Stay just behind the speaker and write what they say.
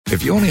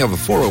If you only have a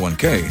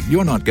 401k,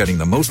 you're not getting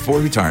the most for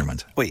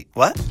retirement. Wait,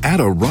 what? Add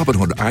a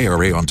Robinhood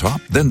IRA on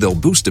top, then they'll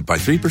boost it by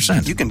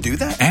 3%. You can do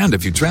that? And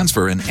if you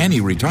transfer in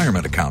any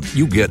retirement account,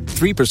 you get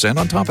 3%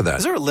 on top of that.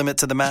 Is there a limit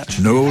to the match?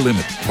 No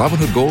limit.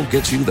 Robinhood Gold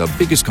gets you the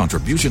biggest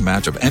contribution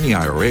match of any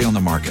IRA on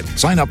the market.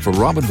 Sign up for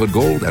Robinhood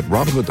Gold at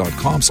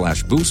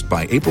Robinhood.com/boost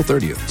by April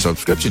 30th.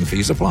 Subscription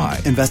fees apply.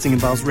 Investing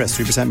involves risk.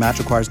 3% match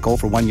requires gold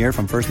for 1 year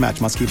from first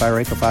match. Must keep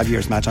IRA for 5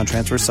 years. Match on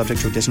transfers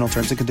subject to additional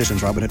terms and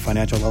conditions. Robinhood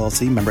Financial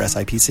LLC, member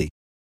SIPC.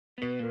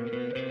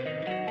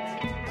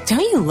 Don't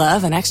you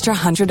love an extra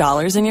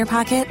 $100 in your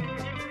pocket?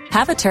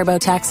 Have a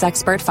TurboTax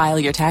expert file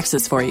your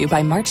taxes for you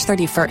by March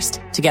 31st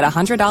to get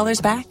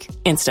 $100 back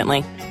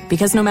instantly.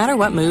 Because no matter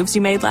what moves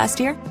you made last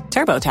year,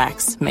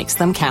 TurboTax makes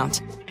them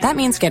count. That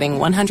means getting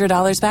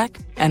 $100 back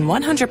and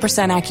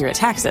 100% accurate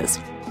taxes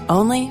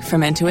only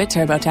from Intuit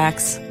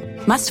TurboTax.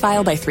 Must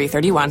file by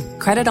 3/31.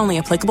 Credit only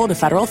applicable to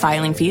federal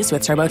filing fees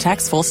with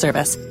TurboTax full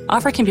service.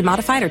 Offer can be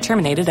modified or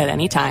terminated at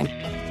any time.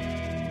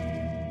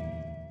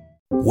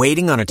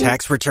 Waiting on a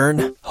tax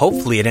return?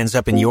 Hopefully it ends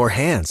up in your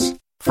hands.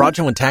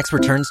 Fraudulent tax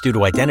returns due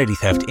to identity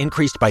theft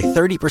increased by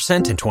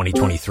 30% in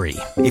 2023.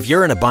 If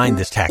you're in a bind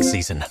this tax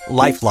season,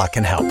 LifeLock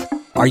can help.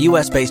 Our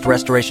U.S.-based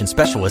restoration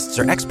specialists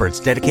are experts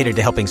dedicated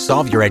to helping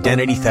solve your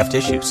identity theft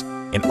issues.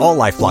 And all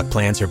LifeLock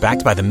plans are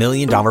backed by the $1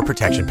 Million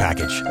Protection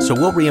Package. So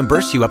we'll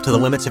reimburse you up to the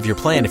limits of your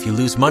plan if you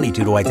lose money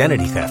due to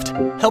identity theft.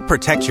 Help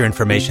protect your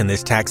information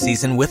this tax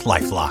season with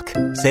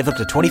LifeLock. Save up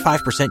to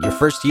 25% your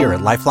first year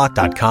at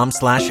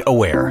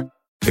LifeLock.com/aware.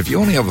 If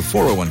you only have a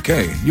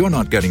 401k, you're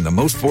not getting the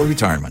most for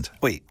retirement.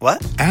 Wait,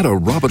 what? Add a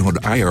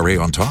Robinhood IRA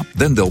on top,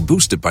 then they'll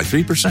boost it by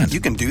 3%. You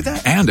can do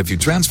that? And if you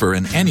transfer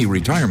in any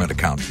retirement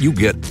account, you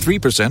get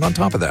 3% on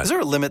top of that. Is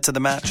there a limit to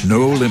the match?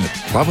 No limit.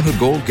 Robinhood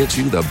Gold gets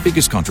you the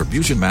biggest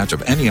contribution match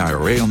of any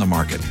IRA on the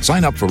market.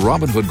 Sign up for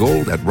Robinhood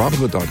Gold at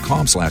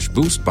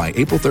Robinhood.com/boost by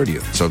April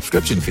 30th.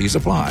 Subscription fees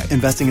apply.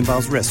 Investing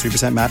involves risk.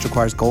 3% match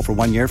requires gold for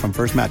 1 year from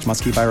first match.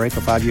 Must keep IRA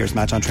for 5 years.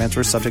 Match on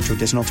transfers subject to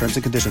additional terms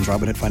and conditions.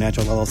 Robinhood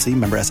Financial LLC,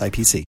 member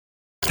SIPC.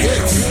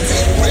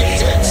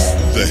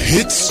 The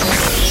Hits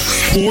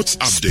Sports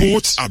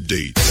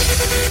Update.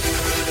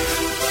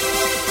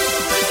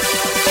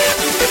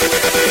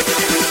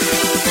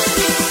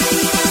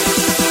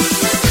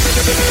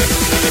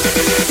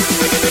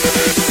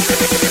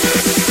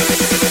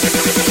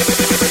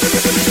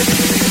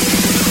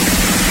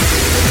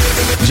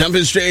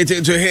 Jumping straight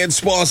into Hit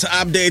Sports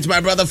Update,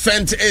 my brother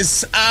Fent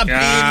is up in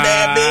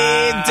the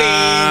building.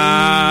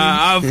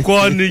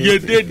 AFCON, you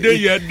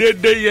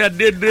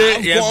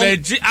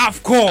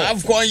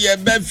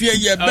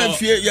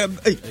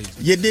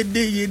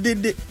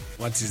did it.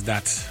 What is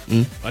that?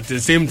 But the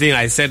same thing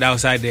I said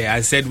outside there.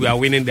 I said we are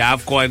winning the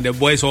AFCON, and the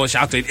boys all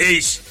shouted,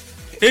 H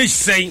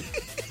saying.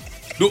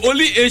 The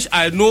only H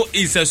I know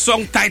is a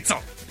song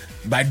title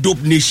By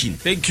Dope Nation.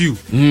 Thank you.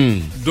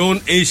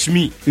 Don't H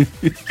me.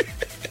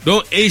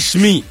 Don't H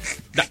me.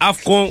 The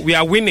AFCON, we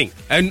are winning.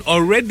 And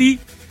already,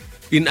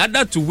 in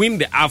order to win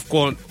the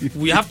AFCON,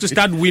 we have to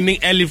start winning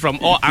early from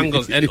all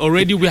angles. And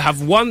already we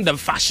have won the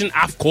fashion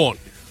AFCON.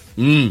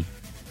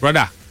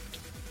 Brother.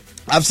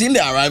 I've seen the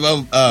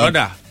arrival.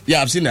 Brother.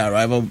 Yeah, I've seen the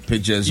arrival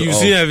pictures. You've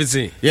seen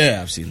everything? Yeah,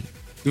 I've seen.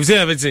 You've seen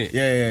everything?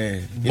 Yeah.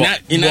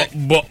 But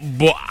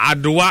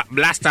Adwa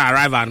blaster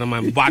arrival no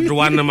man. But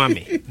Adwa no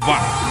mami.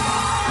 But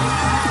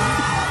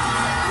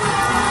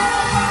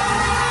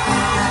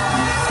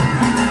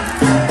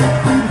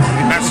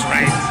that's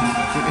right.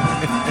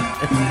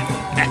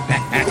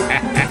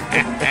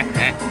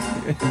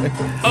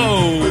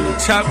 Oh,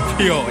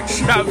 champion.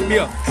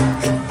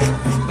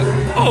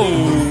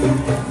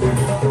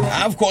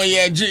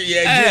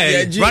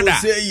 Brother,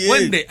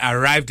 when they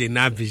arrived in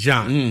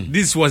Abidjan,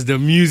 this was the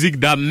music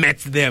that met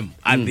them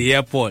at the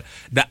airport.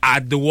 The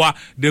Adwa,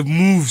 the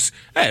moves.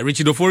 Hey,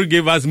 Richie Dofori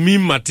gave us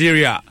meme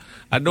material.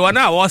 Adwa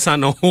na was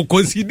an who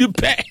consider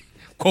pay.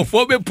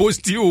 Conforme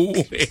post you.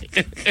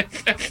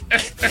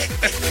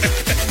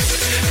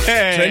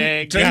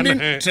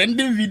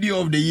 Trending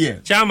video of the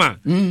year. Chama.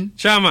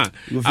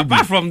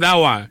 Apart from that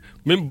one,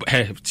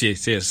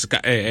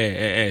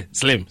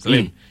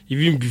 Slim.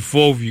 Even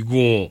before we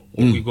go,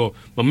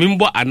 but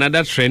remember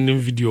another trending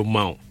video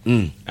now.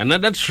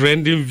 Another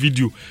trending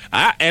video.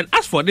 And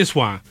as for this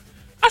one,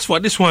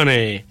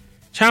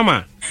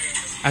 Chama,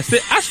 I say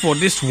as for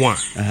this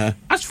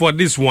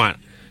one,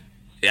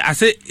 I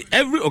say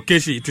every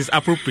occasion it is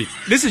appropriate.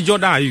 This is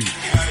Jordan Ayew.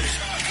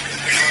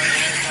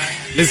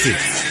 Listen.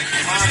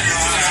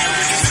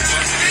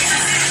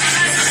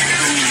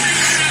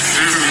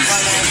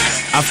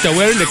 After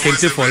wearing the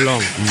kente for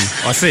long,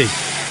 or say,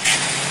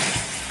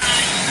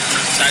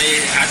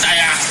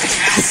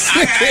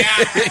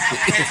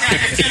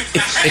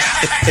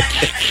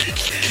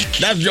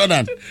 That's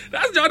Jordan.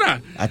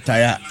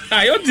 Attire.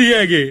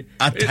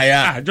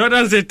 Attire.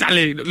 Jordan said,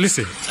 Tali,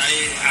 listen.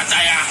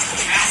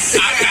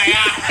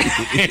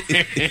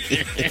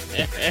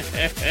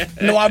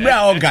 No, I'm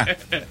Oga.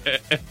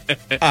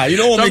 You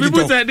know what? Some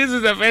people said this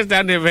is the first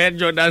time they've heard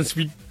Jordan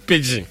speak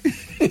pidgin.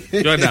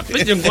 Jordan,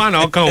 pidgin go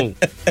on.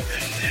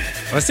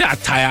 What's the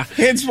attire?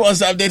 Hit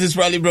Sports Update is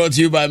proudly brought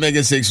to you by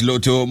Mega 6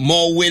 Lotto.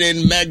 More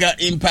winning, mega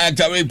impact,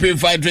 away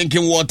purified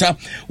drinking water,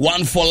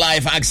 1 for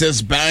Life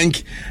Access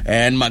Bank,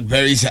 and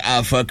McBerry's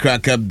Alpha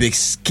Cracker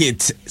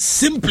Biscuit.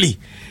 Simply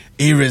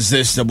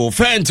irresistible.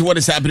 Fent, what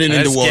is happening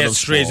in the world of sports? Let's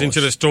get straight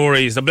into the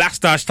stories. The Black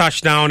Stars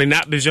touched down in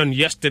Abidjan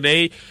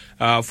yesterday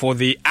for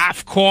the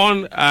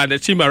AFCON. The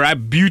team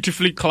arrived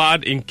beautifully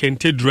clad in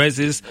kente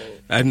dresses,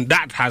 and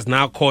that has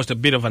now caused a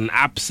bit of an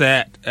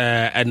upset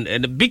and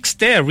a big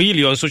stir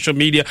really on social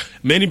media.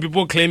 Many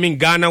people claiming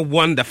Ghana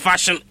won the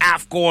fashion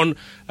AFCON.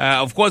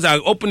 Of course, our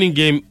opening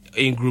game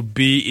in Group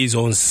B is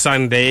on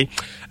Sunday.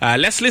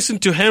 Let's listen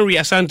to Henry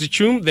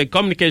Asante-Chum, the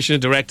communications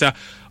director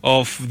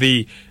of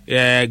the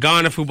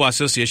Ghana Football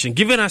Association,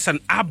 giving us an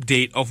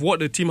update of what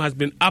the team has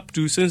been up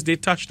to since they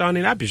touched down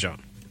in Abidjan.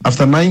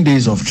 After 9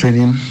 days of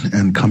training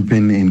and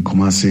camping in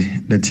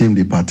Kumasi, the team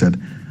departed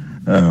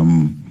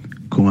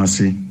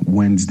Kumasi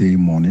Wednesday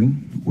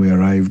morning. We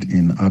arrived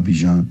in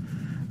Abidjan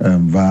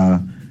via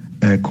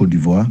Air Côte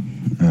d'Ivoire,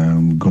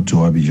 got to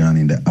Abidjan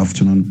in the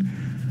afternoon,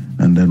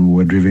 and then we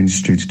were driven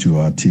straight to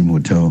our team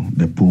hotel,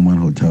 the Pullman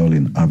Hotel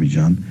in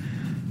Abidjan,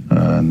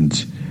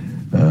 and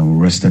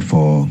rested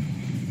for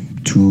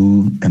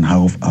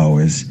 2.5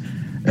 hours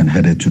and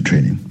headed to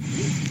training.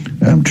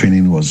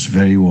 Training was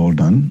very well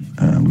done,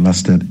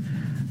 lasted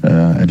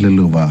a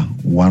little over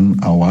 1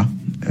 hour.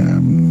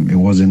 It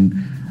wasn't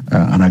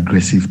an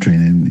aggressive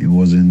training, it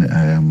wasn't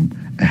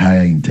a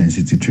higher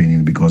intensity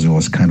training because it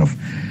was kind of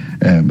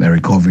a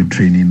recovery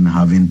training,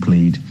 having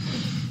played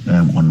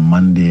on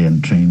Monday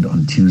and trained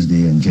on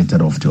Tuesday and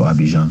jetted off to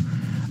Abidjan.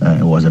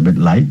 It was a bit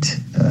light.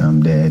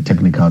 The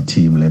technical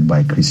team led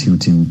by Chris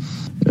Houghton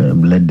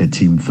led the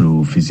team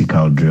through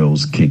physical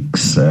drills,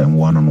 kicks,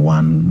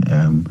 one-on-one,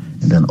 and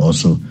then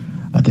also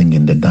I think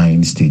in the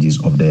dying stages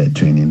of the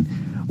training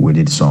we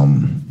did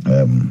some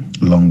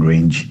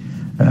long-range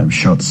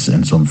shots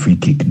and some free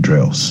kick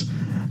drills.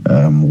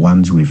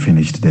 Once we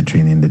finished the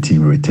training, the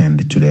team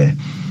returned to the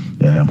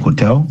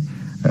hotel,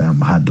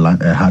 had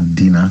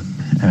dinner,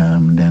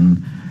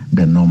 then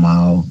the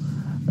normal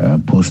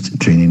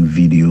post-training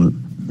video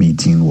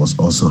meeting was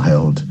also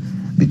held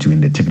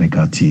between the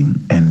technical team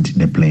and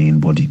the playing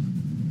body.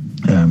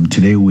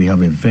 Today we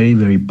have a very,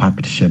 very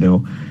packed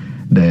schedule.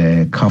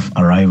 The CAF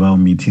arrival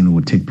meeting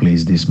will take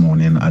place this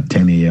morning at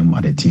 10 a.m.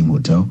 at the team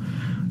hotel.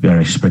 We are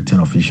expecting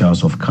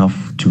officials of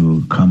CAF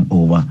to come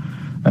over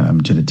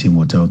to the team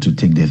hotel to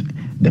take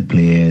the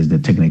players, the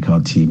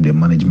technical team, the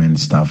management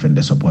staff, and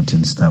the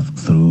supporting staff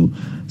through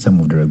some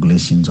of the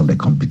regulations of the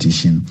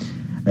competition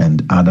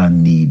and other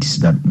needs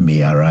that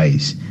may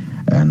arise,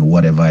 and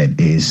whatever it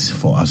is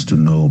for us to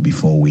know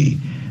before we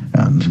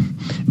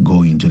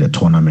go into the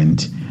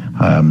tournament,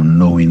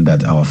 knowing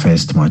that our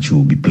first match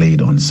will be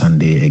played on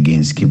Sunday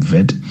against Cape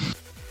Verde.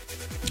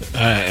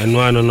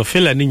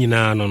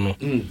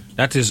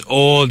 That is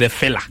all the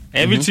fella.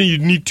 Everything you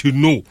need to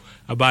know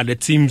about the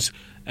team's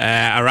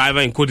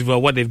arrival in Côte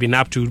d'Ivoire, what they've been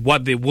up to,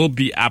 what they will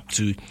be up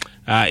to,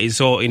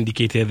 is all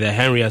indicated there.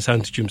 Henry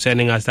Asante-Chum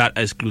sending us that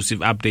exclusive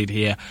update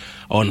here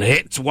on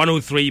Hits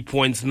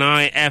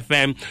 103.9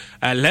 FM.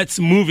 Let's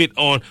move it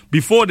on.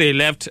 Before they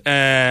left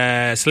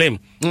Slim,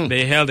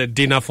 they held a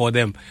dinner for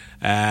them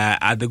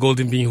at the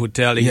Golden Bean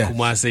Hotel in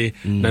Kumasi.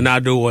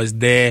 Nanado was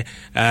there.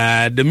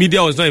 The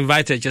media was not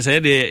invited. Just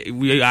said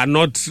we are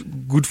not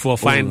good for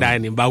fine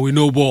dining, but we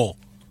know ball.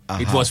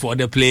 It was for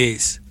the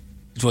players.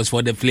 It was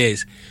for the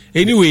players.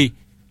 Anyway,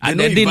 they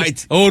don't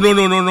invite. Oh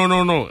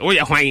no! Oh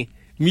yeah, fine.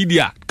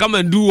 Media, come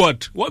and do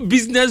what? What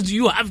business do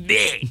you have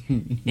there?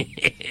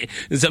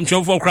 Some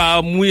show for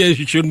crowd,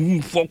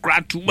 for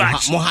crowd too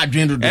much.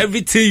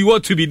 Everything you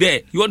want to be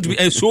there. You want to be.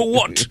 And so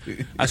what?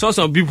 I saw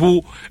some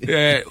people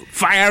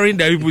firing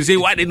the people, say,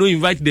 why they don't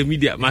invite the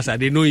media? Master,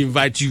 they don't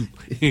invite you.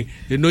 They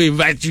don't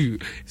invite you.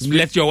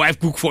 Let your wife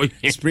cook for you.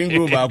 Spring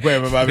roll,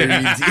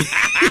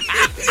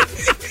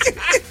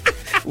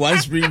 one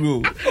spring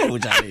roll. Oh,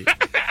 Charlie.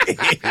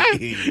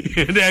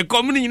 They're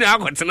coming in our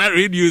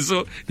radio,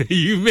 so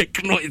you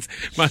make noise.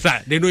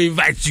 Master, they don't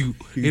invite you.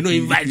 They don't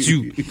invite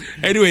you.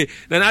 Anyway,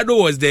 Nanado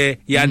was there.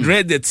 He had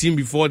read the team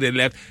before they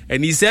left,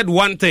 and he said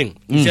one thing.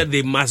 He said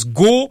they must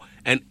go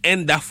and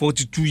end that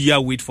 42-year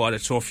wait for the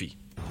trophy.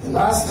 The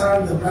last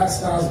time the Black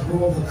Stars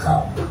brought the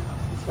cup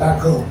back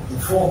home, the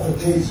fourth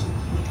occasion,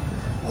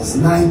 was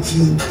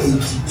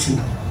 1982.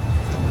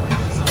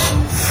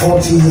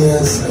 40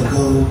 years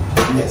ago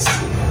next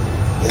year.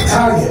 The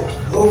target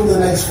over the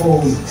next 4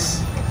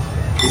 weeks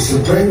is to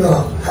bring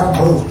the cup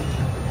home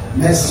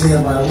next year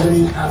by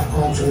winning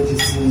AFCON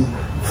 23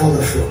 for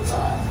the fifth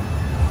time.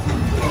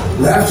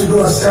 We have to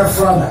go a step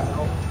further.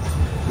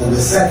 When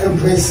the second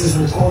place is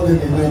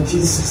recorded in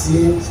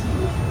 1968,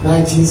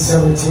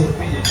 1970,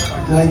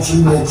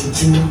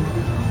 1992,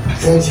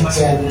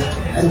 2010,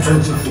 and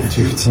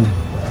 2015,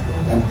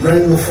 and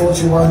bring the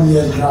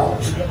 41-year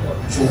drought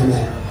to an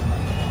end.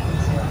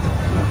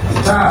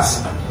 The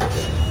task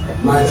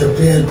might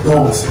appear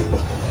daunting,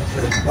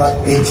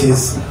 but it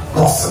is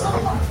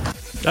possible.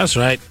 That's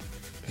right,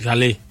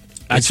 Charlie.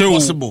 It's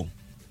possible.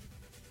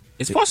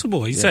 It's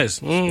possible, he says.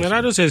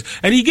 Ronaldo says.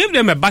 And he gave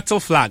them a battle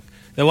flag.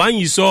 The one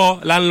you saw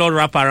landlord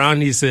wrap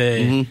around his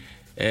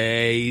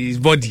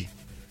body.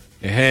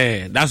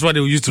 That's what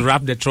they used to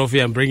wrap the trophy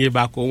and bring it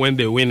back when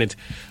they win it.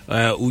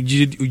 Don't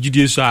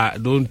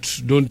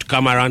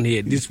come around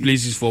here. This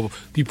place is for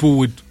people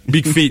with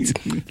big faith.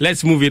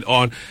 Let's move it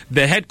on.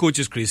 The head coach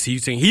is Chris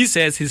Hughton. He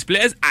says his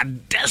players are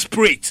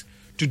desperate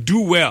to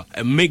do well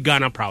and make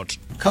Ghana proud.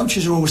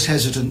 Coaches are always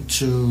hesitant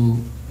to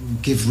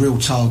give real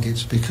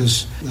targets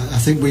because I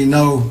think we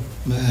know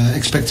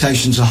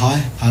expectations are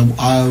high.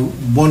 I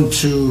want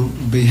to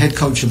be head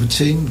coach of a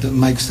team that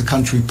makes the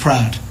country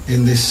proud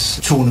in this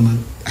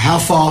tournament. How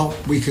far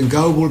we can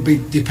go will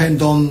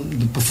depend on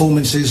the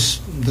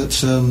performances that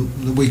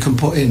we can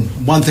put in.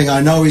 One thing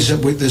I know is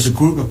that there's a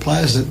group of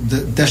players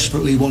that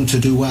desperately want to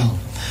do well.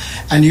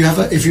 And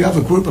if you have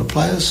a group of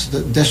players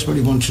that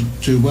desperately want to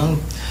do well,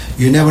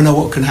 you never know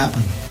what can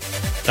happen.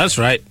 That's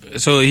right.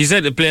 So he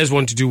said the players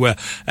want to do well.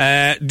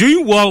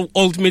 Doing well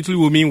ultimately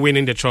will mean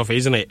winning the trophy,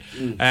 isn't it?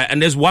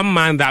 And there's one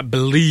man that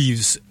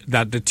believes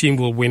that the team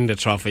will win the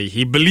trophy.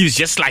 He believes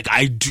just like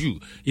I do.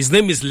 His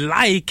name is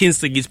Lai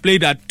Kingston. He's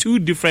played at 2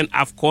 different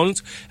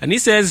AFCONs. And he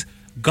says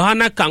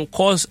Ghana can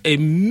cause a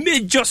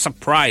major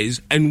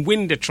surprise and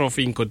win the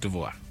trophy in Cote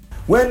d'Ivoire.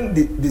 When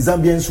the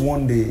Zambians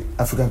won the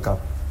African Cup,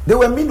 they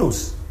were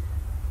minnows.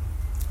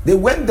 They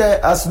went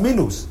there as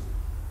minnows.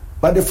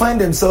 But they find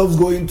themselves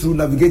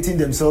navigating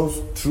themselves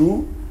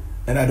through,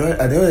 and at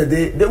the end of the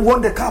day, they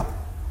won the cup.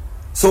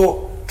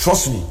 So,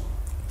 trust me.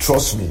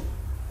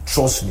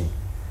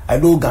 I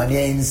know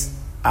Ghanaians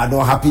are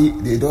not happy,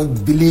 they don't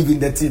believe in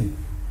the team.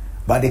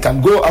 But they can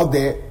go out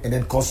there and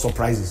then cause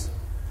surprises.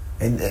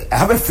 And I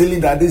have a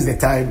feeling that this is the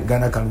time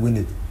Ghana can win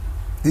it.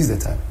 This is the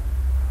time.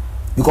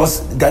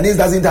 Because Ghanaians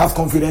doesn't have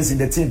confidence in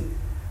the team.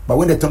 But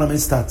when the tournament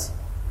starts,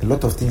 a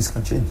lot of things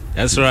can change.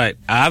 That's right.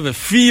 I have a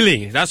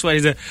feeling. That's why he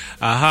said,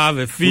 I have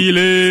a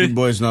feeling.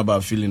 Football is not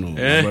about feeling,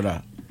 my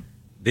brother.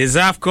 This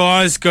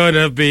AFCON is going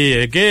to be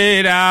a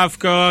good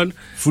AFCON.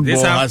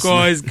 This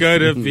AFCON is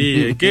going to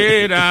be a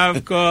good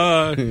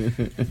AFCON.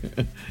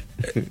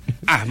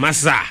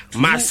 Massa.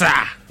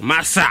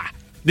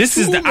 This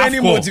is the AFCON. Too many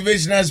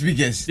motivational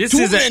speakers.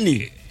 Too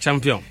many.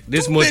 Champion.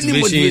 This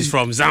motivation is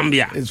from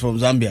Zambia. It's from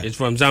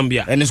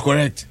Zambia. And it's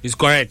correct. It's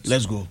correct.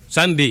 Let's go.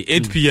 Sunday,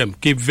 8 p.m.,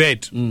 Cape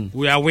Verde.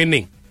 We are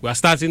winning. We are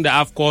starting the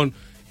AFCON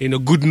in a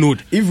good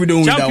mood. If we don't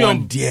win that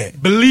one, dear.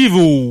 Believe.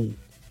 You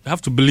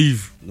have to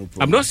believe. No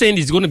problem. I'm not saying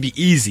it's going to be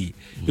easy.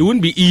 It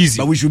wouldn't be easy.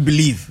 But we should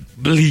believe.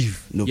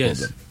 Believe. No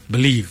problem.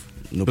 Believe.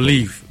 No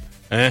believe.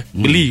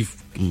 Believe.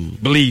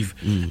 Believe.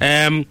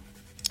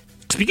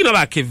 Speaking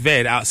about Cape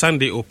Verde, our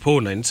Sunday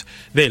opponents,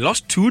 they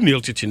lost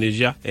 2-0 to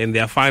Tunisia in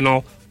their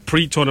final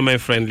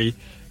pre-tournament friendly.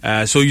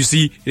 So you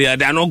see, they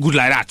are not good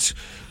like that.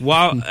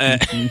 Wow.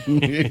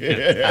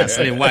 I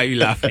say, why are you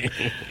laughing?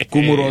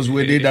 Comoros,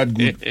 were they that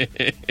good?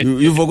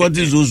 You forgot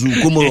this Zozu,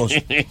 Comoros.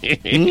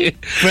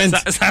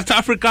 South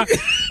Africa,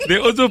 they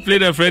also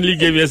played a friendly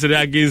game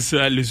yesterday against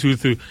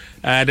Lesotho.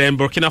 Then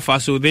Burkina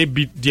Faso, they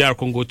beat DR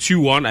Congo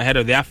 2-1 ahead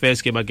of their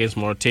first game against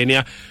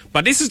Mauritania.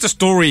 But this is the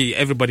story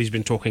everybody's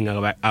been talking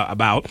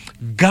about.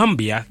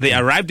 Gambia, they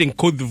arrived in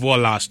Cote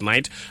d'Ivoire last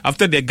night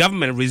after their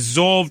government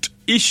resolved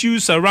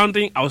issues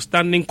surrounding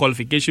outstanding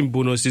qualification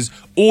bonuses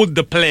owed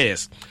the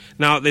players.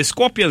 Now, the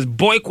Scorpions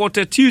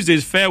boycotted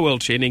Tuesday's farewell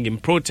training in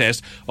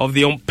protest of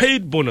the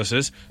unpaid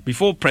bonuses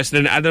before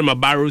President Adama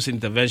Barrow's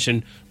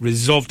intervention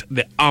resolved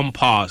the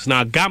impasse.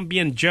 Now,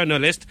 Gambian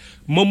journalist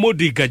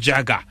Momodi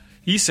Gajaga,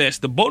 he says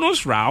the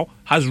bonus row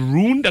has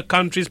ruined the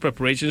country's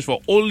preparations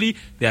for only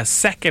their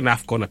second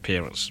AFCON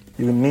appearance.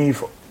 You need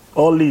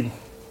only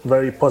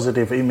very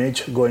positive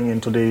image going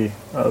into the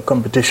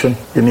competition.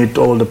 You need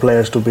all the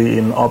players to be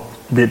in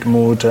upbeat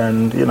mood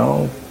and,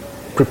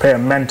 prepare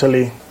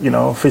mentally,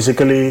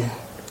 physically.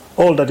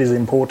 All that is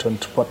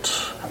important. But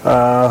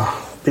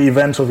the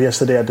events of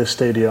yesterday at the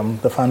stadium,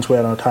 the fans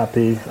were not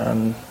happy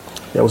and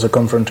there was a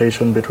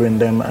confrontation between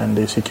them and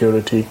the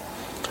security,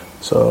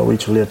 so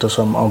which led to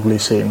some ugly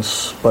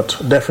scenes. But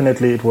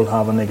definitely it will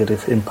have a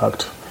negative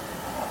impact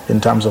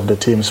in terms of the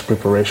team's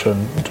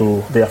preparation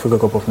to the Africa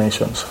Cup of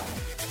Nations.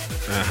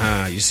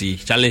 You see,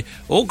 Charlie.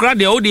 Oh,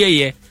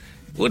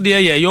 dear.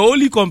 Your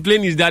only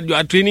complaint is that you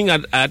are training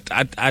at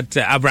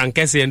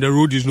Abrankese and the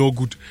road is no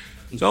good.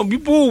 Some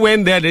people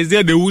went there, they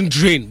said they won't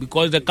train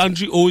because the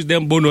country owes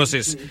them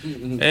bonuses.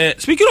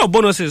 Speaking of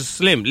bonuses,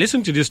 Slim,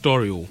 listen to this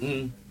story.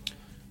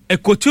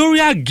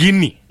 Equatorial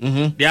Guinea,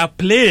 their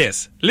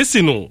players,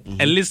 listen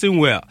and listen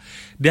well.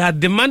 They are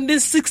demanding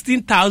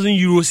 16,000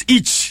 euros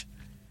each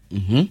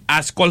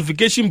as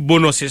qualification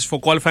bonuses for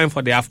qualifying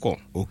for the AFCON.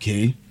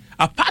 Okay.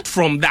 Apart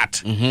from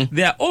that,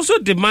 they are also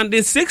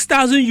demanding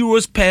 6,000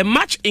 euros per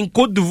match in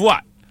Cote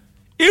d'Ivoire,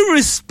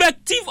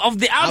 irrespective of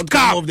the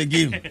outcome of the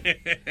game.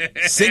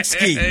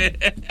 6K.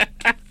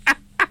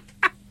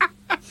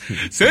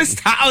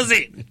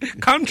 6,000.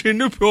 Country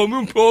no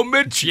problem.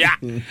 Whether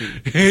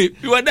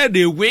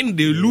they win,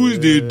 they lose,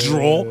 they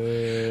draw.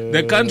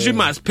 The country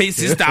must pay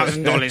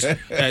 $6,000,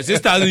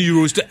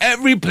 €6,000 to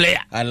every player.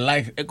 I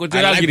like what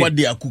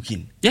they are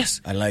cooking.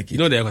 Yes. I like it. You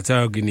know, the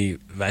Equatorial Guinea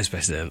vice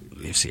president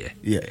lives here.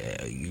 Yeah.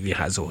 He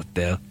has a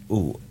hotel.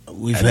 Oh,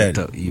 we've heard.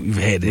 We've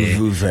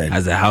heard.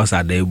 As a house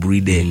at the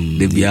every day.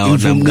 They be out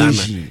of Ghana.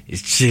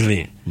 It's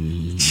chilling.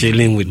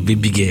 Chilling with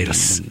baby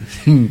girls.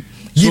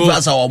 Give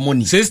us our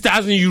money.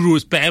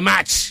 €6,000 per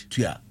match.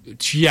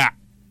 Yeah.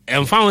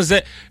 And found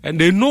that, and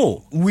they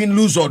know. Win,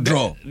 lose, or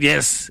draw.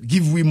 Yes.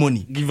 Give we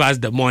money. Give us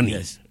the money.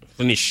 Yes.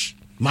 Finish.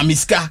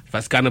 Mamiska.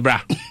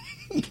 Fascanabra.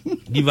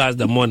 Give us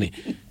the money.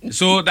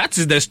 So that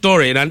is the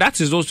story, and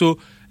that is also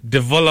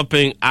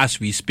developing as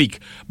we speak.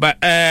 But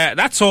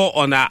that's all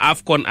on our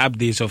AFCON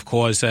updates, of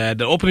course.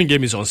 The opening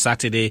game is on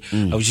Saturday,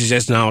 which is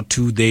just now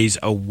 2 days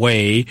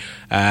away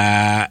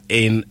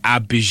in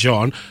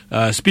Abidjan.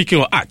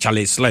 Speaking of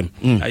Charlie Slim,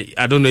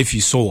 I don't know if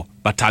you saw,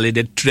 but Charlie,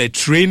 the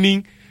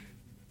training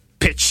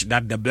pitch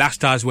that the Black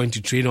Stars went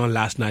to train on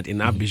last night in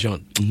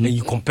Abidjan, and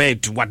you compare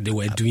it to what they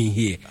were doing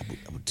here.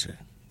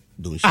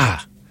 Don't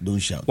shout. Don't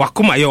shout.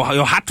 Wakuma, your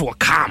heart will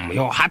calm.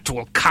 Your heart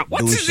will calm.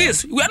 What is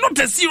this? We are not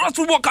a serious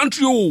football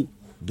country. Oh.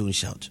 Don't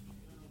shout.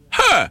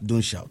 Huh?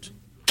 Don't shout.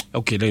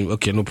 Okay, then.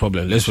 Okay, no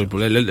problem. Let's go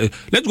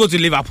to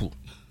Liverpool.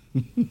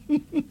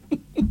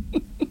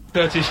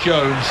 Curtis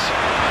Jones.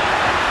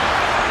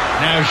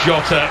 Now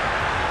Jota.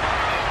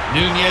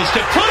 Nunez to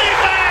put it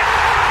back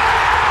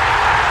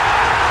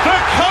for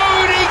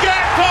Cody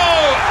Gakpo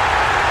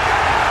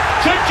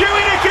to do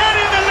it again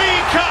in the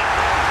League Cup.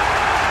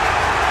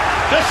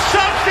 The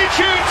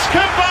substitutes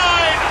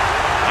combine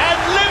and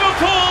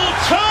Liverpool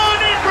turn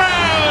it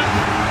round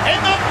in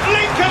the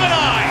blink of an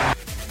eye.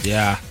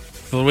 Yeah,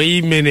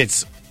 3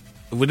 minutes.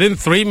 Within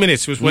 3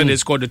 minutes was when they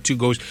scored the 2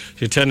 goals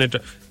to turn it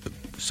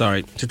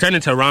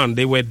around.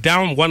 They were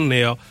down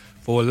 1-0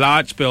 for a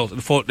large spell,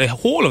 for the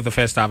whole of the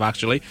first half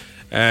actually,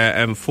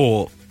 and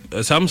for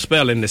some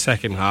spell in the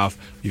second half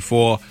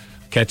before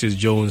Curtis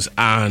Jones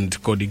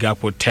and Cody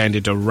Gakpo turned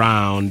it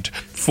around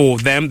for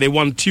them. They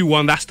won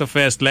 2-1. That's the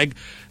first leg,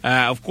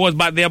 of course.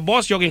 But their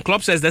boss, Jurgen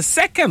Klopp, says the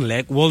second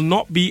leg will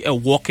not be a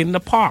walk in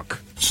the park.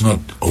 It's not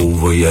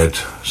over yet,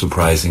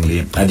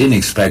 surprisingly. I didn't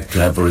expect to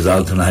have a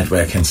result tonight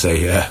where I can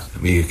say, yeah,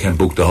 we can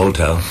book the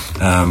hotel.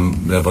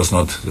 That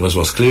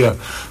was clear.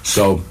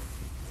 So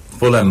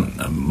Fulham,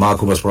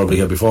 Marco was probably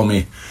here before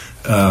me,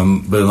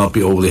 will not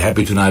be overly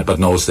happy tonight, but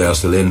knows they are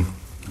still in.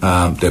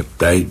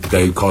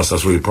 They caused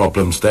us really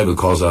problems. They will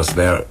cause us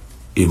there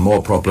even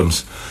more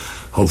problems.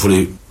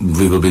 Hopefully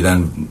we will be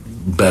then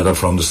better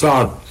from the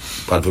start,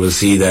 but we'll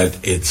see that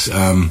it's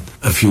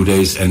a few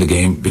days and a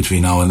game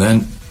between now and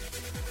then.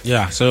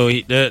 Yeah, so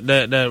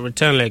the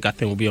return leg I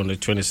think will be on the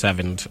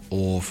 27th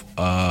of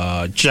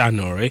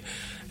January.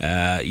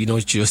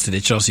 Yesterday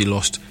Chelsea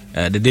lost.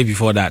 The day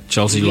before that,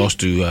 Chelsea lost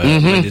to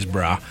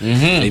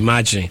Middlesbrough.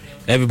 Imagine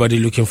everybody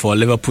looking for a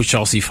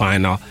Liverpool-Chelsea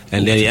final,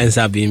 and then it ends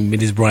up being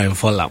Middlesbrough and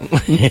Fulham.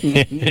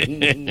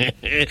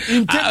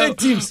 Intimate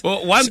teams.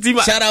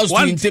 Shout out to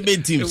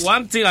intimate teams.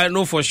 One thing I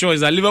know for sure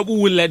is that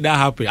Liverpool will let that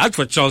happen. As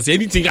for Chelsea,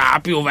 anything can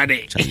happen over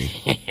there.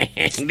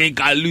 They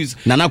can lose.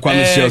 Nana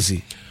Kwame's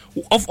Chelsea.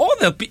 Of all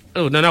the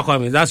people, Nana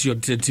Kwame, that's your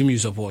team you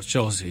support,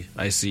 Chelsea.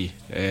 I see.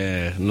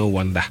 No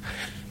wonder.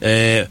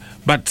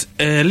 But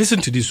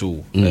listen to this,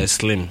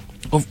 Slim.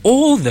 Of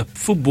all the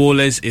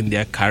footballers in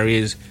their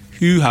careers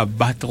who have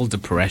battled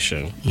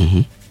depression,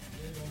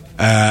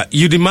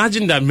 you'd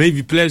imagine that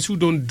maybe players who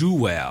don't do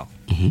well,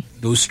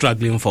 those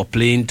struggling for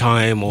playing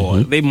time,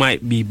 or they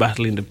might be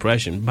battling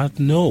depression. But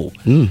no.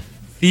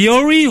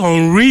 Thierry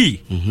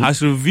Henry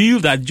has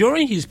revealed that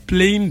during his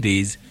playing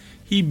days,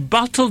 he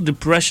battled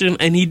depression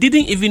and he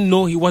didn't even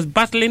know he was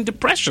battling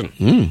depression.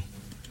 I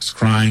was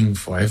crying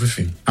for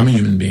everything. I'm a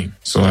human being,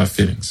 so I have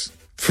feelings.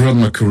 Throughout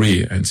my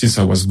career and since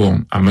I was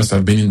born, I must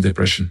have been in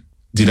depression.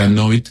 Did I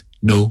know it?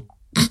 No.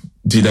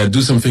 Did I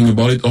do something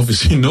about it?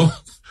 Obviously, no.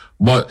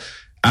 But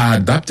I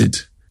adapted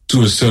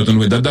to a certain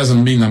way. That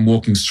doesn't mean I'm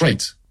walking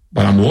straight,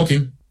 but I'm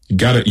walking. You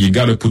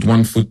gotta put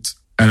one foot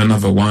and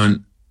another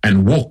one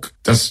and walk.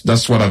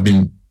 That's what I've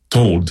been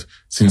told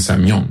since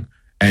I'm young.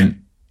 And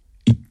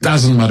it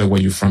doesn't matter where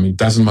you're from. It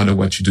doesn't matter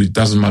what you do. It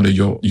doesn't matter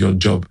your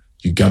job.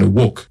 You gotta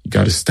walk. You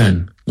gotta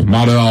stand. No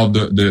matter how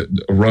the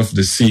rough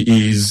the sea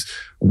is,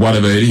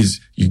 whatever it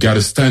is, you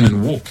gotta stand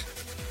and walk.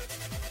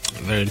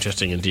 Very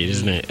interesting indeed,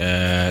 isn't it?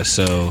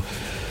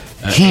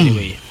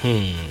 Anyway,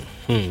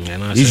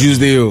 issues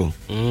there.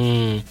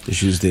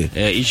 Issues there.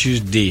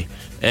 Issues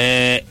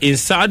there. In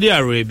Saudi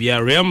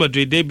Arabia, Real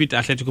Madrid, they beat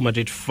Atletico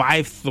Madrid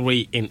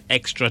 5-3 in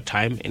extra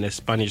time in a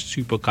Spanish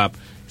Super Cup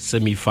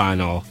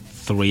semi-final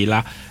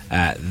thriller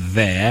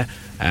there.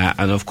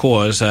 And of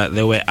course,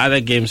 there were other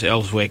games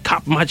elsewhere,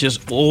 cup matches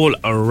all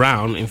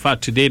around. In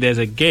fact, today there's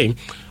a game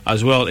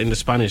as well in the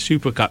Spanish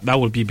Super Cup. That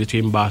will be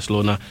between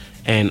Barcelona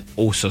and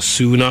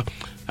Osasuna.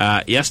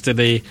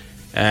 Yesterday,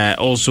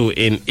 also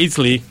in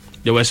Italy,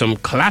 there were some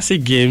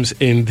classic games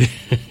in the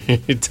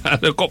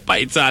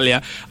Coppa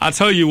Italia. I'll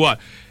tell you what,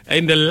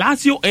 in the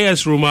Lazio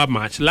AS Roma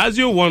match,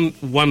 Lazio won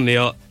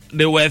 1-0.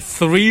 There were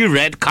 3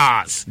 red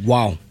cards.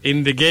 Wow.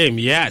 In the game,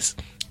 yes.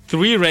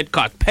 3 red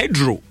cards.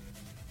 Pedro,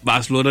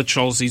 Barcelona,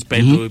 Chelsea's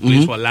Pedro, he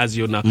plays for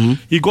Lazio now.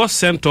 He got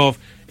sent off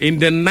in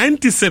the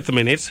 96th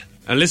minute.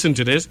 And listen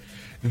to this.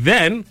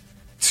 Then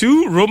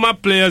 2 Roma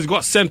players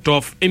got sent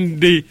off in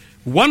the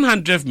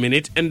 100th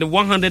minute and the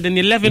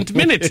 111th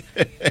minute.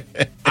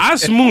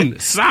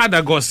 Asmun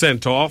Sada got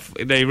sent off,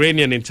 the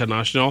Iranian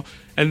international.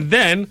 And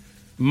then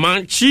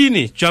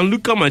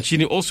Gianluca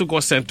Mancini also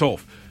got sent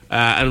off.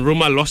 And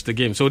Roma lost the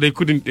game, so they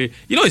couldn't.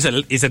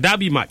 It's a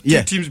derby match.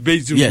 Yeah. 2 teams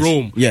based in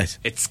Rome. Yes,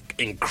 it's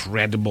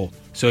incredible.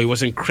 So it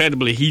was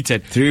incredibly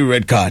heated. 3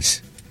 red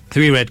cards.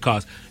 3 red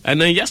cards. And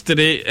then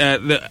yesterday,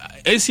 the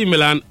AC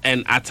Milan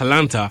and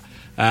Atalanta.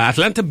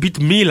 Atalanta beat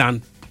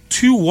Milan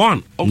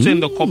 2-1, also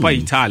in the Coppa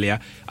Italia,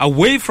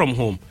 away from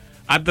home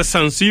at the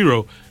San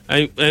Siro.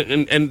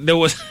 And there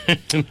was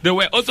there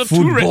were also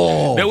 2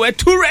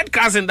 red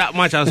cards in that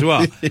match as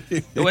well.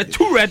 There were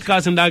 2 red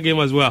cards in that game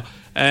as well.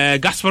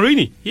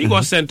 Gasparini, he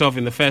got sent off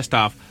in the first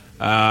half,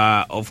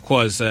 of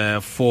course,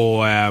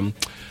 for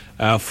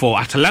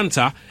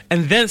Atalanta,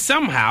 and then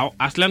somehow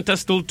Atalanta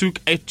still took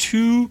a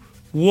 2-1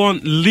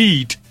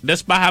 lead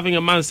despite having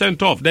a man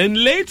sent off. Then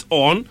late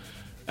on,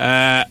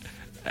 an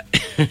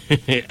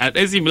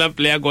AC Milan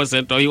player got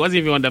sent off. He wasn't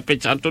even on the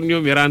pitch. Antonio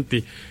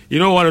Mirante. You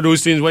know, one of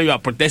those things when you are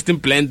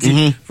protesting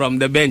plenty from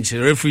the bench.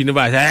 The referee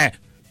never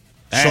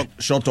says,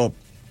 Shut up.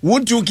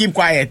 Would you keep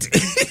quiet?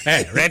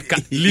 Hey, red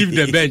card, leave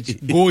the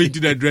bench, go into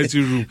the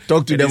dressing room,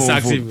 talk to them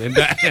on phone. And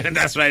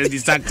that's right, they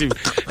sacked him.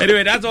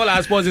 Anyway, that's all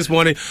our sports this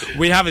morning.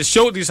 We have a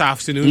show this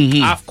afternoon,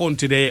 AFCON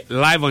today,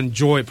 live on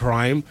Joy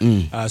Prime.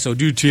 So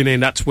do tune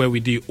in. That's where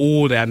we do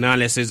all the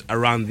analysis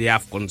around the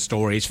AFCON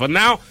stories. For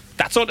now,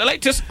 that's all the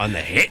latest on the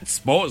Hit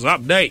Sports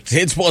Update.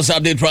 Hit Sports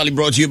Update proudly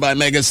brought to you by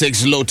Mega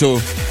 6 Lotto.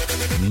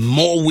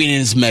 More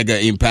winnings, mega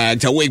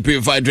impact. Awake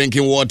purified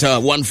drinking water,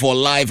 1 for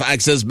life,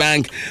 Access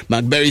Bank,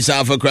 McBerry's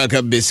Alpha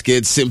Cracker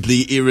Biscuits,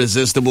 simply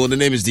irresistible. The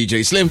name is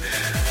DJ Slim.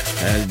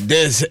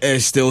 This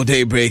is still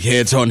Daybreak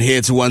Hits on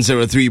Hits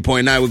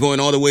 103.9. We're going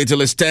all the way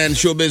till it's 10.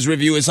 Showbiz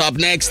Review is up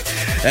next.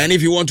 And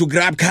if you want to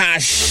grab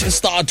cash,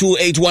 star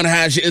 281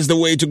 hash is the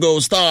way to go.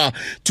 Star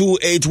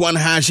 281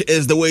 hash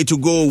is the way to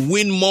go.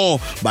 Win more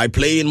by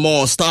playing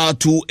more. Star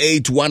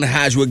 281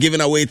 hash. We're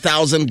giving away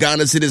 1,000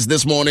 Ghana cedis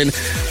this morning.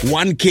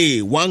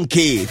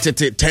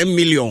 1K, 10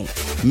 million.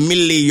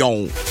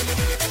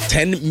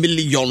 10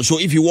 million. So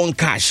if you want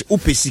cash,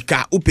 upe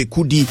sika, upe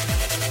kudi,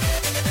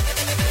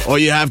 all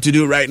you have to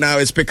do right now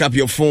is pick up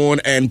your phone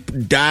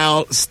and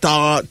dial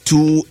star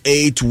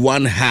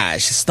 281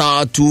 hash.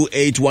 Star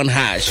 281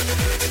 hash.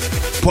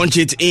 Punch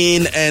it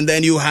in, and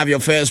then you have your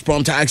first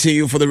prompt asking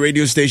you for the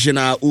radio station,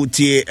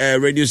 UTA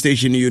radio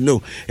station, you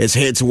know. It's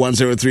Hits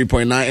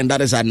 103.9, and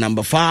that is at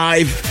number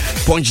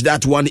 5. Punch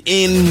that one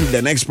in.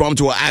 The next prompt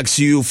will ask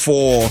you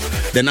for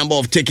the number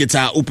of tickets,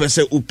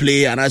 upese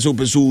uplay, and as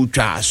upese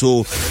utra.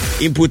 So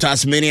input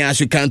as many as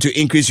you can to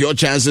increase your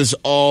chances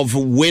of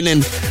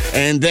winning.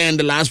 And then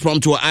the last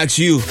prompt will ask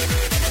you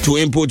to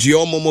input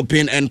your Momo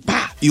pin, and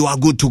you are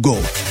good to go.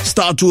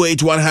 Star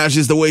 281 hash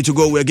is the way to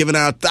go. We're giving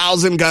out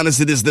 1,000 Ghana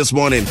cedis this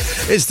morning.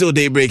 It's still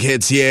Daybreak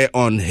Hits here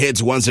on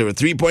Hits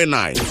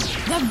 103.9.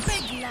 The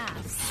big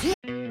laughs.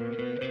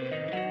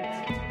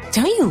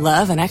 Don't you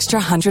love an extra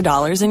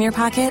 $100 in your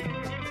pocket?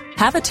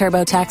 Have a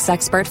TurboTax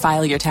expert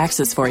file your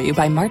taxes for you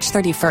by March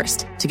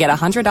 31st to get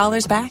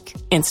 $100 back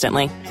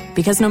instantly.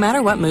 Because no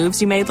matter what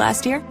moves you made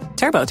last year,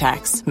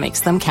 TurboTax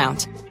makes them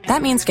count.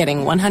 That means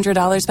getting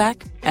 $100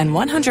 back and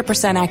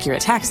 100%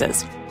 accurate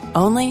taxes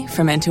only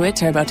from Intuit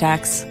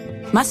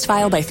TurboTax. Must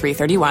file by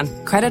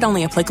 3/31. Credit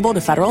only applicable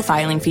to federal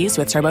filing fees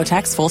with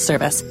TurboTax full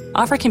service.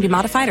 Offer can be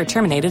modified or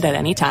terminated at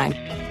any time.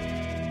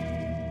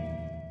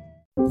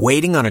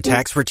 Waiting on a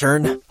tax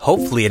return?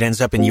 Hopefully it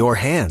ends up in your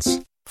hands.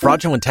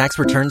 Fraudulent tax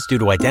returns due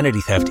to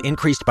identity theft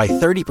increased by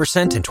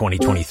 30% in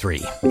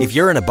 2023. If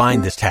you're in a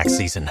bind this tax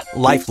season,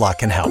 LifeLock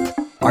can help.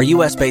 Our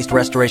U.S.-based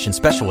restoration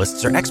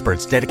specialists are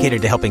experts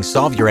dedicated to helping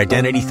solve your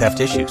identity theft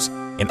issues.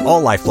 And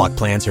all LifeLock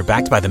plans are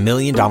backed by the $1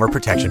 Million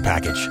Protection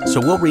Package. So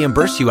we'll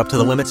reimburse you up to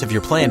the limits of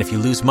your plan if you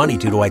lose money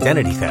due to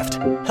identity theft.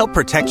 Help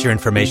protect your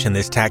information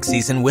this tax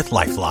season with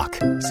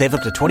LifeLock. Save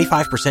up to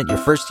 25% your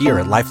first year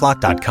at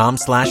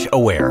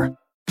LifeLock.com/aware.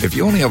 If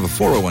you only have a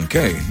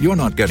 401k, you're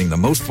not getting the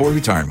most for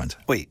retirement.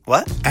 Wait,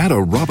 what? Add a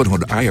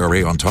Robinhood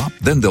IRA on top,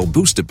 then they'll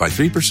boost it by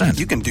 3%.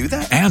 You can do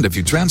that? And if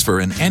you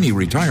transfer in any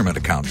retirement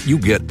account, you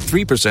get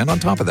 3% on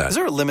top of that. Is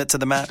there a limit to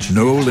the match?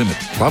 No limit.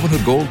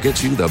 Robinhood Gold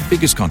gets you the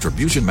biggest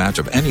contribution match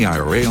of any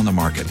IRA on the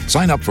market.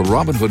 Sign up for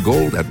Robinhood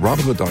Gold at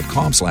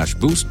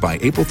Robinhood.com/boost by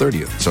April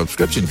 30th.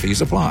 Subscription fees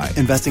apply.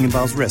 Investing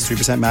involves risk.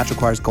 3% match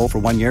requires gold for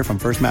 1 year from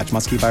first match.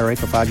 Must keep IRA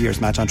for 5 years.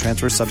 Match on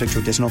transfers subject to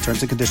additional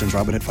terms and conditions.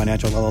 Robinhood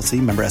Financial LLC.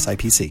 Member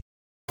SIPC.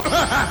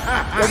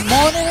 Good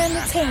morning,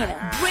 entertainer.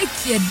 Break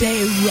your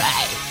day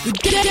right with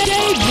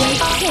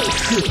Daybreak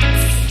Hits.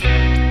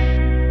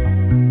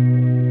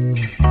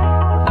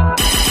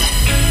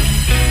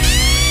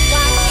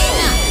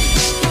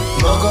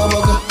 Boko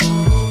boko,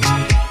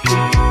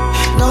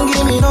 don't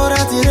give me no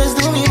that it is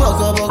do me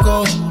boko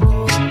boko.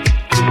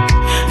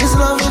 This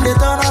love in the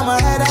turn on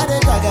my head, I dey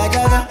gaga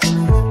gaga.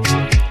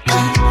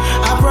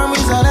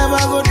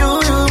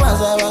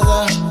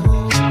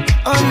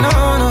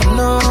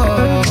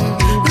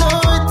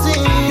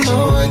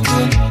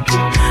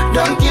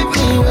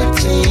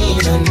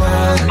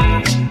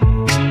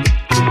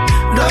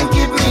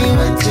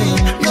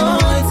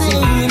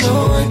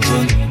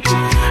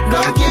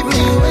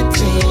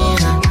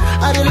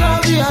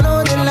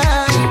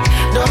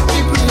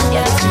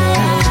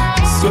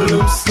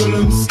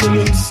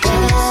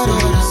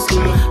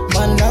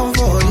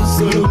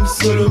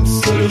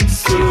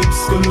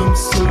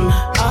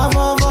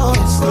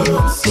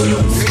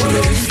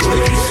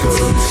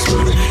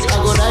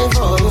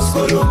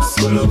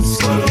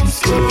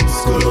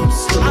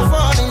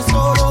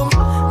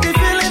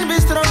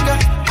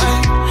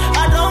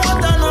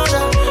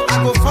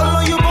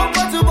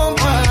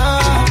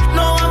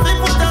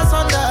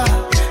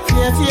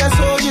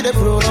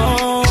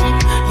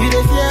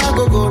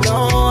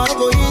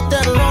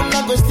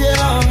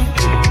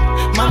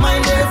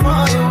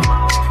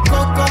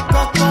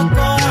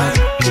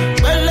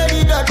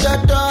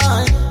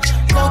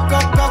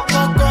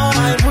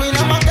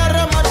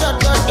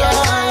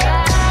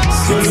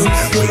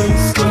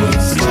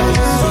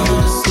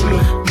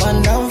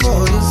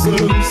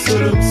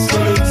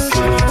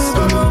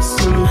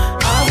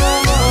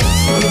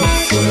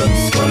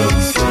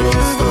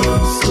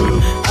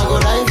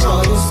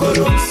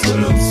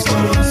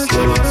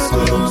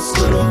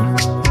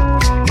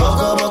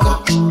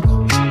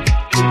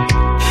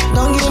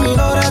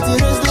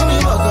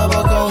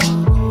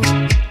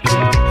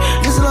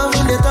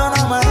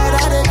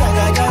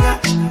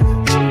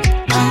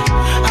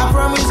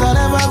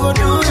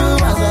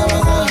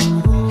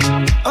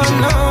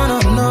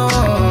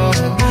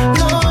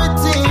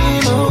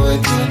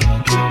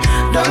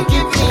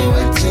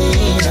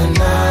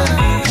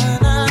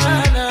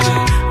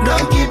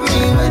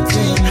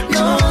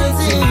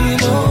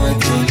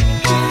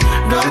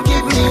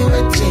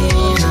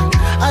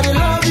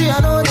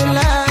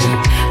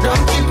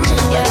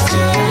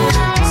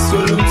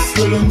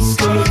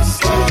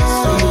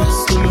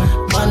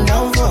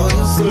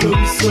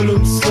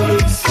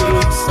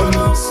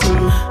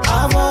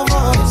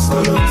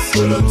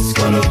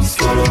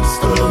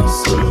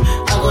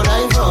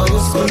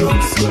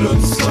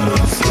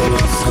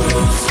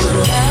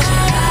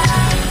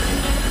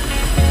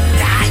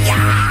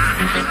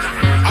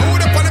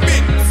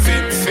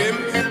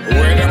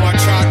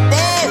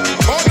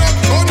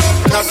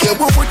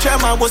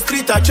 chairman was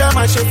street a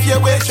chairman,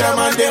 chef way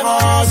chairman the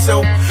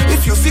hustle.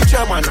 If you see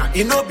chairman,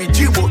 it no be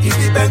Jibo, if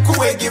he benku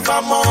we give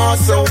a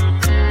muscle.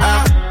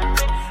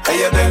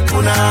 Hey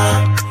benkuna,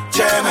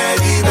 chairman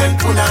di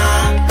benkuna.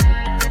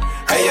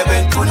 Hey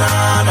benkuna,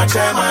 na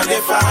chairman the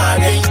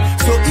Friday.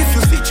 So if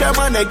you see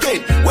chairman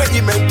again, when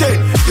he maintain,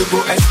 you go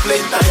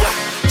explain tire.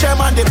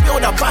 Chairman they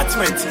build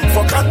apartment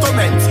for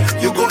cantonment,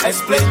 you go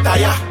explain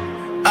tire.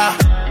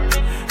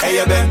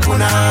 Hey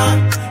benkuna,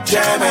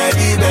 chairman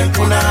di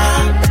benkuna.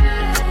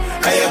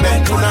 Hey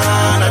benkuna,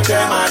 na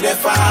chairman the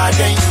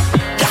Friday.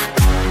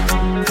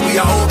 We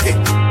are okay,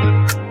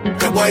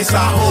 the boys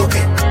are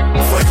okay.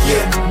 For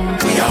here,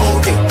 we are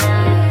okay.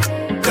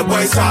 The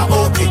boys are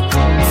okay.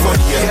 For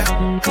here,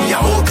 we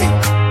are okay.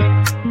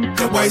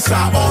 The boys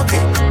are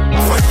okay.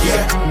 For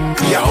here,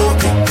 we are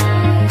okay.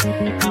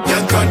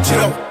 Young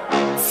country,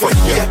 for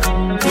here,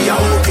 we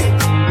are okay.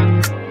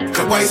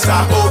 The boys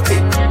are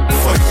okay.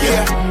 For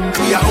here,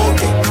 we are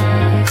okay.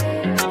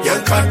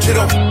 Young country,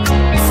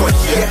 for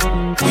here,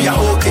 we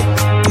are okay.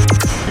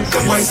 The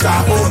boys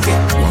are okay.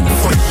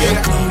 For here,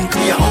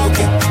 we are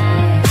okay.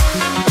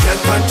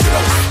 Young country,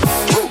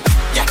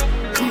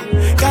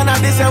 Ghana,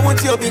 this I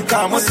want you to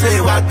become. Say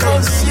what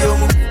does you?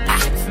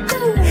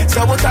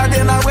 So what are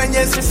they now when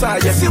you say,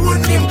 yes, you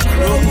wouldn't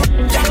improve.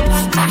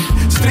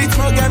 Street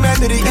no game and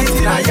the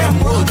eating I am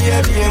more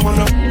dear.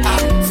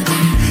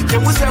 You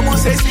must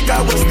say,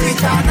 Chicago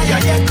Street, and I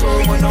am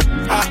going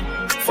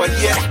for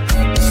yeah.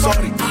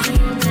 Sorry,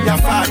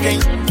 you're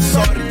fucking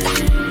sorry.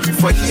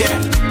 For yeah,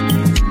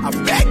 I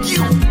beg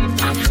you.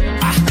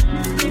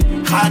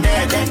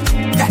 Hanede.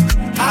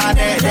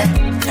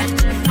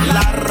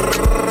 Lar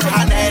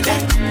hanede,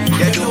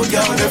 you do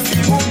your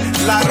few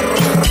lar.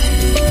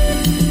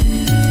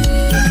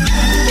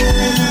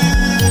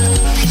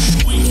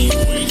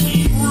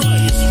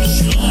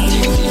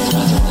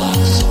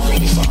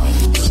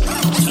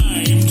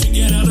 Time to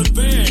get out of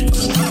bed.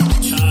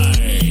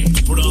 Time to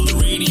put on the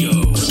radio.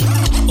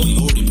 Oh, you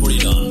already put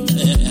it on.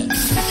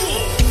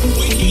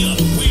 Waking up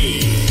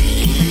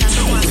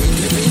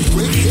with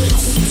great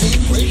hits.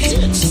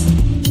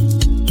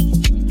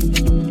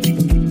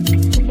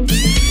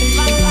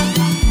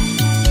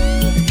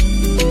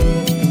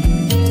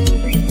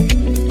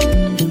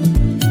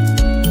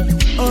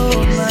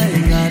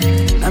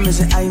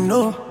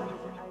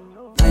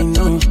 I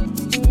know,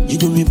 you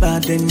do me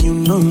bad and you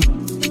know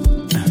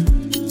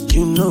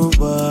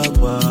what.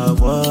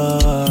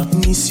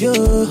 Miss you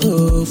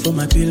for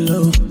my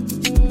pillow,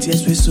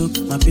 tears will soak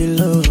my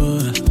pillow.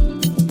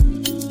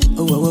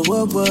 Oh,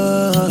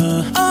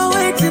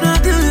 wait till I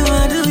do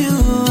you.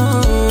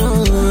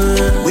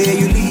 Where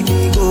you lead me,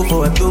 go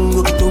for a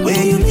tongo.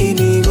 Where you lead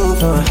me, go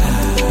for a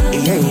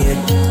yeah.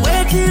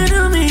 Where till you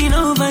do me,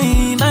 no,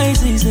 bye,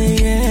 say,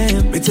 yeah.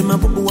 It's my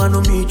boo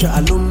wanna meet ya,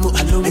 alum.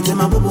 It's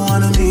my boo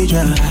wanna meet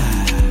ya,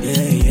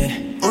 yeah.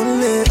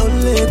 Only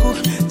go.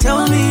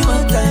 Tell me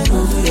what I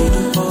know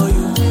do for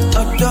you.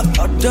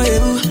 Otto,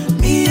 you,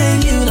 me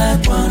and you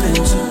like one and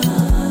two.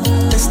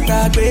 Let's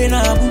start brain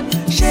up,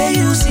 share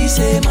you see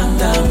say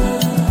madam.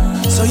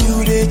 So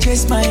you they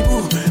chase my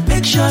boo,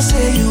 make sure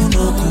say you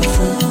no go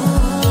through.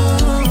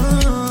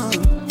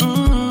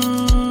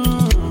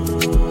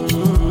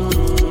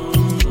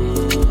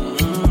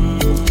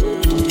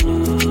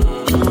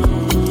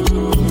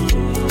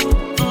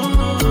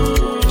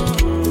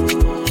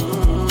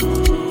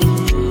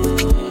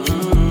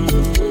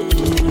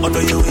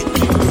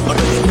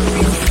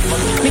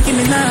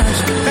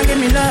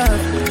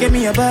 Give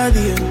me your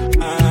body,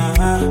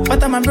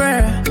 butter my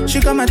bread,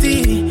 sugar my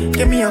tea,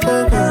 give me your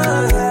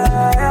cocoa.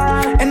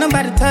 Ain't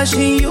nobody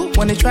touching you,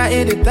 when they try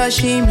it, they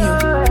touching you.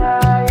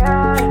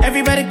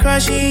 Everybody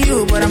crushing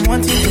you, but I'm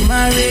wanting to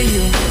marry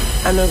you.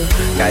 I know,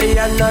 carry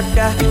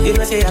another, you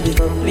know say I be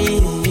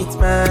complete,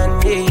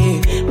 man,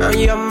 yeah. Now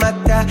your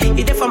matter,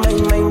 it's there for my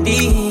mind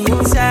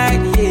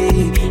inside,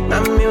 yeah.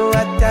 Now me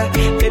water,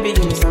 baby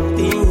give me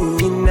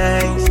something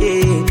nice,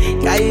 yeah.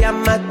 Carry a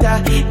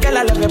matter, girl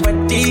I love your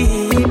body,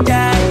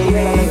 die.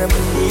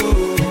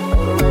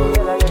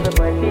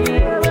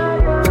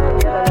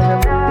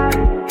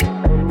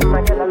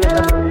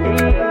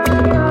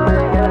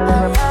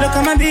 Look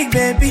at my big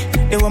baby,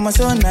 the woman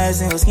so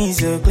nice and her skin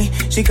so clean.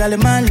 She call it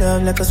my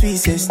love like a sweet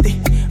sister.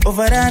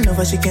 Over and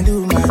over she can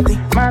do my thing,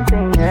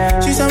 yeah.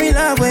 She's so in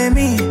love with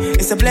me,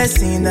 it's a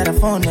blessing that I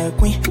found a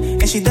queen.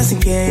 And she doesn't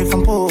care if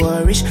I'm poor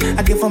or rich,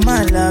 I give her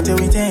my love till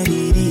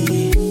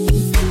eternity.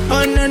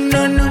 Oh no,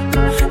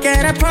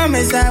 can I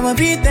promise I will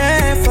be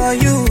there for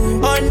you?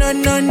 Oh no,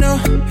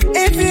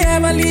 if you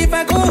ever leave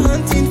I go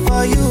hunting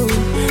for you.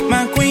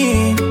 My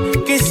queen,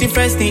 kiss you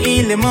first thing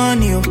in the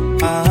morning,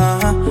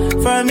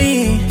 for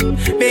me,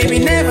 baby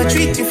never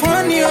treat you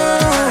funny,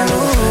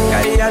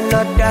 Carry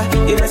another,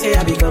 you know say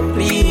I be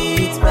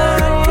complete,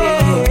 man,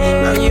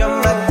 yeah. Now your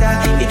matter,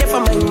 it's there for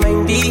my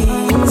mind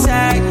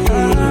inside,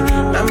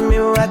 yeah. Now me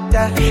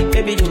water,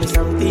 baby give me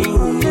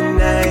something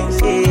nice,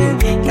 yeah.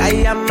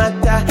 Carry a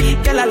matter,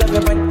 girl I love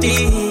your body,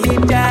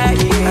 die,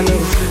 yeah. I know,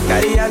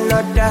 carry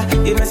another,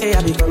 you know say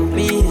I be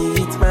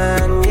complete,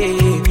 man, yeah.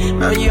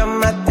 Now your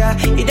matter,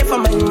 it's there for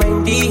my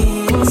mind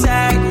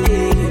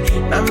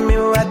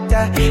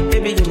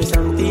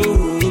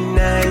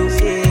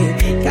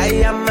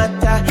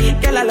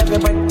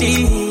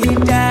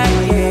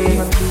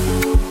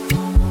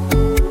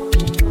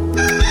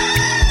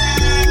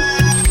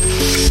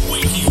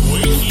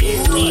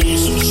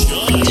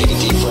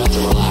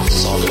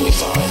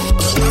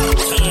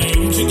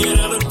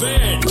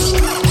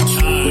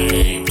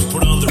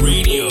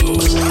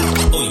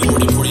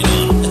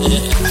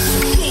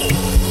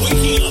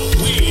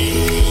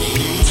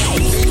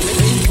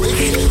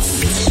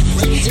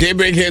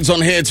Big Hits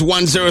on Hits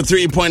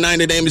 103.9.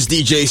 The name is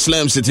DJ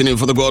Slim, sitting in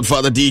for the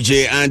Godfather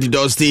DJ Andy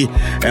Dusty.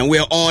 And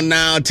we're on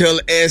now till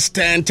it's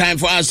 10. Time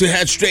for us to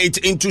head straight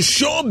into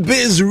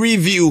Showbiz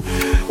Review,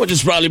 which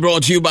is proudly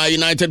brought to you by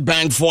United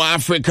Bank for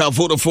Africa,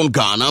 Vodafone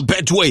Ghana,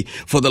 Betway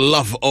for the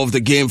love of the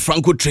game,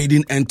 Franco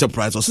Trading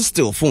Enterprise, or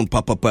still phone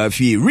Papa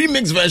Pafi,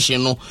 remix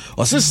version,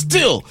 or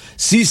still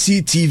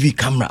CCTV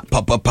camera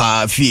Papa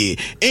Pafi,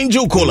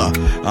 Angel Cola,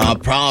 our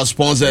proud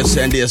sponsors,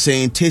 and they're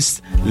saying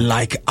taste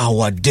like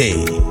our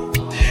day.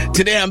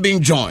 Today I'm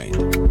being joined.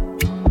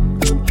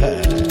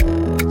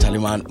 Charlie,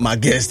 my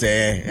guest, too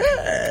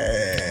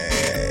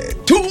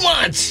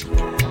much.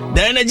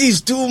 The energy is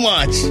too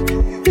much.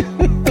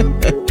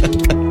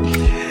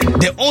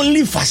 The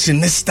only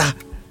fashionista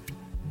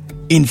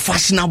in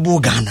fashionable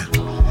Ghana.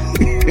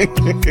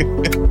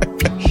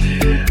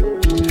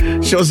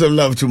 Show some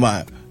love to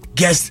my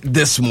guest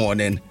this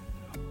morning,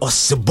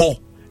 Osebo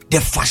the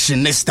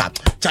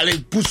Fashionista.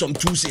 Charlie, put some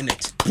tools in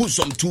it. Put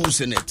some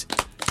tools in it.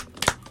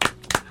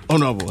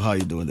 Honorable, how are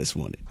you doing this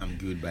morning? I'm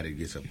good by the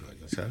grace of God.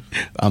 Yourself?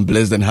 I'm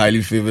blessed and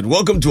highly favored.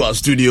 Welcome to our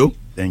studio.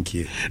 Thank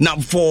you. Now,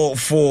 for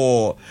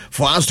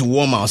us to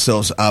warm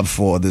ourselves up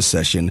for this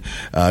session,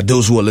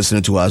 those who are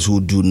listening to us who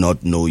do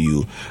not know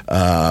you,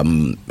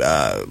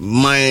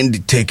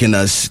 mind taking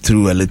us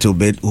through a little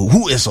bit?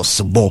 Who is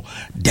Osebo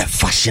the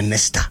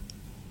Fashionista?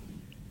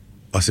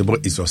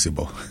 Osebo is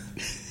Osebo.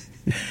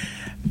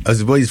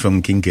 Osebo is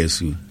from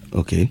Kinkesu.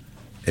 Okay.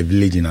 A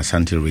village in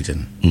Ashanti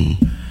region.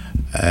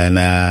 And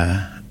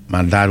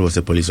my dad was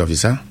a police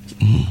officer.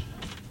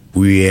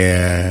 We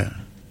were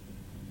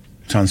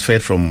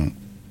transferred from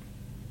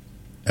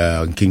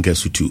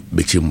Kinkesu to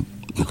Bechim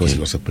because he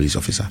was a police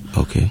officer.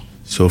 Okay.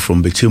 So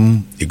from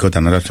Bechim, he got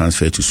another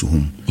transfer to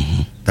Suhum.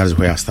 That is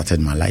where I started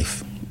my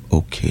life.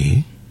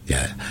 Okay.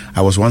 Yeah.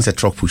 I was once a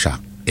truck pusher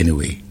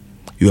anyway.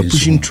 You were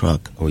pushing Suhum.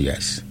 truck? Oh,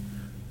 yes.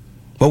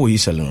 What were you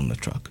selling on the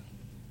truck?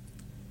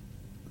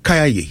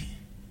 Kayaye.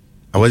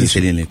 I wasn't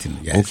selling anything.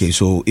 Yes. Okay,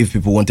 so if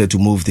people wanted to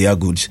move their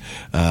goods,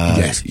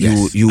 yes,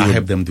 you I would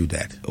help them do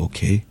that.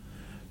 Okay.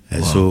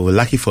 Wow. So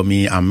lucky for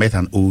me, I met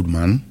an old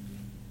man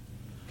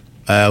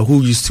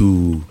who used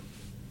to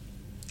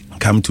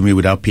come to me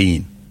without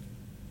paying.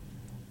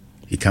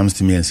 He comes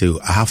to me and says,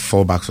 I have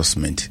 4 bags of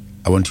cement.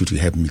 I want you to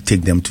help me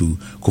take them to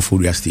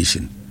Koforia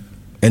station.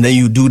 And then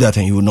you do that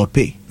and you will not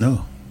pay?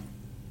 No.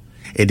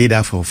 He did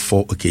that for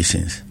 4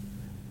 occasions.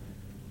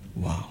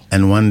 Wow.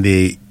 And one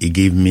day he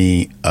gave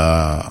me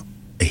a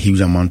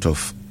huge amount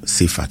of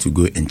safer to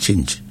go and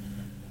change.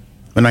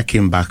 When I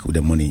came back with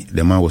the money,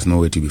 the man was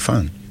nowhere to be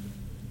found.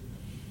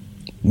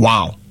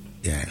 Wow.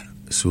 Yeah.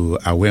 So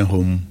I went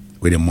home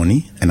with the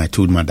money and I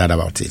told my dad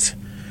about it.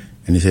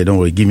 And he said, don't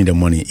worry, give me the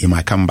money. He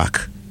might come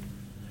back.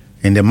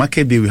 And the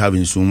market day we have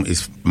in Zoom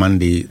is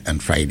Monday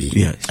and Friday.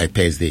 Yes.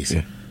 Thursdays.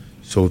 Yeah.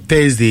 So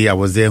Thursday, I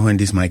was there when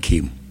this man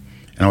came.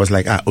 And I was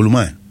like,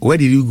 Oluman, where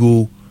did you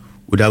go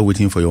without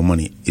waiting for your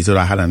money? He said,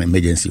 I had an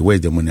emergency.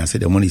 Where's the money? I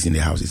said, the money is in the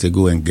house. He said,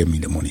 go and get me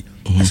the money.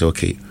 I said,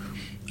 okay.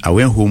 I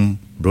went home,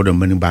 brought the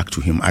money back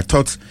to him. I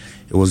thought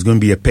it was going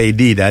to be a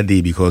payday that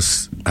day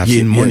because I've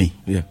seen money.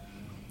 Yeah.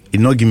 He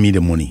did not give me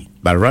the money,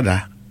 but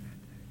rather,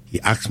 he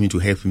asked me to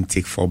help him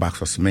take 4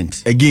 bags of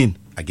cement. Again.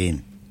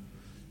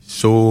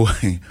 So,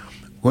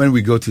 when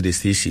we go to the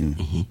station,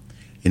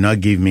 he now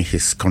gave me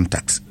his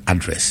contact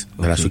address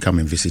that I should come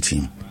and visit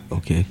him.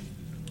 Okay.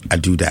 I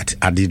did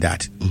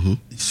that.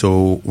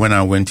 So when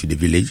I went to the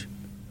village,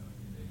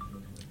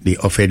 they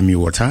offered me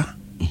water,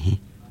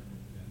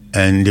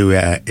 and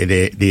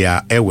they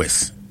are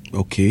airways.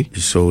 Okay.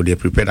 So they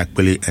prepared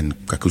akpele and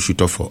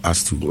kakushuto for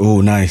us to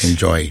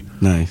enjoy.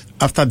 Nice.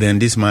 After then,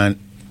 this man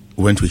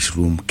went to his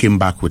room, came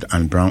back with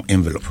a brown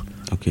envelope.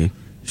 Okay.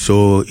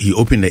 So he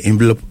opened the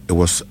envelope. It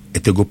was a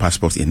Togo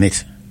passport in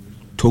it.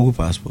 Togo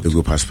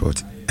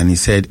passport. And he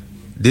said,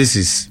 this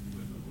is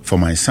for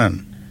my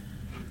son.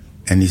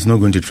 And he's not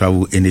going to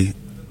travel any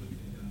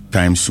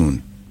time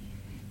soon.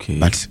 Okay.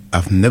 But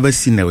I've never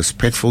seen a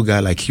respectful guy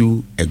like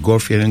you, a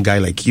God-fearing guy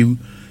like you.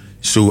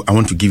 So I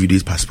want to give you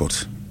this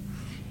passport.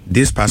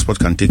 This passport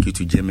can take you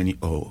to Germany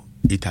or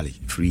Italy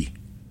free.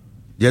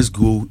 Just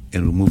go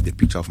and remove the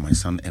picture of my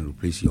son and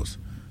replace yours.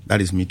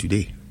 That is me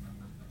today.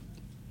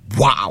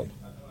 Wow.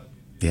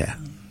 Yeah.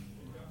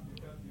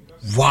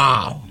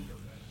 Wow.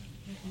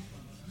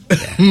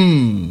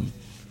 Yeah.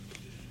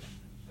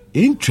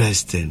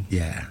 Interesting.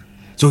 Yeah.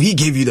 So he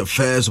gave you the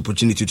first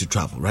opportunity to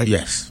travel, right?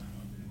 Yes.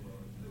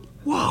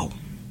 Wow.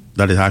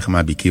 That is how come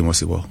I became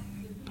Osebo.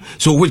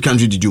 So which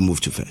country did you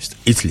move to first?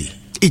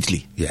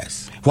 Italy.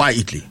 Yes. Why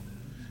Italy?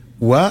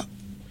 Well,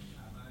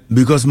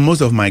 because most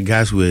of my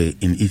guys were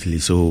in Italy,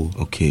 so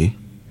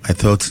I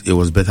thought it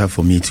was better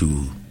for me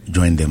to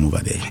join them over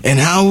there. And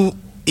how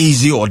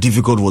easy or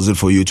difficult was it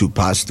for you to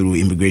pass through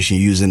immigration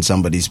using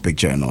somebody's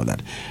picture and all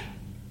that?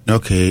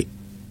 Okay.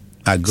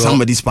 I got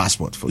somebody's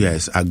passport for you.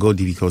 Yes, I got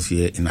difficult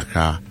here in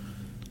Accra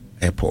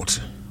airport.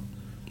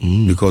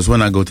 Because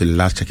when I go to the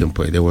last checking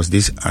point, there was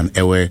an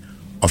airway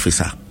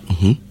officer.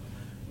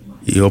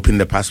 He opened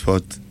the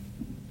passport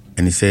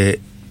and he said,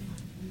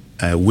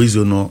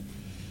 Wizono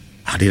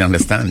I didn't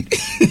understand.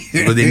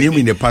 Because the name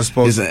in the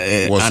passport was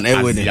an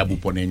Airway.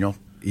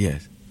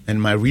 Yes.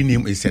 And my real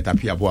name is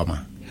Setapi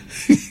Abuama.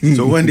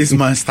 So when this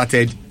man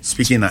started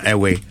speaking an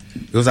Airway,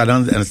 because I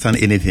don't understand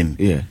anything.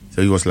 Yeah.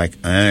 So he was like,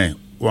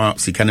 well,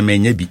 so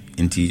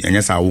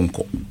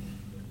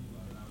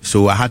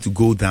I had to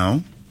go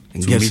down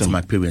to meet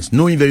my parents,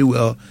 knowing very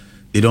well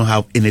they don't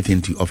have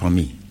anything to offer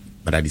me.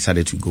 But I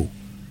decided to go.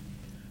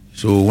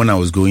 So when I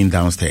was going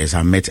downstairs,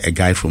 I met a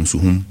guy from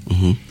Suhum,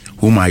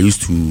 whom I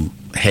used to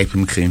help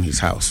him clean his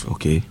house.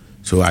 Okay.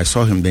 So I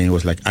saw him then. He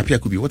was like, Apia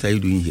Kubi, what are you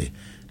doing here?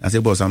 I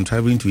said, boss, I'm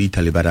traveling to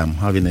Italy, but I'm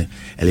having a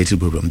little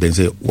problem. Then he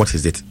said, what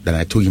is it? Then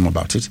I told him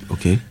about it.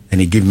 Okay. And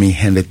he gave me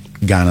 100,000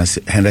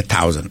 that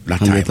time.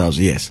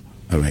 100,000, yes.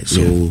 All right.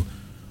 So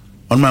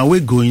on my way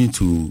going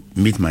to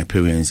meet my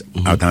parents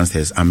out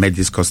downstairs, I met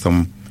this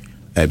custom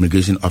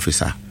immigration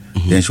officer.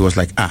 Then she was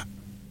like,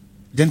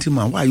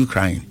 gentleman, why are you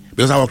crying?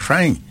 Because I was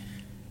crying.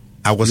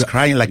 I was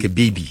crying like a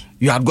baby.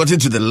 You had gotten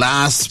to the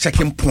last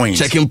checking point.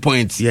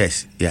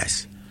 Yes.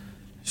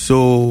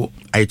 So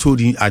I told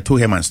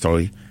her my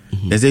story.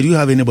 They said, do you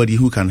have anybody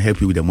who can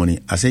help you with the money?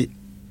 I said,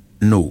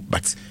 no,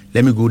 but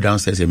let me go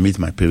downstairs and meet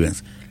my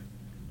parents.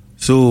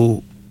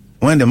 So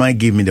when the man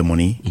gave me the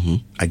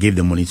money, I gave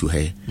the money to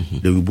her.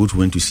 Then we both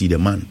went to see the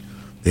man.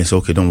 Then said,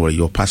 okay, don't worry,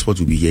 your passport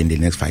will be here in the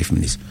next 5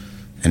 minutes.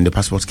 And the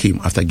passport came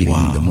after giving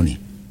me the money.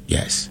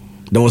 Yes.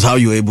 That was how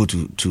you were able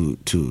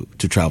to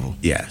travel.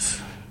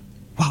 Yes.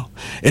 Wow.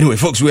 Anyway,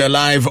 folks, we are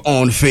live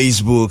on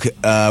Facebook.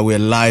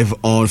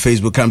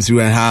 Come through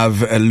and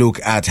have a look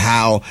at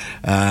how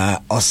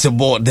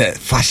Osebo the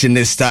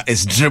Fashionista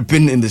is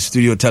dripping in the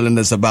studio, telling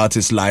us about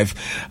his life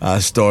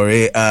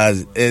story.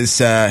 It's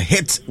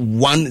Hit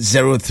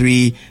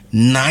 103.9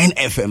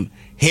 FM.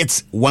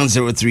 Hits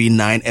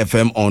 103.9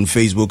 FM on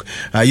Facebook.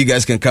 You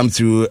guys can come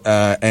through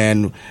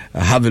and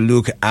have a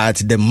look at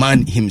the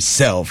man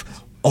himself,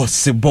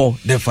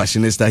 Osebo the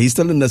Fashionista. He's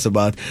telling us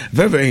about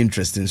very, very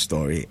interesting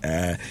story.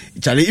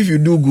 Charlie, if you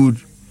do good,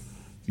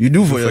 you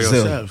do for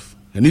yourself.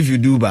 And if you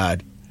do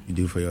bad, you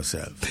do for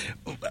yourself.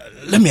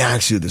 Let me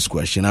ask you this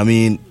question. I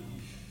mean,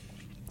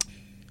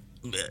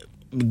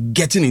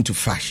 getting into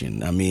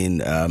fashion, I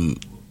mean,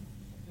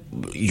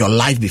 your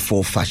life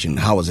before fashion,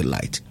 how was it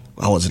like?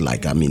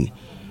 I mean,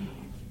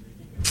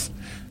 it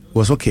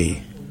was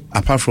okay.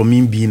 Apart from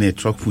me being a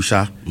truck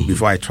pusher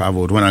before I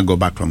traveled, when I got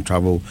back from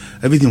travel,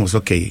 everything was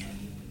okay.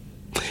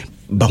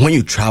 But when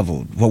you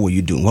traveled, what were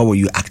you doing? What were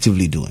you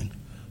actively doing?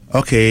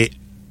 Okay,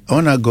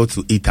 when I go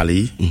to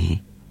Italy,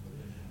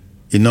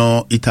 you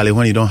know, Italy,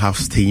 when you don't have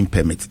staying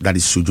permit, that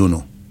is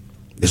sojourno.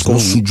 It's called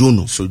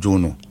sojourno.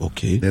 Sojourno.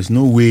 Okay. There's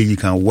no way you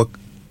can work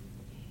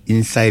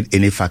inside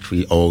any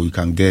factory or you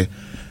can get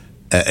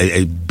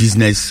a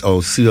business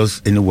or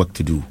serious any work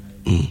to do.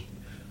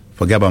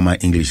 Forget about my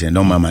English and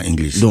don't mind my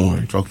English. Don't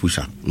worry. Truck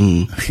pusher.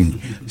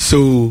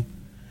 So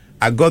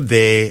I got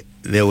there.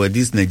 There were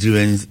these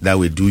Nigerians that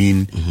were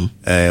doing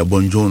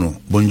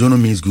buongiorno.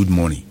 Buongiorno means good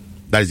morning.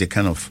 That is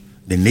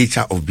the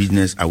nature of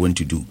business I went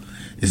to do.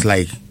 It's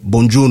like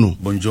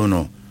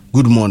buongiorno.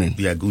 Good morning.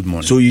 Yeah, good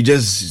morning. So you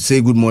just say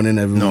good morning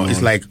every morning? No,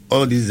 it's like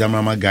all these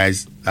Zamama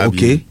guys.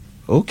 Okay.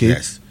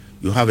 Yes.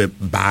 You have a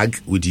bag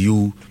with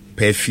you,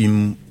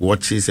 perfume,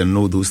 watches, and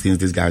all those things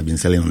this guy has been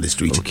selling on the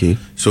street. Okay.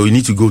 So you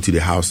need to go to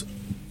the house,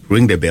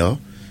 ring the bell.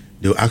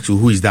 They'll ask you,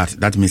 who is that?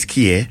 That means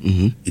Kie.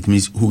 It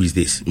means, who is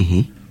this?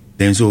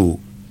 Then so,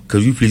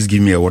 could you please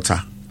give me a water?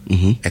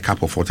 A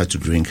cup of water to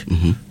drink.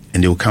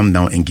 And they'll come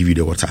down and give you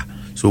the water.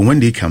 So when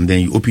they come,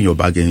 then you open your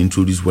bag and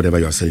introduce whatever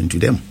you're selling to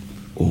them.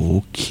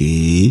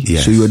 Okay.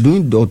 Yes. So you're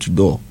doing door to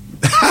door.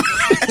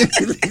 That's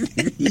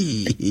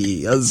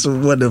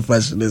what the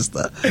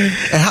Fashionista.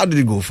 And how did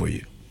it go for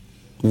you?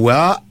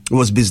 Well,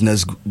 was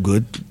business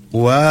good?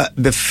 Well,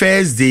 the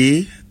first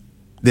day,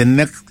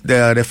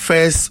 the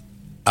first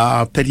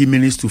 30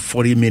 minutes to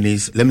 40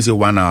 minutes, let me say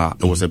 1 hour,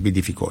 it was a bit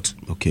difficult.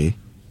 Okay.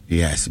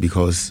 Yes,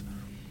 because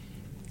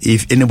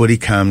if anybody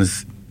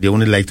comes, they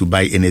only like to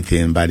buy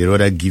anything, but they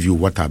rather give you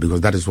water because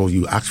that is what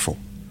you asked for.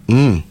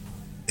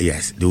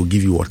 Yes, they will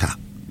give you water.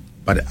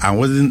 But I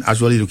wasn't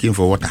actually looking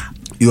for water.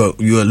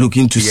 You are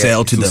looking to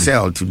sell to them. To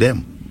sell to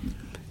them.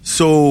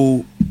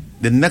 So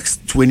the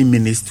next 20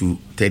 minutes to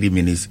 30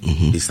 minutes,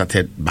 they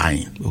started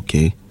buying.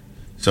 Okay.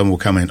 Some will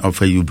come and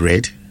offer you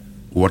bread,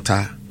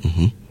 water.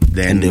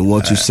 Then and they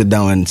want to sit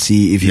down and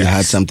see if you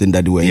had something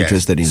that they were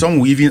interested in. Some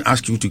will even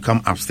ask you to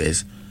come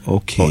upstairs.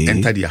 Okay. Or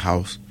enter their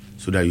house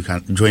so that you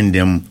can join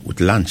them with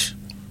lunch.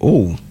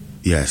 Oh.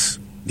 Yes.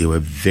 They were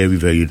very,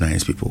 very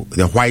nice people.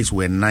 The whites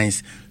were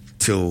nice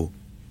till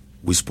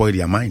we spoiled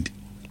their mind.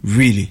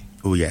 Really?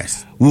 Oh,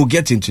 yes. We'll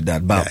get into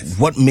that. But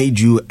what made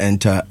you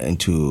enter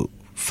into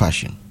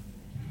fashion?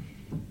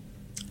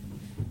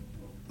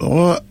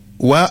 Oh,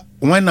 well,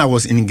 when I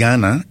was in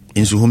Ghana,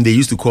 in Suhum, they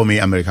used to call me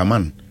American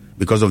man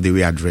because of the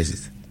way I dress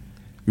it.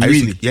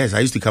 Really? I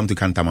used to come to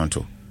Kantamanto.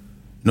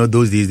 You know,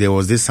 those days there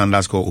was this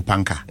sandals called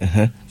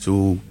Opanka.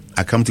 So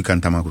I come to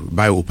Kantamanto,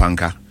 buy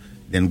Opanka,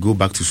 then go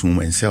back to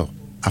Suhum and sell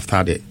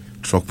after the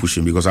truck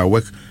pushing because I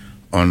work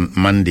on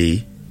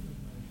Monday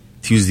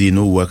Tuesday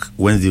no work,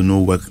 Wednesday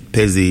no work,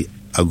 Thursday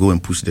I'll go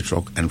and push the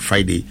truck, and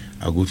Friday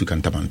I'll go to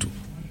Kantamanto.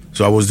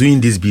 So I was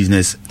doing this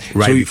business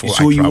before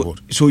I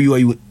traveled. So you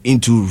are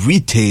into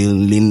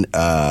retailing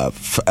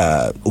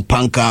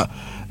Upanka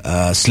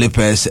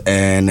slippers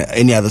and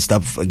any other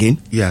stuff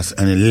again? Yes,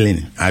 and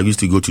linen. I used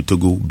to go to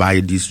Togo,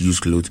 buy these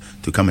used clothes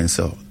to come and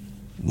sell.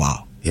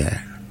 Wow.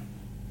 Yeah.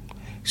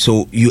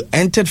 So you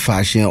entered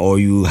fashion, or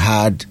you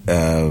had,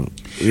 I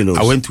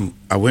went to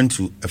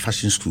a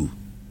fashion school.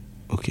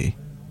 Okay.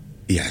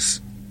 Yes,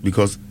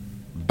 because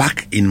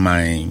back in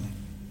my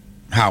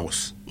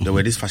house, there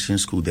were this fashion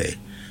school there,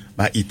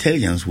 but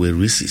Italians were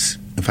racist.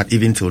 In fact,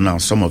 even till now,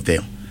 some of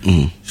them.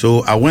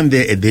 So I went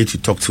there a day to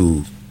talk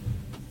to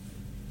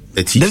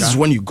a teacher. This is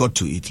when you got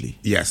to Italy?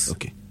 Yes.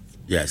 Okay.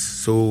 Yes.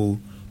 So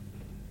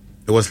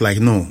it was like,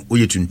 no,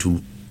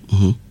 Oyetuntu,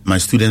 my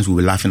students will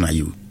be laughing at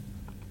you,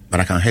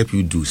 but I can help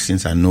you do,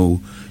 since I know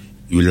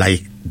you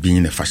like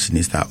being a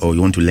fashionista or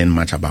you want to learn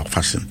much about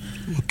fashion.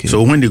 Okay.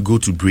 So when they go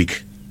to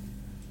break,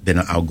 then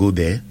I'll go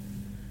there.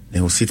 They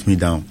will sit me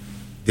down.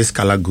 This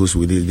color goes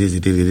with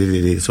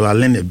this. So I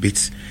learned a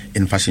bit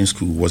in fashion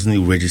school.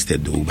 Wasn't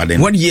registered though. But then,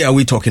 what year are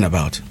we talking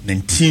about?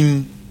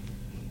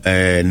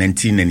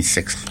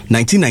 1996.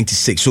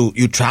 1996. So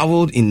you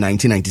traveled in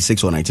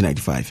 1996 or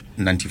 1995?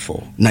 94.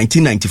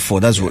 1994.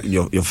 That's what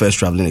your first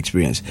traveling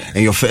experience. Yes.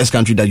 And your first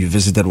country that you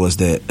visited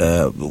was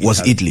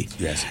Italy.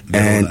 Yes.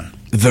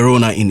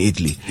 Verona in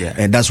Italy. Yeah.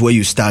 And that's where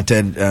you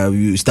started. What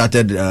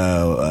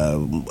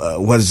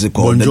is it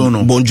called?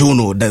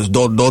 Buongiorno. That's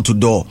door to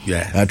door.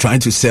 Yeah. Trying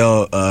to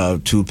sell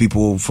to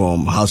people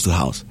from house to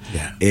house.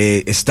 Yeah.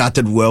 It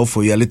started well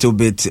for you, a little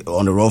bit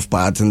on the rough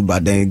part,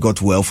 but then it got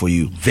well for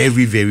you.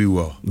 Very, very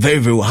well. Very,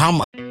 very well. How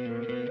much?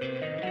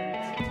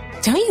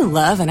 Don't you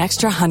love an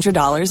extra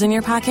 $100 in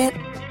your pocket?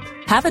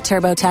 Have a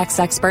TurboTax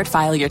expert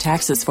file your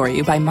taxes for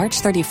you by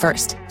March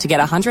 31st to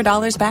get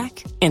 $100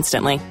 back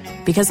instantly.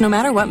 Because no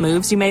matter what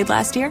moves you made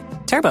last year,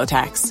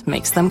 TurboTax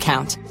makes them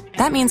count.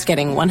 That means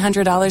getting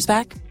 $100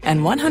 back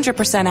and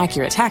 100%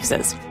 accurate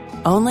taxes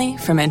only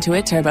from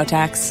Intuit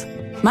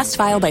TurboTax. Must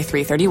file by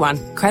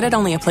 3/31. Credit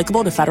only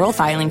applicable to federal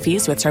filing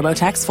fees with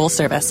TurboTax full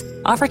service.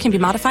 Offer can be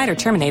modified or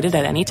terminated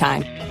at any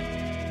time.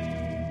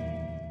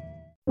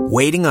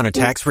 Waiting on a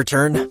tax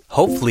return?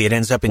 Hopefully it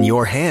ends up in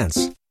your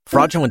hands.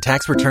 Fraudulent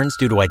tax returns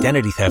due to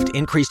identity theft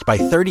increased by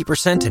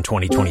 30% in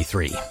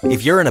 2023.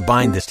 If you're in a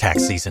bind this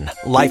tax season,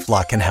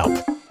 LifeLock can help.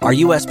 Our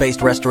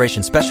U.S.-based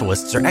restoration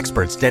specialists are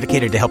experts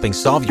dedicated to helping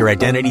solve your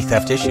identity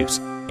theft issues.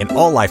 And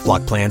all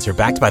LifeLock plans are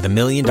backed by the $1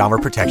 Million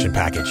Protection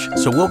Package.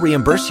 So we'll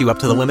reimburse you up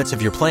to the limits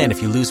of your plan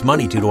if you lose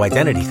money due to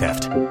identity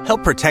theft.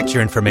 Help protect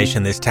your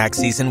information this tax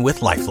season with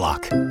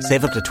LifeLock.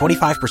 Save up to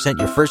 25%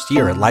 your first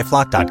year at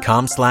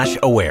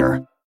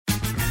LifeLock.com/aware.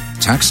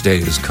 Tax day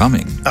is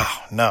coming. Oh,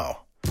 no.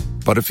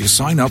 But if you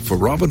sign up for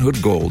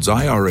Robinhood Gold's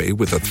IRA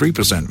with a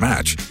 3%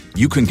 match,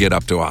 you can get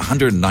up to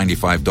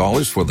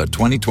 $195 for the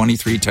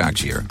 2023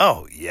 tax year.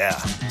 Oh, yeah.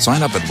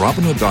 Sign up at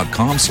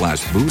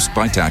Robinhood.com/boost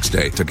by tax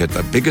day to get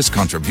the biggest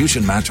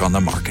contribution match on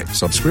the market.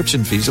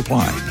 Subscription fees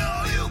apply.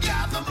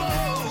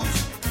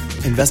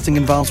 Investing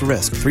involves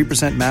risk.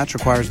 3% match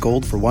requires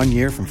gold for 1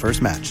 year from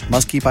first match.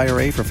 Must keep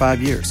IRA for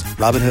 5 years.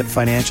 Robinhood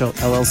Financial,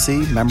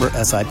 LLC, member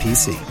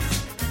SIPC.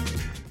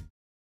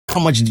 How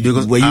much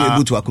were you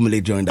able to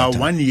accumulate during that time?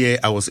 1 year,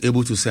 I was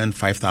able to send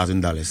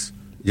 $5,000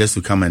 just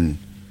to come and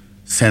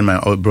send my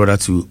old brother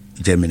to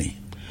Germany.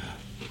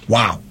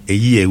 Wow.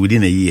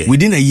 Within a year.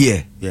 Within a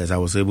year? Yes, I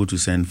was able to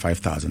send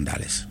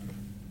 $5,000.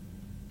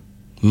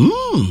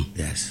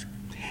 Yes.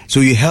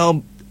 So you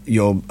helped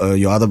your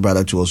other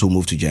brother to also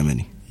move to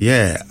Germany?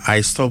 Yeah,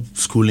 I stopped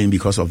schooling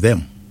because of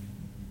them.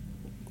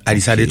 I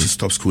decided to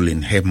stop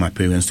schooling, help my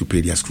parents to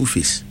pay their school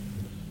fees.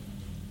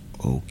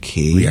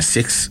 Okay. We are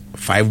 6,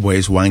 5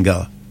 boys, 1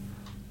 girl.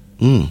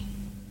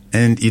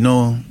 And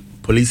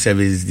police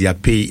service, their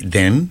pay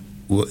then,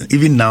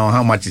 even now,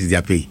 how much is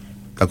their pay?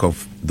 Back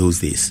of those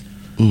days.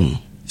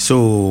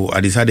 So I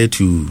decided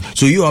to.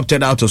 So you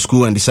opted out of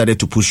school and decided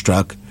to push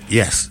track?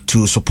 Yes.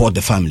 To support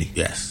the family?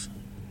 Yes.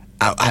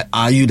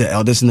 Are you the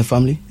eldest in the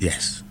family?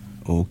 Yes.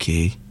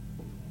 Okay.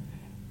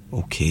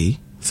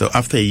 So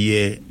after a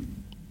year,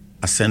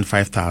 I sent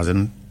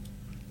 5,000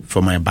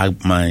 for my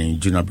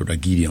junior brother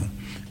Gideon.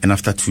 And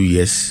after 2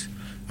 years,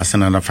 I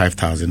sent another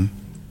 5,000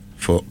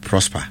 for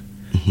Prosper.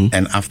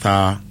 And after,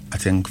 I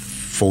think,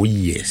 4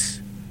 years,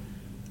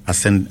 I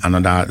sent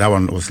another, that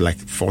one was like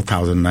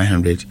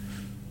 4,900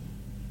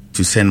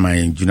 to send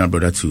my junior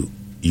brother to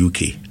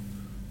UK.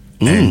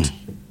 And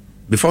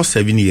before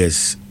 7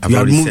 years, I've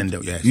already sent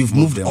them. Yes, you've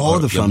moved all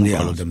the family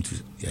out? All of them to,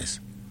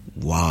 yes.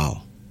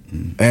 Wow.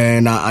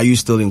 And are you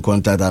still in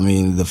contact? I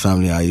mean, the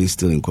family, are you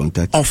still in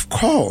contact? Of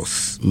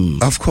course.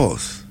 Of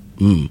course.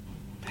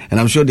 And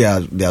I'm sure they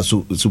are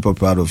super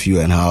proud of you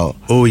and how.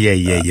 Oh yeah.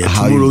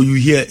 Tomorrow you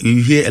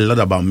hear a lot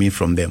about me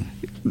from them.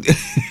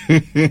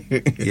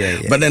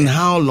 But then,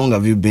 how long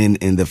have you been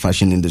in the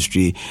fashion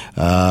industry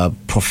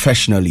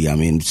professionally? I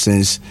mean,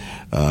 since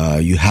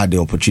you had the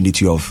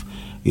opportunity of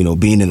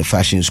being in a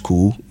fashion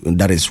school, and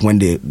that is when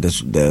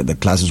the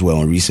classes were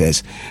on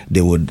recess,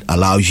 they would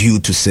allow you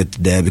to sit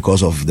there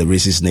because of the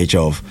racist nature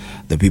of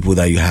the people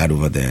that you had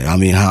over there. I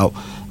mean,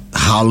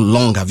 how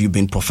long have you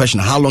been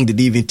professional? How long did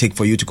it even take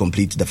for you to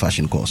complete the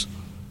fashion course?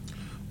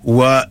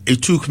 Well,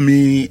 it took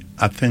me,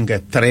 I think,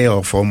 3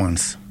 or 4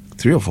 months.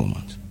 3 or 4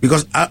 months?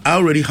 Because I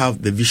already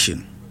have the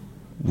vision.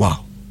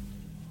 Wow.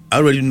 I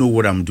already know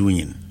what I'm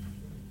doing.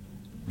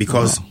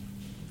 Because,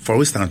 for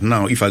instance,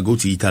 now, if I go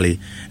to Italy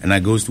and I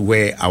go to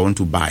where I want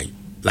to buy,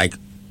 like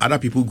other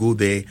people go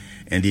there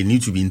and they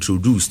need to be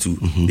introduced to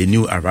the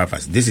new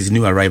arrivals. This is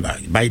new arrival.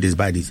 Buy this,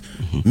 buy this.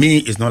 Me,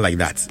 it's not like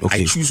that.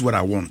 Okay. I choose what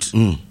I want.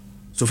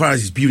 So far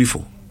as it's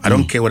beautiful, I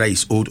don't care whether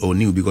it's old or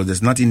new, because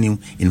there's nothing new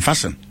in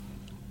fashion.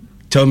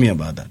 Tell me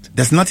about that.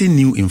 There's nothing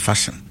new in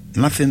fashion.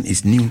 Nothing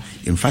is new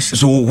in fashion.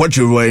 So what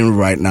you're wearing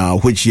right now,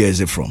 which year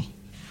is it from?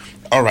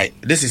 All right.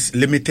 This is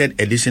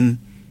limited edition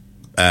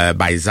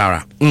by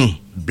Zara.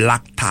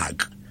 Black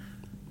tag.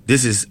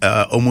 This is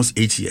almost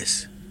 8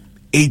 years.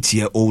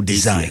 8-year-old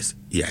design.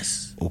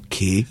 Yes.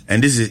 Okay.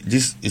 And this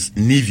is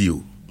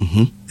Nivio.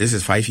 This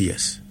is 5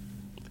 years.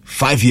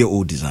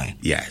 5-year-old design.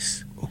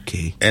 Yes.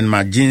 Okay. And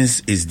my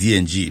jeans is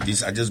D&G.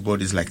 This I just bought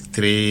this like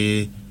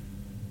 3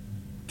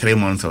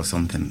 months or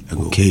something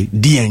ago. Okay.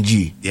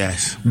 D&G.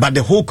 Yes. But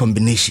the whole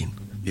combination.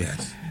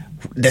 Yes.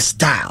 The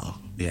style.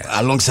 Yes.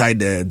 Alongside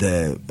the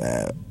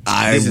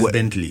this is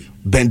Bentley.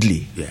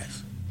 Bentley.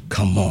 Yes.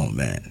 Come on,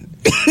 man.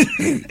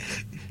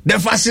 The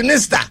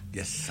Fashionista.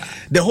 Yes, sir.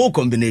 The whole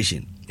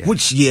combination. Yes.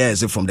 Which year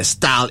is it from? The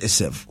style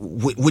itself.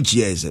 Which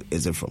year is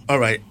it from? All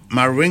right.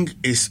 My ring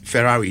is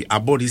Ferrari. I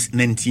bought this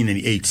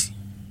 1998.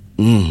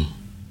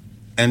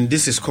 And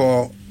this is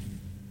called,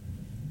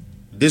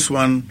 this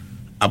one,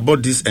 I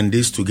bought this and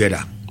this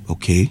together.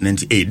 Okay.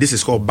 98. This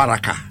is called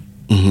Baraka.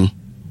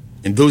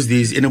 In those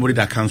days, anybody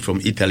that comes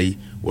from Italy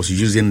was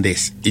using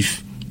this.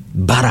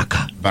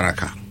 Baraka.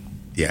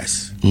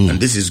 Yes. And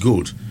this is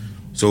good.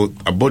 So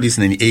I bought this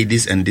 98,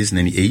 this and this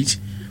 98.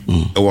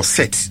 It was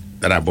set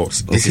that I bought.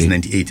 This is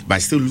 98, but I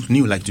still look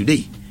new like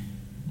today.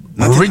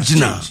 Nothing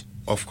original.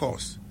 Of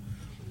course.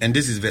 And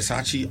this is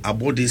Versace. I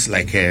bought this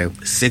like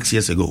 6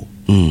 years ago.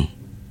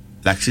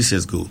 Like 6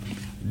 years ago.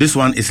 This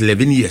one is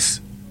 11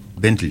 years.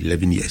 Bentley,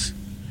 11 years.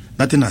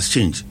 Nothing has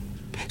changed.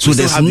 So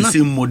they have the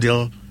same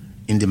model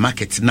in the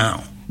market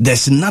now.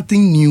 There's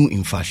nothing new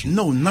in fashion.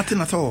 No, nothing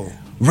at all.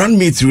 Run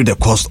me through the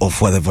cost of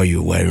whatever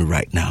you're wearing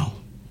right now.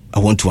 I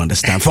want to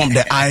understand from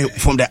the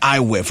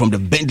eyewear, from the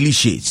Bentley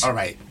shades. All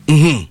right.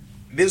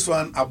 This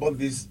one, I bought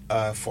this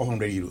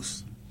 400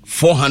 euros.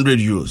 400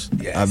 euros.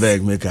 Yes. I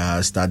beg, make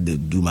I start to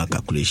do my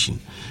calculation.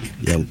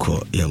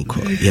 Yamko.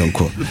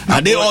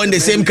 Are they all in the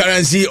same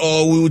currency,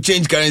 or we will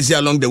change currency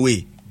along the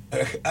way?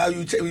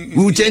 We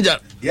will change it.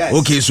 Yes.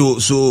 Okay, so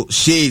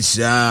shades.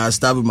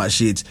 Start with my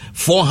shades.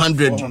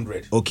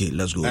 400. Okay,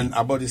 let's go. And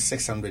I bought this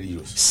 600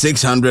 euros.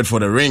 600 for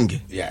the ring.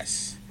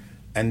 Yes.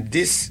 And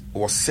this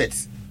was set.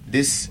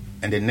 This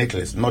and the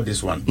necklace, not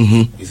this one.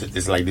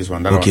 It's like this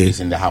one. That one is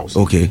in the house.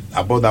 Okay.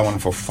 I bought that one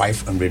for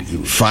 500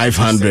 euros.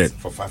 500.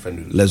 For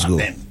 500 euros. Let's go.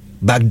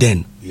 Back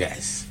then.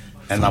 Yes.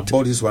 And I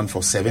bought this one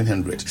for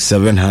 700.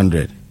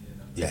 700.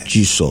 Yes.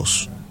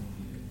 Jesus.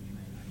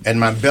 And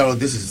my belt,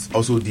 this is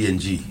also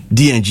D&G.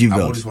 D&G belt.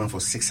 I bought this one for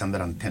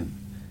 610.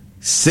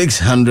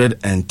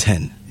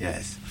 610.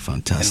 Yes.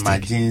 Fantastic. And my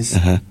jeans,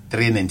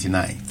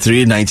 399.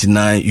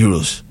 399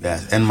 euros.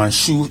 Yes. And my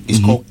shoe is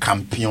called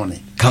Campione.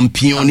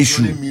 Campione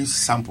shoe. Means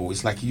sample.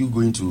 It's like you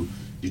going to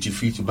duty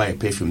free to buy a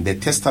perfume. The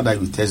tester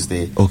that you test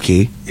there,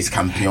 is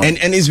Campione.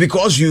 And it's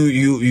because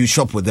you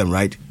shop with them,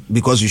 right?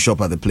 Because you shop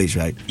at the place,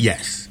 right?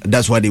 Yes.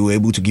 That's why they were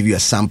able to give you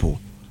a sample.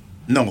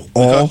 No.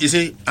 Because you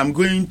see, I'm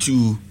going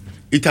to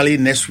Italy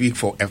next week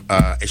for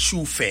a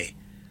shoe fair.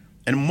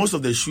 And most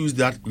of the shoes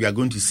that we are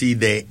going to see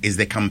there is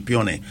the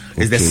Campione.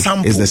 It's the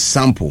sample. It's the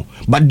sample.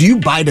 But do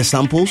you buy the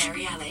samples?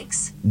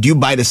 Do you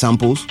buy the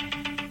samples?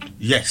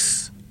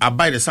 Yes. I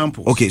buy the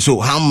samples. Okay,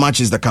 so how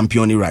much is the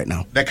Campione right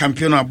now? The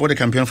Campione, I bought the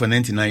Campione for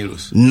 99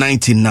 euros.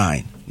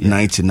 99.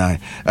 99.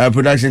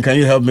 Production, can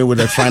you help me with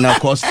the final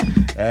cost?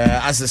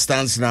 As it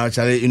stands now,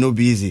 Charlie,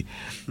 be easy.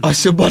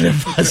 Osebo the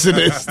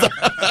Fashionista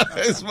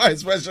is my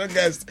special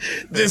guest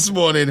this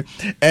morning.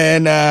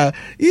 And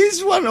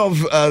he's one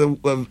of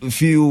a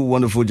few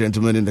wonderful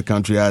gentlemen in the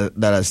country that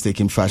has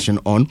taken fashion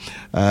on,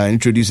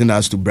 introducing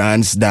us to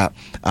brands that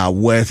are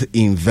worth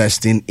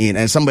investing in.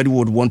 And somebody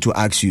would want to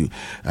ask you,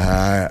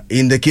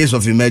 in the case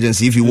of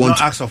emergency, if you want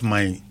to ask of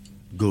my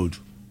gold.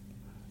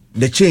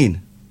 The chain?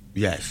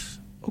 Yes.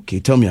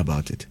 Okay, tell me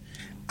about it.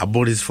 I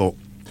bought this for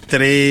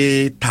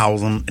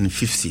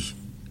 3,050.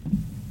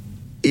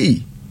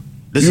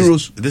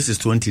 Euros? This is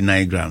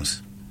 29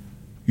 grams.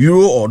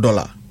 Euro or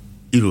dollar?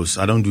 Euros.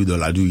 I don't do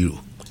dollar, I do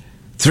euro.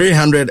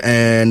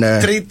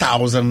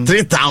 3,000.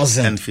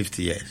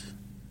 3,050, yes.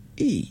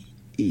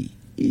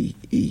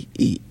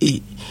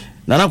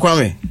 Nana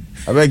Kwame,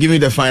 I better give me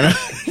the final.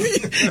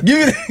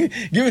 give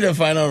me the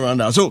final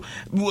rundown. So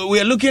we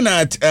are looking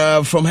at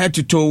from head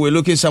to toe. We're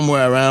looking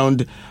somewhere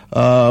around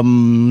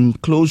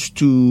close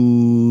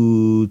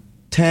to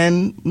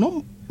 10.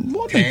 No,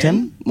 More than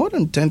 10. More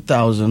than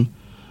 10,000.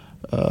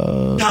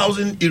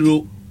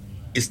 €1,000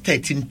 is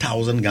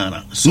 13,000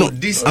 Ghana. So no,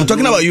 this I'm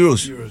talking about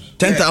euros.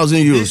 10,000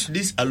 euros.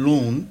 This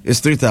alone is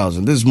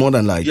 3,000. This is more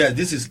than like. Yeah,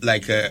 this is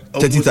like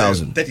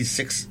 30,000.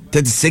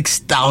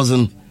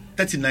 36,000.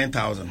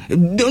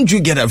 39,000. Don't you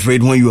get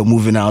afraid when you are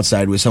moving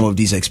outside with some of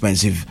these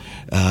expensive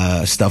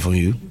stuff on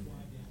you?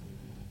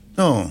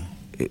 No.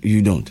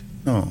 You don't?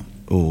 No.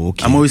 Oh,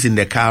 okay. I'm always in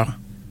the car.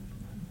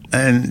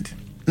 And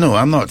no,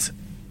 I'm not.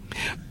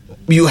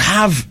 You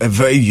have a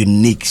very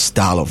unique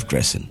style of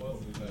dressing.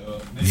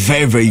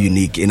 Very, very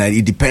unique. And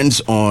it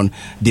depends on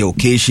the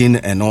occasion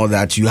and all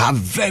that. You have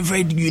very,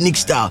 very unique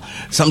style.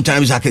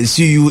 Sometimes I can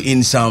see you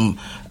in some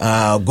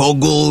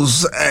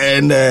goggles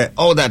and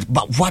all that.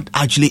 But what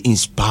actually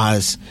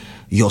inspires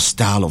your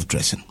style of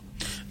dressing?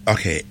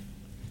 Okay.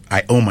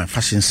 I own my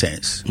fashion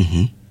sense.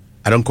 Mm-hmm.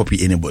 I don't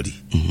copy anybody.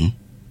 Mm-hmm.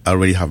 I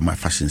already have my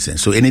fashion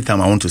sense. So anytime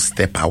I want to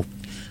step out,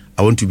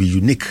 I want to be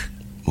unique.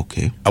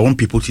 Okay. I want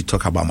people to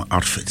talk about my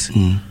outfits.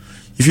 Mm.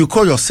 If you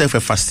call yourself a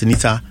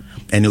fashionista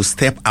and you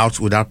step out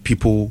without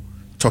people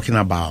talking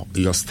about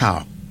your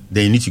style,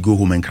 then you need to go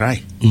home and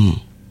cry. Mm.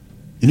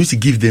 You need to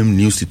give them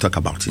news to talk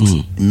about it.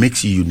 Mm. It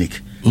makes you unique.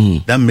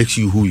 Mm. That makes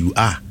you who you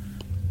are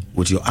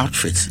with your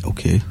outfits.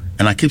 Okay.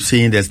 And I keep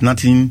saying there's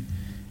nothing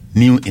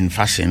new in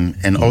fashion,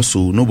 and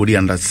also nobody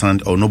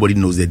understands or nobody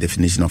knows the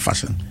definition of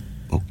fashion.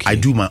 Okay. I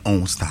do my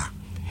own style.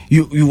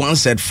 You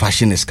once said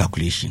fashion is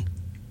calculation.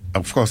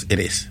 Of course it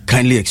is.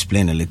 Kindly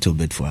explain a little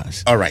bit for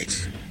us. All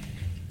right.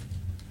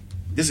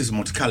 This is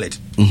multicolored.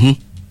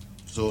 Mm-hmm.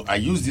 So I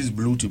use this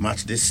blue to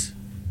match this.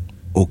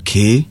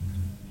 Okay.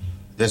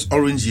 There's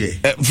orange here.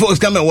 Folks,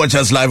 come and watch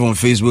us live on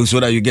Facebook so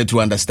that you get to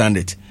understand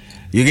it.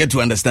 You get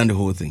to understand the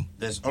whole thing.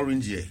 There's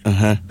orange here.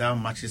 Uh-huh. That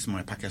matches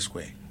my packet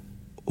square.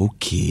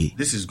 Okay.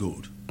 This is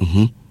gold.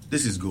 Mm-hmm.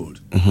 This is gold.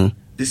 Uh-huh.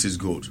 This is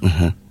gold.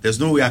 Uh-huh. There's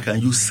no way I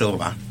can use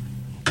silver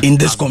in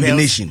this as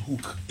combination.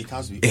 Hook. It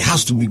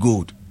has to be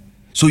gold.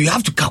 So you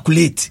have to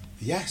calculate.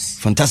 Yes.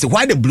 Fantastic.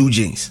 Why the blue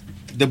jeans?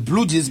 The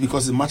blue jeans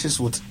because it matches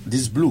with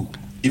this blue,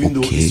 even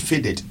though it's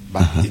faded,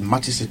 but it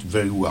matches it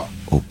very well.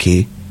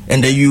 Okay.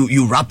 And then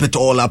you wrap it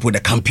all up with a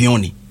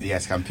campione.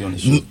 Yes,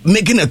 campione.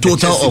 Making a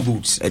total of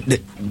boots.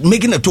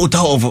 Making a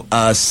total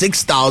of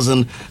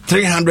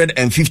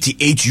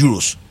 6,358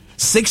 euros.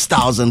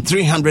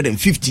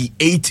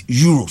 6,358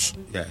 euros.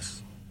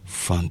 Yes.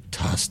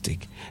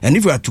 Fantastic. And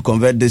if we are to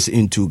convert this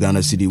into Ghana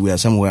cedi, we are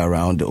somewhere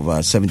around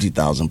over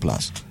 70,000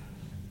 plus.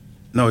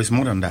 No, it's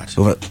more than that.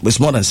 It's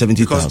more than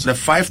 70,000. Because the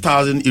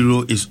 5,000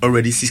 euro is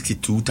already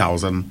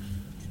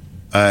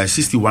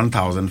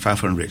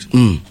 61,500.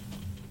 Mm.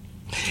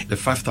 The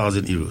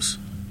 5,000 euros.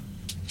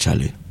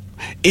 Charlie,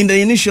 in the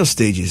initial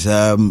stages,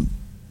 but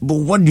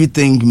what do you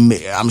think?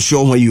 I'm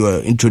sure when you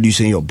were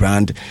introducing your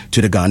brand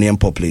to the Ghanaian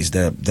populace,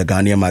 the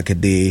Ghanaian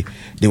market, they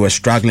were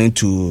struggling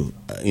to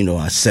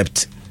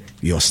accept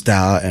your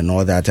style and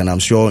all that. And I'm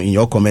sure in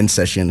your comment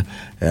section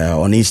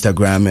on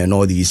Instagram and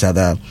all these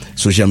other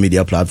social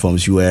media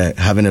platforms, you were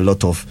having a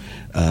lot of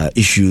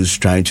issues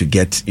trying to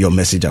get your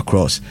message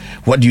across.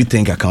 What do you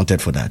think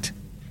accounted for that?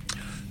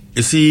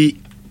 You see,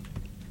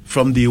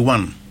 from day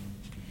one,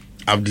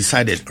 I've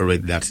decided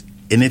already that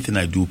anything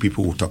I do,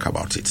 people will talk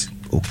about it.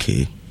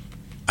 Okay.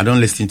 I don't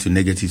listen to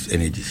negative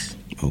energies.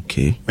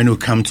 Okay. When you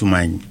come to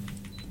my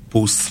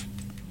post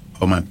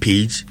or my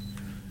page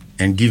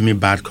and give me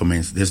bad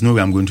comments, there's no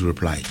way I'm going to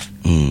reply.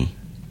 Mm.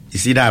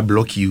 It's either I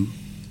block you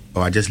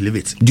or I just leave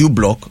it. Do you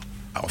block?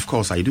 Of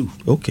course I do.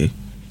 Okay.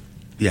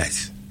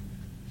 Yes.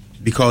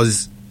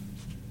 Because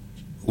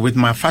with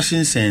my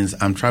fashion sense,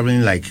 I'm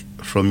traveling like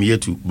from here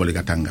to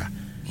Boligatanga.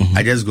 Mm-hmm.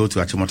 I just go to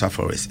Achimota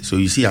Forest. So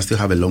you see, I still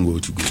have a long way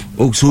to go.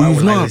 Oh, so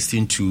you've not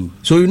listening to.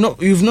 So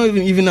you've not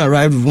even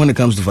arrived when it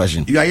comes to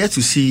fashion. You are yet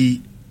to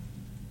see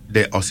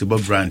the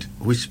Osebo brand,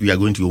 which we are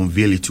going to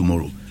unveil it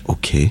tomorrow.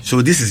 Okay.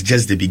 So this is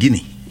just the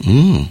beginning.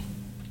 Mm.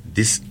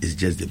 This is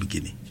just the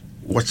beginning.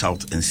 Watch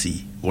out and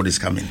see what is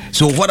coming.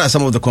 So what are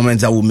some of the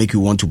comments that will make you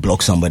want to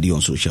block somebody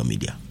on social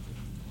media?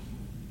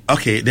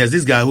 Okay, there's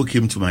this guy who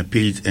came to my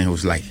page and he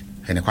was like,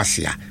 I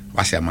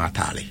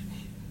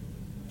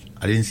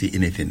didn't see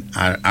anything.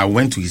 I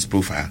went to his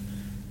profile.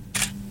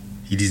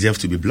 He deserves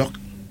to be blocked.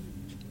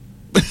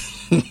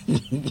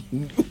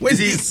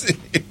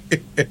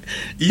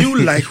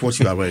 You like what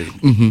you are wearing.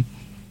 Mm-hmm.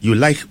 You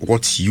like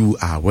what you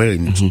are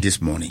wearing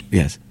this morning.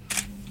 Yes.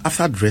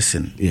 After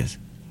dressing, yes,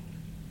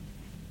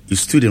 you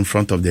stood in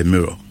front of the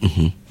mirror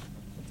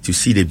to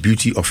see the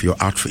beauty of your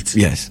outfit.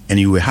 Yes. And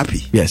you were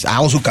happy. Yes. I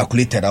also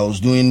calculated. I was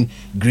doing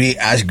grey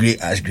ash.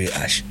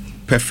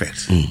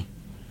 Perfect.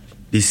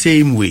 The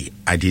same way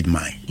I did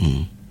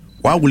mine.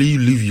 Why will you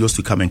leave yours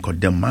to come and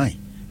condemn mine?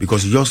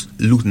 Because yours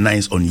look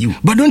nice on you.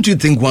 But don't you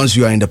think once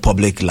you are in the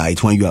public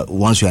light,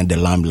 once you are in the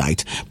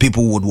limelight,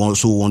 people would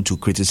also want to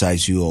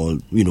criticize you, or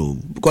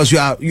because you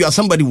are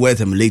somebody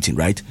worth emulating,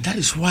 right? That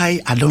is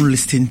why I don't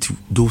listen to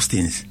those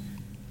things.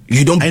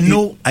 You don't.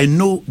 I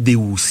know they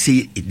will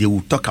say it, they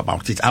will talk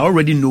about it. I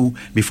already know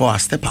before I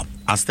step out.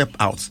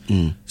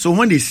 So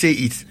when they say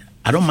it,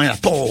 I don't mind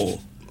at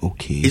all.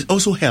 Okay. It's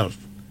also health.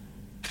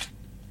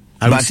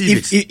 I but receive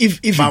it.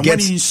 If but it when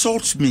gets, he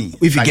insults me,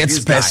 if like it gets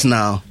this guy,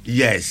 personal,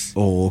 yes.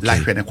 Oh, okay.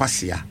 Like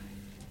Penekwasia.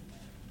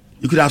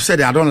 You could have said,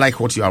 I don't like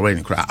what you are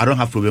wearing. I don't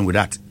have problem with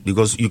that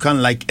because you can't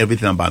like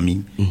everything about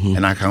me,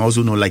 and I can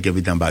also not like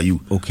everything about you.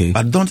 Okay.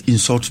 But don't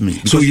insult me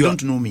because you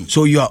don't know me.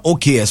 So you are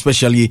okay,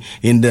 especially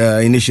in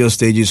the initial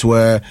stages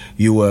where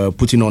you were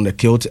putting on the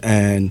kilt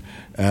and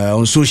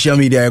on social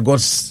media, I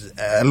got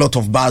a lot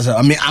of buzz.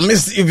 I mean, I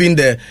missed even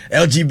the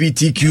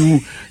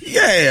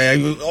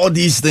LGBTQ, all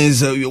these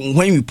things.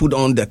 When you put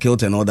on the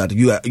kilt and all that,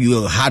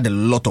 you had a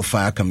lot of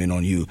fire coming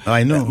on you.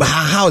 I know. But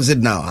how is it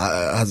now?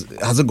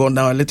 Has it gone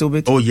down a little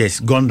bit? Oh yes,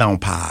 gone down,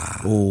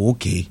 pa. Oh,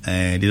 okay.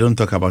 They don't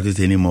talk about it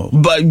anymore.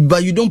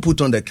 But you don't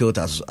put on the kilt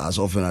as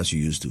often as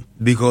you used to,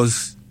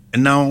 because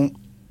now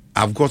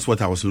I've got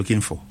what I was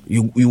looking for.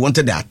 You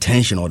wanted the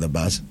attention or the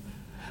buzz.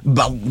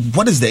 But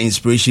what is the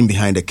inspiration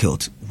behind the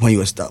kilt when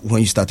you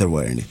started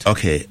wearing it?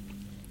 Okay,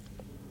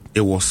 it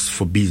was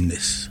for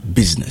business.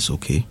 Business,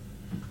 okay.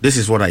 This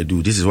is what I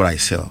do. This is what I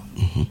sell.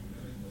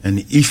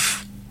 And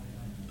if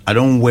I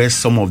don't wear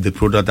some of the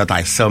product that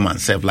I sell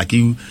myself, like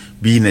you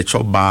being a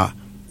chop bar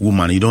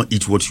woman, you don't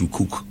eat what you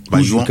cook,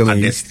 but you want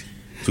others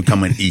to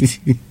come and eat.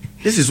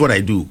 This is what I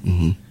do.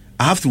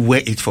 I have to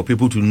wear it for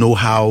people to know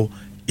how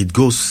it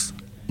goes,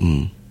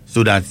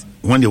 so that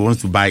when they want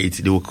to buy it,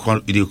 they will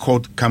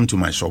come to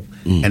my shop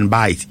and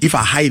buy it. If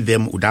I hide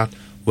them without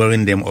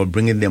wearing them or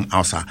bringing them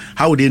outside,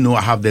 how would they know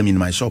I have them in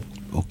my shop?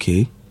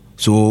 Okay,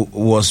 so it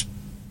was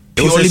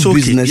purely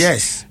business,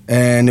 yes,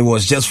 and it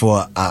was just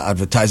for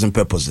advertising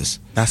purposes.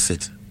 That's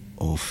it.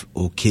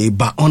 Okay,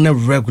 but on a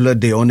regular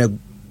day, on a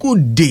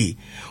good day,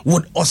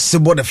 would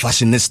Osebo the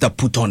Fashionista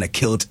put on a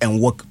kilt and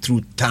walk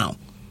through town?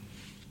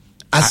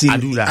 I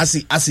do that.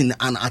 As in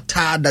an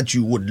attire that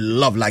you would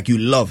love, like you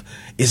love,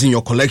 is in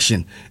your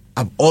collection,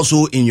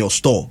 also in your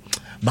store.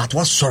 But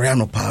what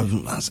Soriano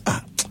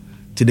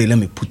today, let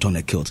me put on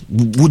a kilt.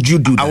 Would you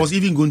do that? I was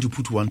even going to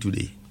put one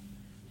today,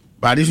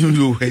 but I didn't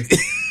know where.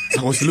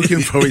 I was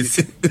looking for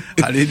it.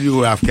 I didn't know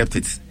where I've kept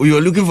it. You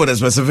were looking for the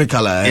specific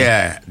color, eh?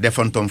 Yeah, the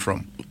phantom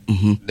from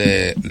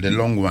the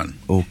long one.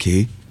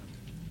 Okay.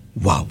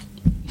 Wow.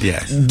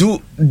 Yes.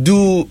 Do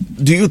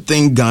you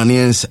think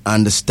Ghanaians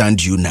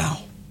understand you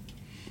now?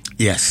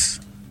 Yes.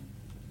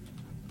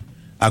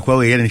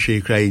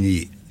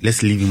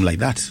 Let's leave him like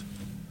that.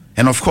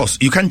 And of course,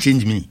 you can't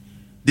change me.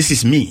 This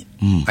is me.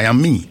 I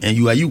am me, and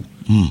you are you.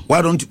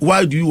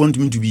 Why do you want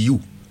me to be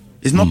you?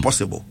 It's not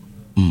possible.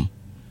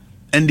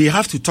 And they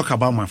have to talk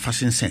about my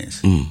fashion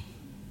sense.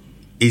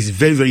 It's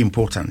very, very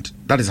important.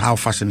 That is how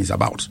fashion is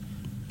about.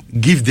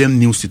 Give them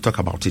news to talk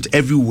about it.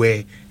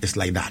 Everywhere it's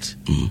like that.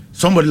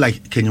 Somebody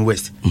like Kanye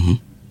West,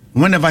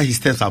 whenever he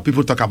steps out,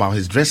 people talk about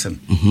his dressing.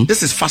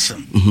 This is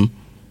fashion.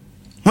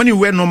 When you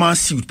wear normal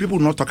suit, people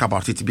will not talk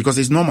about it because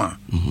it's normal.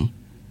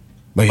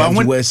 But you have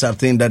to wear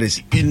something that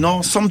is,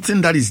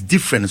 something that is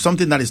different,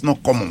 something that is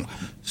not common,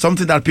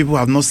 something that people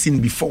have not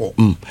seen before.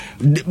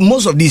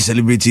 Most of these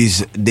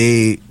celebrities,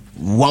 they,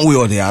 one way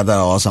or the other,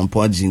 or some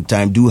points in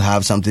time, do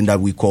have something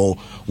that we call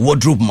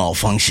wardrobe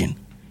malfunction.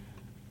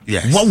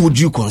 Yes. What would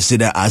you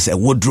consider as a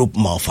wardrobe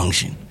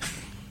malfunction?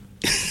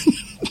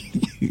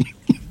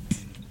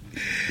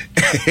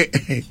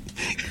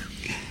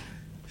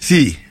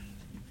 See,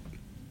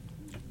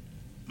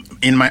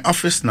 in my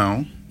office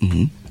now,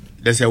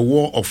 there's a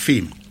wall of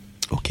fame.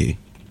 Okay.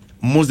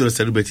 Most of the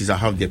celebrities, I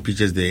have their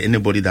pictures there.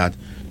 Anybody that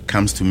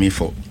comes to me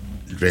for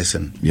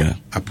dressing,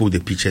 I put the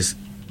pictures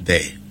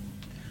there.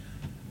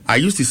 I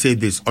used to say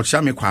this,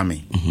 Ochame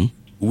Kwame,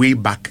 way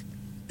back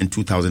in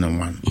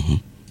 2001.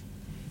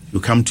 You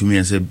come to me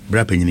and say,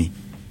 Bra Penyini,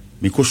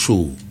 Miko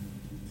show,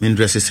 me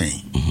dresses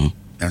saying. And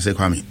I say,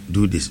 Kwame,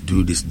 do this,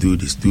 do this, do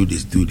this, do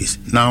this, do this.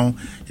 Now,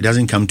 it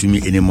doesn't come to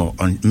me anymore,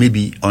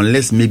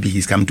 unless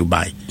he's come to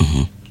buy.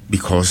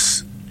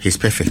 Because he's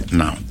perfect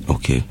now.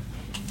 Okay.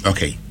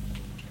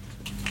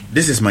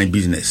 This is my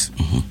business.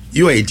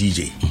 You are a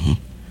DJ.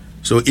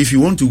 So if you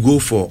want to go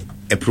for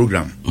a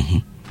program,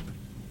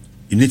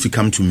 you need to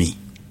come to me.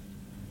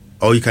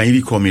 Or you can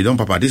even call me, Don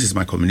Papa, this is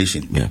my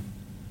combination. Yeah.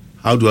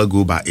 How do I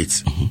go about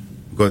it?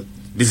 Because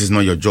this is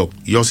not your job.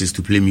 Yours is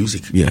to play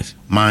music. Yes.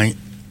 Mine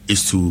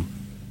is to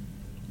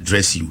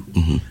dress you.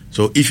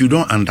 So if you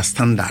don't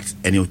understand that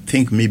and you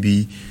think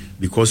maybe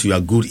because you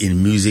are good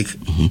in music,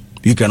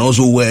 you can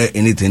also wear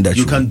anything that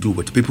you can do,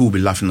 but people will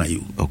be laughing at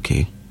you.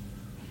 Okay.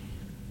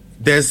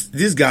 There's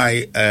this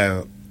guy,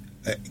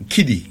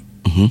 Kiddy.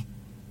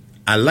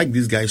 I like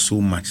this guy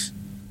so much.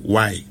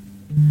 Why?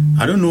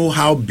 I don't know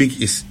how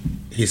big is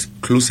his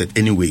closet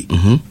anyway,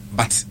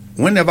 but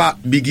whenever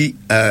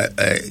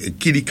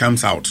Kiddy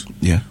comes out,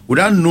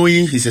 without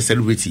knowing he's a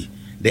celebrity,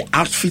 the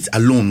outfit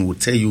alone will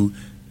tell you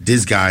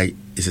this guy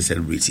is a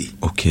celebrity.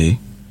 Okay.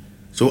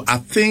 So I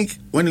think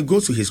when you go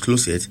to his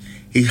closet,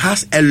 he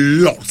has a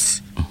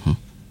lot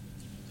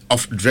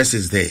of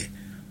dresses there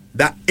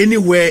that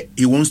anywhere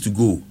he wants to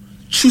go,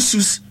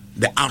 chooses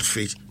the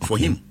outfit for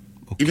him,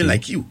 even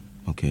like you.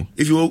 Okay.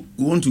 If you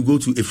want to go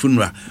to a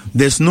funeral,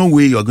 there's no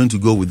way you're going to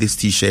go with this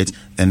T-shirt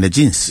and the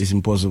jeans. It's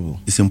impossible.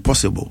 It's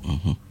impossible.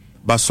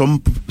 But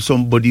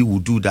somebody will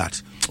do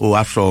that. Oh,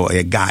 after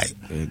a guy.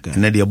 And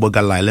then the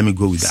burger lie, let me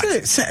go with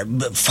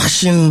that.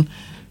 Fashion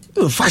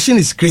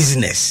is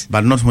craziness.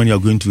 But not when you're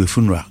going to a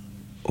funeral.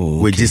 Oh,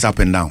 okay. We're just up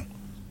and down.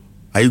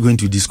 Are you going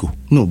to disco?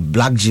 No,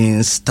 black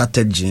jeans,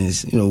 started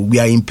jeans. We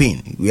are in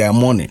pain. We are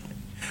mourning.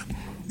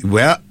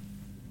 Well,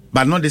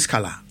 but not this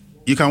color.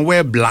 You can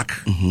wear black,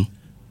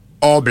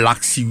 or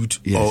black suit,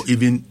 or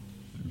even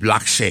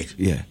black shirt.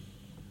 Yeah.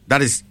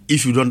 That is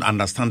if you don't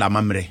understand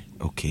amamre.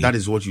 Okay. That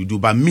is what you do.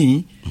 But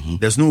me,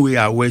 there's no way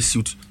I wear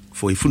suit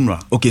for a funeral.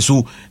 Okay,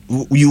 so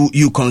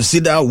you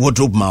consider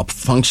wardrobe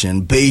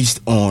malfunction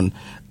based on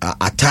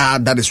attire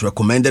that is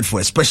recommended for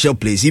a special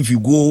place. If you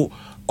go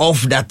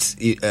off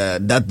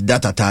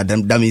that attire,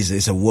 then that means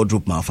it's a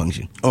wardrobe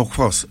malfunction. Of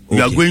course. Okay.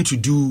 We are going to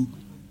do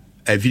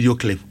a video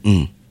clip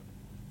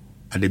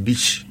at the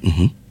beach.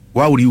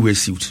 Why would you wear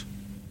suit?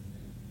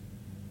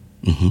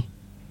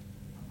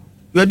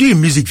 We are doing a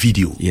music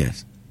video.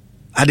 Yes.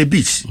 At the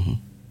beach.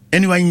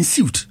 And you are in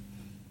suit.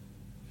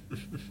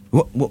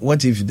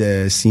 What if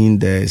the scene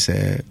there's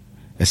a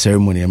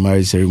ceremony, a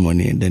marriage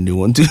ceremony, and then they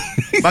want to...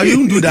 But you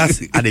don't do that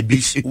at the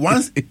beach.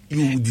 Once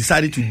you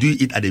decided to do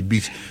it at the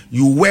beach,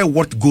 you wear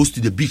what goes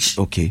to the beach.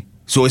 Okay.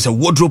 So it's a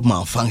wardrobe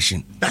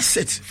malfunction. That's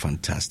it.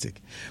 Fantastic.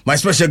 My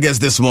special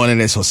guest this morning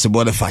is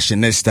Osebo the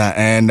Fashionista,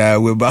 and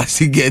we're about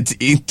to get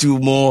into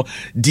more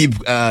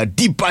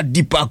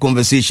deeper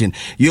conversation.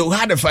 You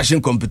had a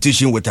fashion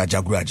competition with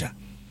Ajagraja.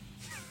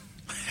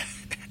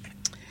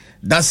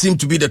 That seemed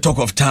to be the talk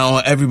of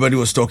town. Everybody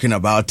was talking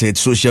about it.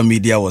 Social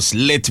media was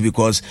lit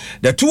because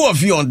the two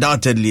of you,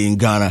 undoubtedly in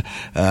Ghana,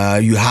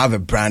 you have a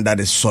brand that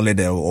is solid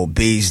or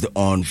based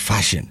on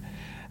fashion.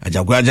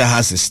 Ajagraja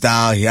has a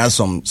style. He has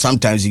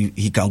sometimes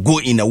he can go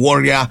in a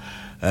warrior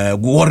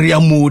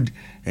mode,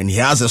 and he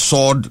has a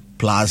sword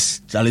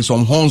plus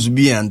some horns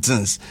and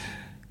things.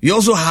 You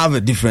also have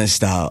a different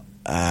style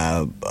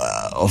of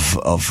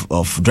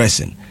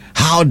dressing.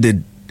 How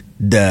did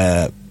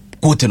the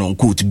quote and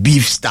unquote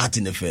beef start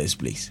in the first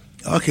place?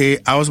 Okay,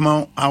 I was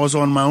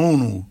on my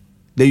own.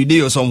 Then you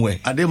did somewhere.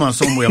 I did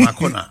somewhere, my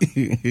corner,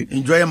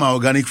 enjoying my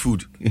organic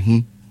food.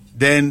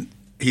 Then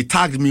he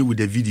tagged me with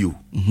the video.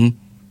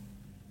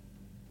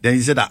 Then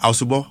he said that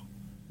Osebo,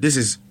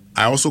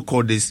 I also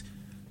call this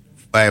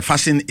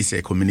fashion is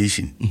a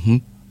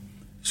combination.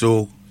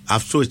 So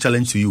I've thrown a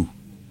challenge to you.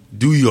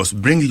 Do yours,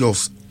 bring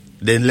yours,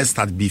 then let's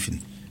start beefing.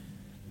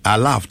 I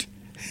laughed.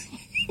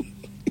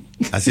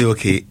 I said,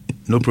 okay,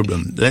 no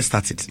problem. Let's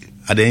start it.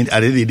 At the end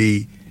of the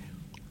day,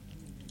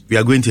 we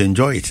are going to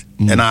enjoy it.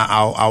 And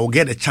I'll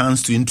get a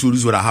chance to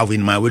introduce what I have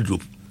in my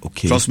wardrobe.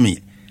 Okay. Trust me.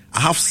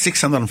 I have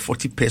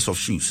 640 pairs of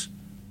shoes.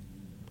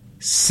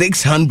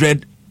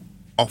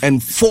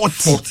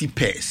 640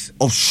 pairs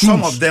of shoes.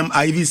 Some of them,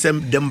 I even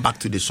send them back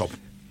to the shop.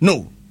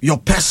 No, your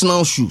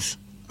personal shoes.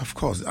 Of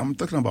course. I'm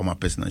talking about my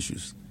personal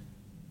shoes.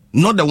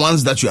 Not the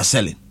ones that you are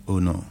selling. Oh,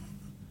 no.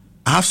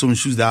 I have some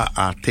shoes that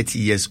are 30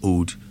 years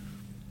old.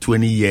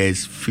 20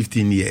 years,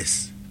 15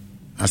 years.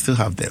 I still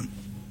have them.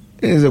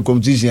 It's a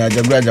competition. I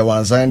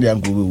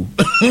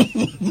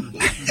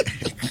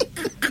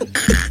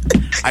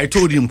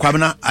told him,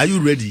 Kwabena, are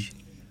you ready?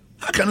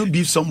 How can you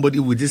beat somebody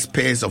with these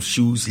pairs of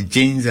shoes,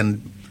 jeans,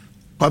 and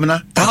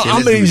Kwabena? How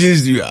many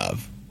jeans do you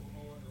have?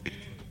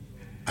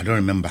 I don't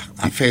remember.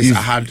 At first,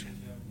 I had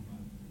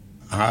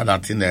I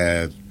think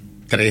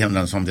 300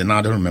 and something. Now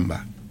I don't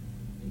remember.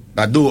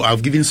 But though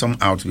I've given some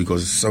out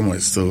because some were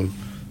still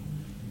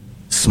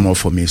small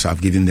for me, so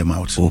I've given them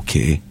out.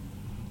 Okay,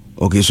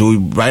 so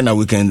right now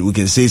we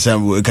can say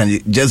we can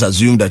just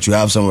assume that you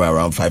have somewhere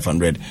around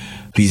 500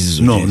 pieces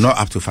of jeans. Not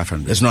up to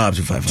 500. It's not up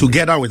to 500.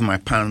 Together with my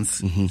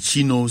pants,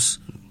 chinos,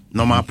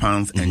 normal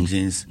pants and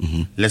jeans,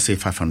 let's say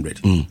 500.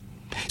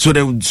 So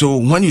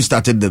when you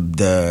started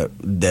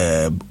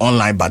the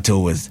online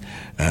battle with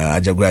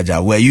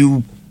Ajagraja,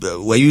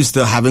 were you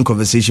still having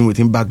conversation with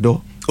him back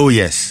door? Oh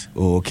yes.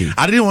 Oh, okay.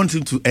 I didn't want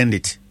him to end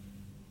it.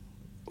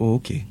 Oh,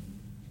 okay.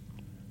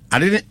 I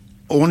didn't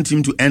want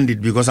him to end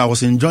it because I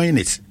was enjoying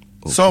it.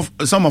 Okay. So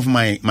some of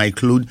my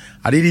clothes,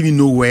 I didn't even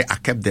know where I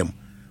kept them.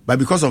 But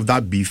because of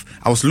that beef,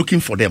 I was looking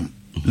for them.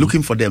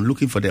 Looking for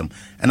them.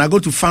 And I go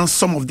to find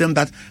some of them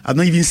that I've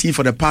not even seen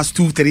for the past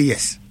 2-3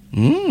 years.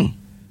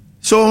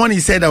 So when he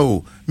said,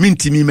 oh,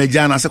 Minti mi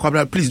mejana, I said,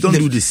 please don't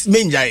do this.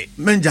 Menjai,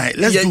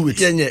 let's do it.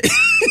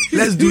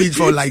 Let's do it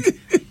for like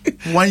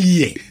 1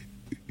 year.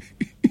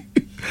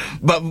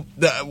 But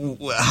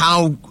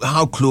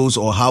how close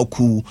or how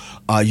cool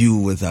are you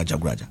with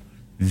Ajagraja?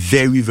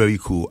 Very, very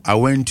cool. I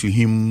went to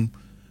him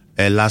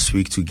last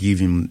week to give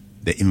him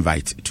the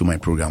invite to my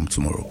program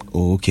tomorrow.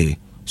 Oh, okay.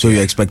 So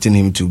you're expecting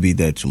him to be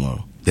there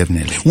tomorrow?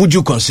 Definitely. Would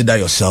you consider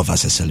yourself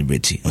as a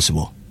celebrity,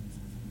 Osebo?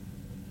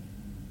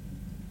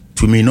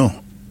 To me, no.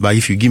 But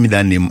if you give me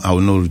that name, I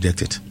will not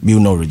reject it. You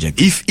will not reject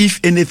it?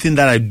 If anything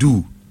that I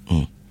do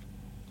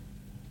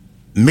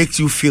makes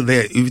you feel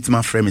that if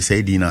my friend is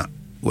Edina,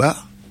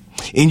 well...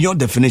 In your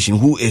definition,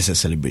 who is a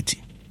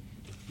celebrity?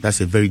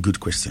 That's a very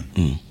good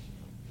question.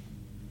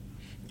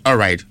 All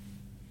right.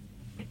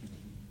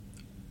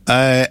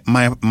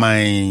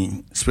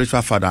 My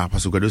spiritual father,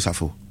 Pastor Gwedo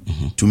Safo,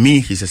 to me,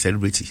 he's a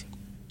celebrity.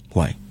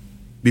 Why?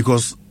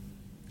 Because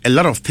a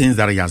lot of things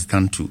that he has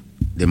done to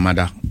the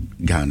mother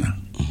Ghana,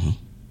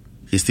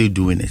 he's still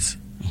doing it.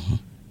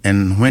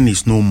 And when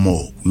he's no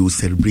more, we will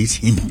celebrate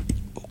him.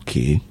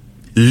 Okay.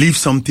 Leave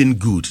something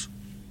good.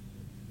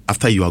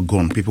 After you are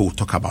gone, people will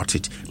talk about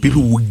it.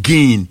 People will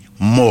gain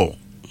more.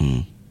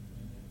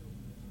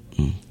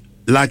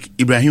 Like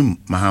Ibrahim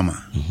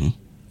Mahama,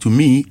 to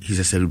me, he's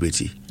a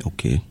celebrity.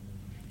 Okay.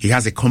 He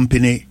has a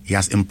company. He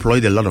has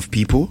employed a lot of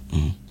people.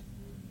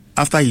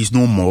 After he's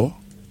no more,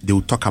 they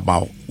will talk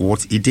about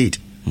what he did.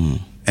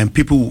 And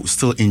people will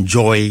still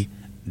enjoy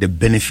the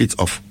benefits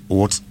of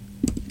what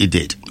he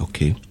did.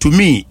 Okay. To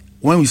me,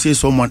 when we say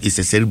someone is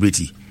a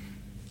celebrity,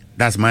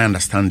 that's my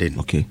understanding.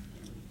 Okay.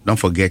 Don't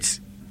forget,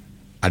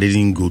 I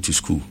didn't go to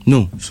school.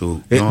 No.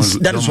 So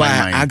that is why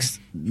I asked.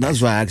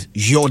 That's why I asked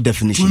your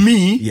definition. To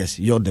me, yes,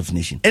 your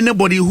definition.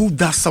 Anybody who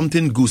does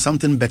something good,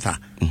 something better,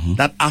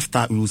 that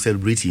after we will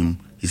celebrate him,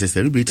 he's a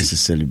celebrity. He's a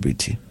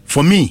celebrity.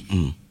 For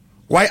me,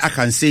 why I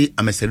can say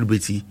I'm a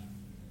celebrity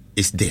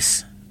is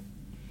this.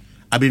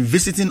 I've been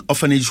visiting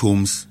orphanage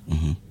homes,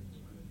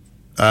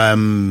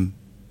 helping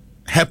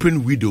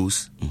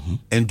widows,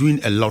 and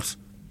doing a lot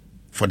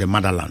for the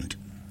motherland.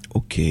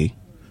 Okay.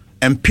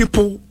 And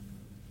people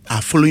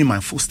are following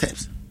my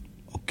footsteps.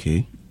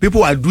 Okay.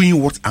 People are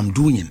doing what I'm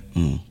doing.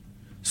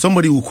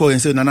 Somebody will call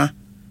and say, Nana,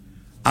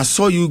 I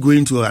saw you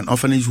going to an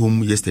orphanage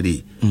home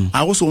yesterday.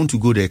 I also want to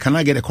go there. Can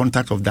I get a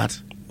contact of that?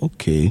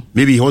 Okay.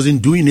 Maybe he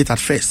wasn't doing it at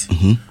first.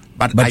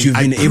 But you've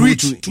been able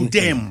to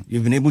them.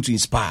 You've been able to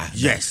inspire.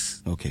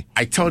 Yes. Okay.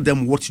 I tell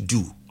them what to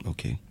do.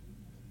 Okay.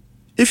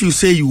 If you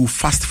say you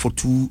fast for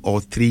 2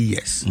 or 3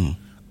 years,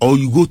 or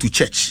you go to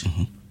church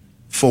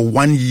for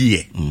 1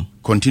 year,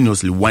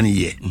 continuously 1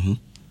 year,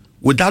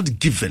 without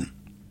giving,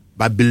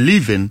 but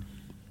believing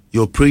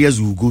your prayers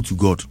will go to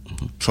God,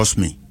 trust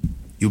me,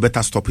 you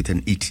better stop it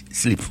and eat,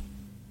 sleep.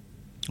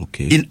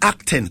 Okay. In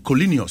Act 10,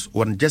 Colinius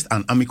was just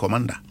an army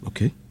commander.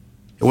 Okay.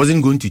 He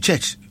wasn't going to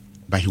church,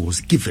 but he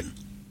was given.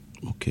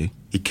 Okay.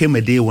 It came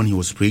a day when he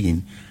was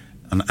praying,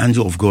 an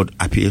angel of God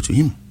appeared to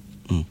him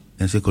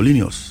and said,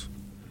 Colinius,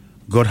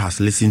 God has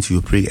listened to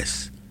your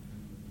prayers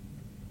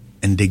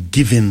and the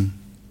giving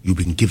you've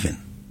been given.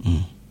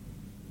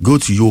 Go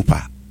to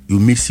Yopa, you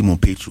meet Simon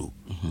Petro,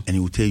 and he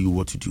will tell you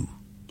what to do.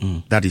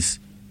 That is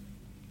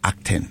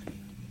Act 10.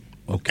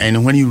 Okay.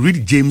 And when you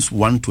read James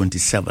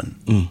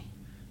 1:27,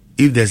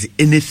 if there's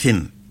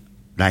anything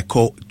that I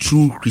call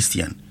true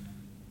Christian,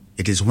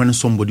 it is when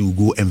somebody will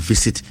go and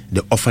visit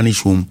the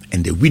orphanage home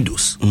and the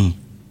widows.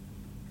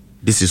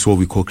 This is what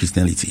we call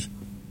Christianity.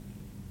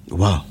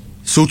 Wow.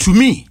 So to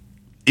me,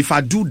 if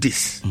I do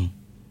this,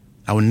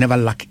 I will never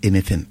lack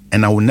anything.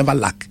 And I will never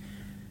lack.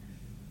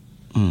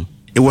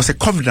 It was a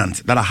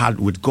covenant that I had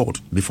with God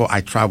before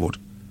I traveled.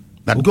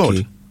 That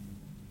God,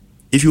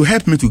 if you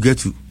help me to get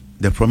to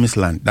the promised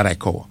land that I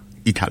call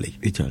Italy,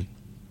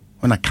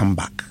 when I come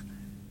back,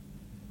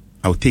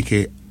 I will take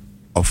care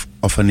of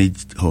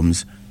orphanage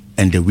homes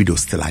and the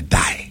widows till I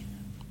die.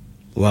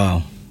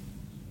 Wow.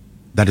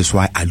 That is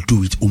why I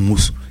do it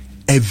almost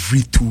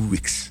every 2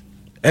 weeks.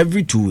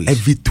 Every 2 weeks?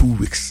 Every 2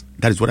 weeks.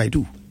 That is what I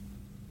do.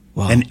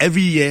 Wow. And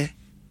every year,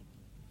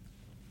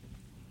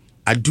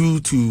 I do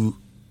to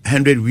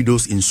 100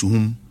 widows in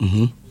Suhum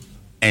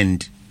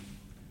and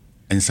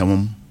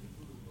Samum,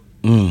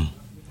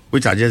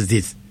 which I just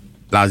did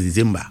last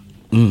December.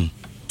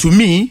 To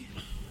me,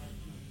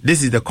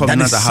 this is the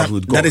covenant I have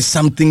with God. That is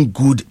something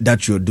good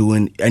that you're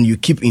doing, and you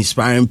keep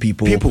inspiring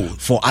people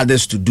for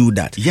others to do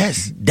that.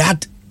 Yes.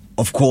 That,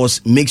 of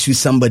course, makes you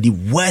somebody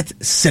worth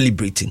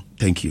celebrating.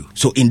 Thank you.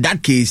 So in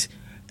that case,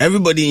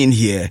 everybody in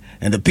here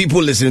and the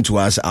people listening to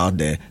us out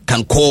there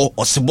can call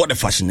Osebo the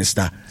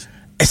Fashionista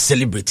a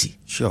celebrity.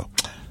 Sure.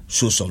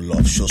 Show some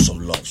love, show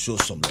some love, show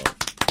some love,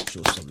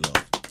 show some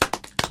love.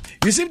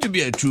 You seem to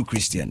be a true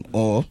Christian,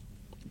 or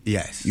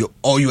yes, you're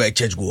a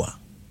churchgoer.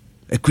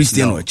 A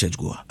Christian or a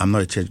churchgoer? I'm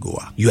not a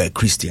churchgoer. You're a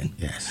Christian.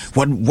 Yes.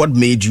 What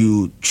made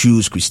you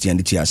choose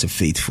Christianity as a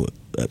faith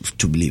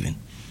to believe in?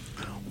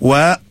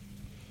 Well,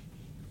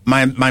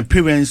 my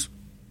parents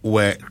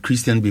were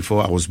Christian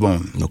before I was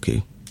born.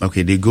 Okay.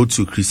 They go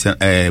to Christian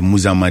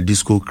Muzama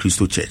Disco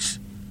Christo Church.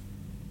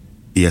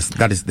 Yes,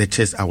 that is the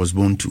church I was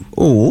born to.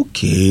 Oh,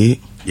 okay.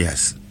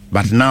 Yes.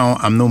 But now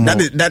I'm no more.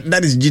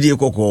 That is Gide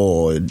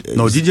Koko.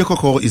 No, Gide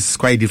Koko is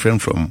quite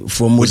different from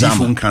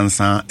Muzama.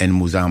 Kansa and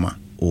Muzama.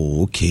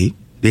 Oh, okay.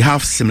 They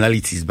have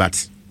similarities,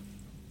 but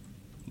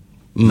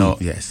no,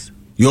 yes.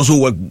 You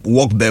also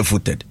walk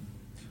barefooted?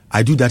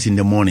 I do that in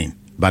the morning,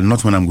 but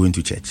not when I'm going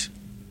to church.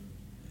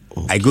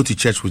 Okay. I go to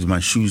church with my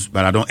shoes,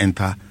 but I don't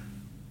enter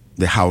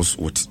the house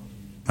with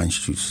my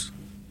shoes.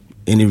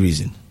 Any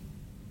reason?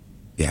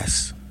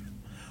 Yes.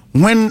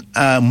 When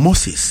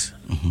Moses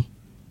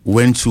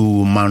went to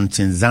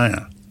Mountain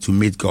Zion to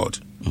meet God,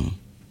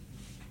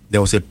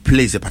 there was a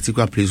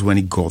particular place when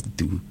he got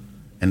to,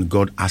 and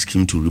God asked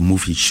him to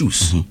remove his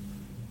shoes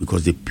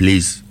because the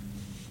place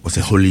was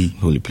a holy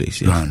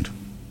place, ground.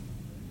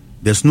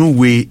 There's no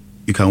way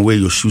you can wear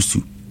your shoes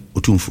to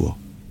Otumfuo.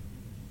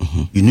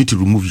 You need to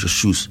remove your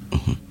shoes,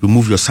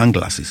 remove your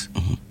sunglasses,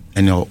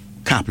 and your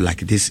cap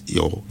like this.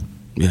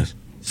 Yes.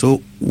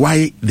 So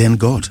why then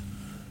God?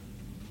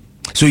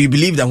 So you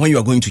believe that when you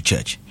are going to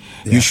church,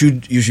 you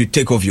should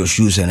take off your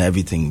shoes and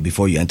everything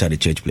before you enter the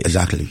church place?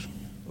 Exactly.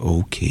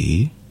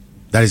 Okay.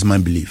 That is my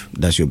belief.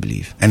 That's your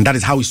belief, and that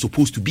is how it's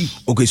supposed to be.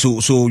 Okay,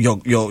 so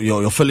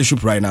your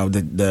fellowship right now,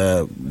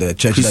 the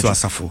church, Christo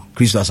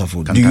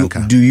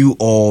Asafo. Do you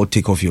all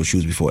take off your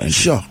shoes before entering?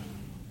 Sure.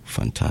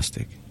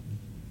 Fantastic.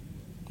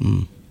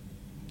 You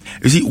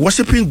see,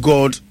 worshiping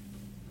God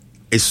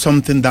is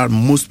something that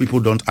most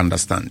people don't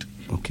understand.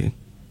 Okay.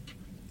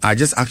 I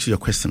just asked you a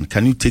question.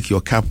 Can you take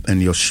your cap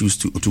and your shoes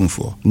to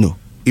Otumfuo? No.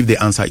 If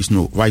the answer is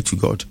no, why to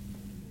God?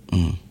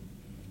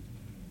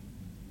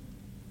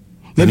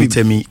 Can you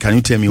tell me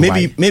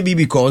why? Maybe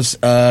because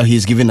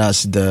he's given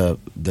us the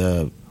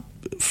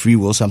free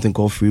will, something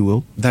called free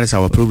will. That is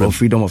our problem. Or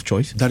freedom of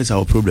choice. That is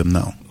our problem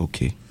now.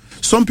 Okay.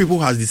 Some people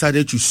has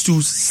decided to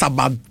choose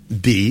Sabbath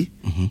day,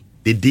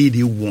 the day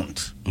they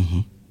want.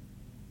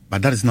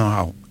 But that is not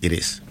how it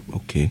is.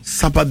 Okay.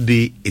 Sabbath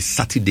day is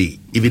Saturday.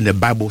 Even the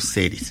Bible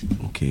said it.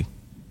 Okay.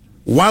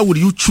 Why would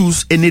you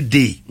choose any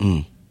day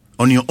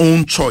on your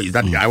own choice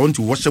that I want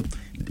to worship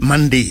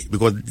Monday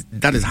because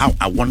that is how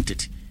I want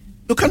it?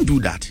 You can't do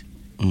that.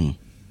 You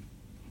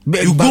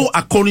go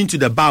according to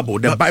the Bible.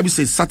 The Bible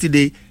says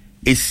Saturday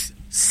is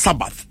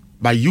Sabbath.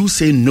 But you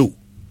say no.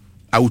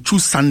 I will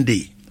choose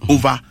Sunday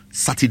over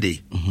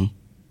Saturday.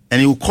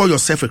 And you call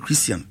yourself a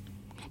Christian.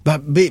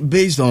 But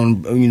based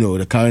on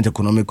the current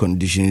economic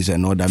conditions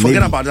and all that,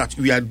 forget about that.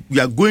 We are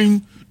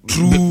going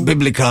through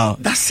biblical.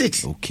 That's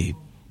it. Okay.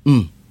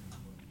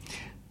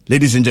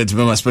 Ladies and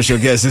gentlemen, my special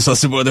guest is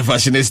Osebo the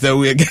Fashionista.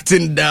 We are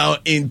getting down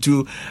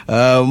into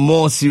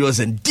more serious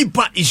and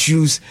deeper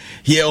issues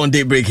here on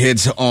Daybreak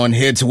Hits on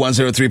Hits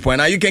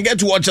 103.9. You can get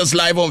to watch us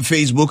live on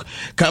Facebook.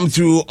 Come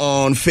through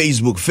on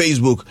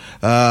Facebook.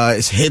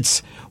 It's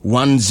Hits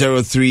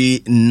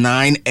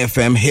 103.9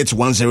 FM, Hits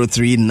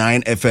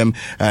 103.9 FM.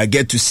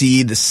 Get to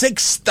see the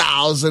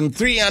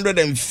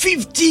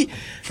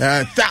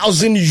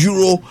 6,350,000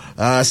 euro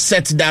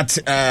set that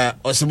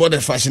Osebo the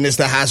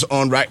Fashionista has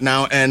on right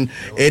now, and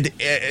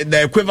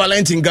the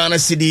equivalent in Ghana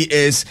cedi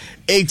is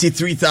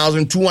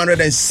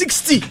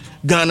 83,260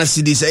 Ghana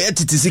cedis.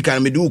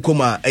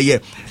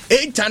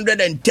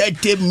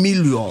 830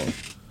 million.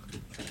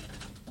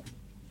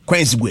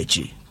 Queen's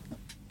Gucci.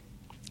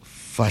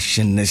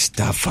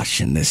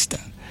 Fashionista.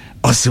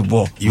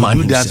 Osebo. You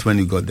do that when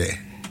you got there.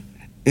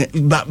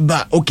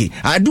 But okay,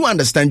 I do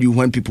understand you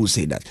when people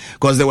say that,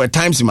 because there were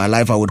times in my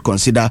life I would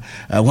consider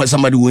when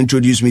somebody will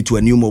introduce me to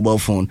a new mobile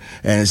phone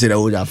and say that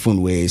that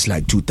phone where it's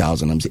like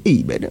 2,000. I'm saying,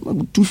 hey,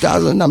 man,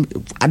 2,000.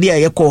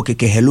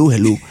 Hello.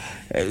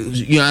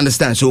 You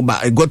understand? So,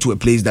 but I got to a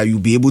place that you'll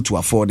be able to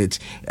afford it,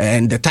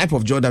 and the type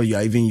of job that you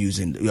are even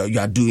using, you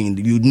are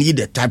doing, you need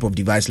a type of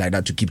device like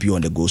that to keep you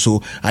on the go.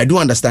 So, I do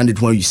understand it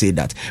when you say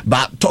that.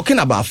 But talking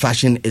about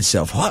fashion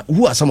itself,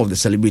 who are some of the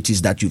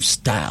celebrities that you've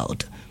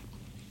styled?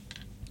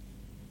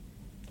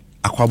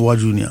 Akwaboah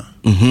Jr.,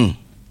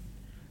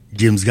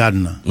 James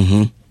Gardner,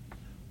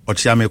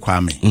 Ochiame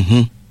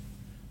Kwame,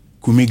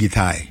 Kumi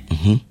Gitai,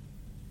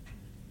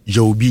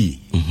 Joe B,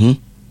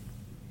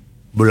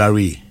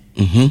 Bulari,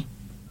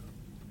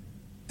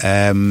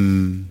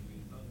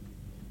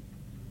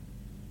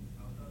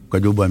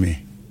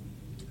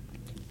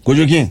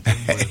 Kojo King.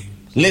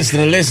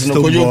 Listen.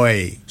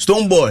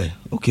 Stone Boy.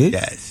 Okay.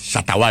 Yes.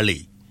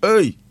 Shatawale.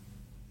 Hey.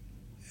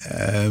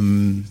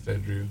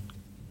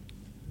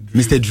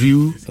 Mr.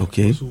 Drew.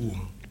 Okay.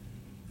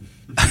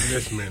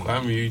 Yes, man.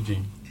 Kwame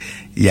Eugene.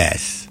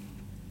 Yes.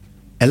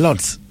 A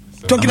lot.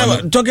 Talking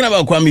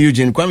about Kwame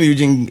Eugene. Kwame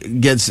Eugene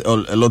gets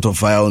a lot of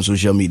fire on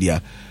social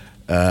media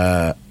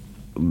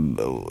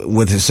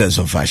with his sense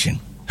of fashion.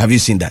 Have you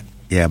seen that?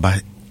 Yeah,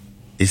 but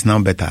it's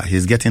now better.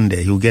 He's getting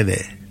there. He'll get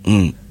there.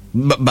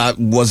 But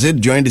was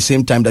it during the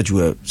same time that you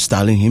were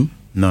styling him?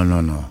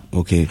 No.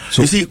 Okay.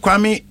 So you see,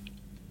 Kwame,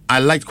 I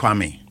liked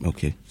Kwame.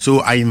 Okay. So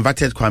I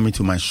invited Kwame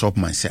to my shop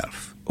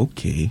myself.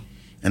 Okay.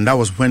 And that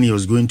was when he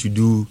was going to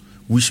do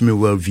Wish Me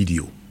Well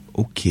video.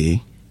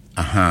 Okay.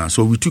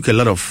 So we took a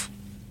lot of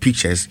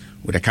pictures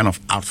with the kind of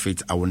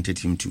outfit I wanted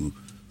him to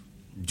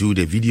do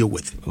the video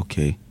with.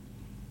 Okay.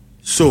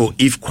 So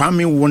if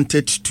Kwame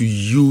wanted to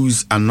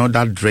use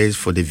another dress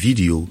for the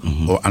video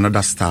or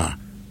another star,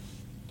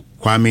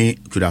 Kwame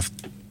could have,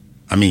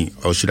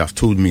 or should have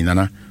told me,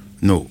 Nana,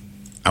 no,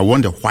 I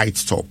want a white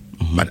top,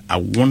 but I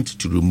want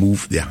to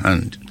remove the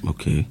hand.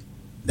 Okay.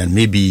 Then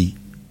maybe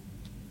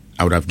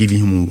I would have given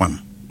him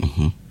one.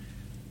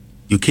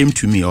 You came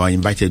to me, or I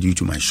invited you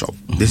to my shop.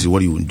 This is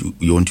what you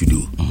want to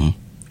do.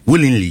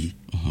 Willingly,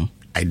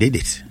 I did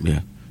it.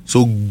 Yeah.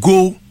 So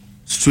go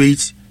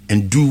straight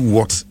and do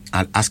what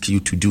I'll ask you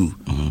to do.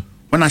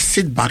 When I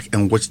sit back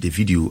and watch the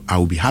video, I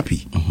will be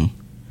happy.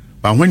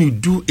 But when you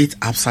do it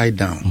upside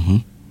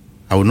down,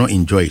 I will not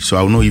enjoy it. So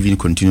I will not even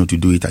continue to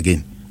do it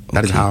again.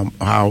 That is how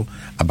I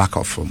back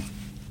off from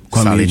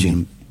Kwame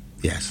Eugene.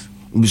 Yes.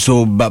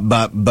 So,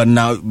 but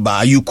now,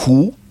 are you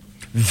cool?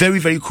 Very,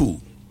 very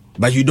cool.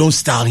 But you don't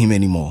style him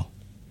anymore.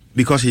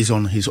 Because he's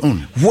on his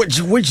own.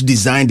 Which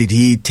design did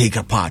he take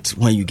apart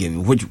when you gave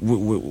him?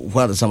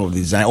 What are some of the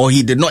design? Or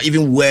he did not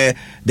even wear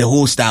the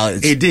whole style?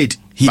 He did.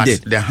 He but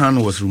did. The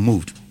hand was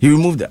removed. He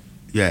removed that?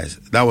 Yes.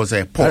 That was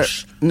a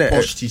posh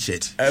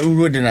t-shirt.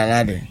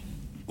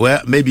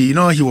 Well, maybe,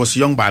 he was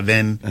young by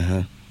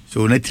then.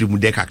 So, I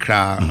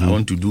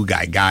want to do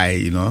guy.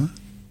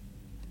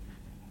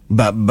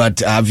 But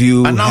have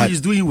you... And now he's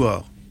doing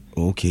well.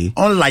 Okay.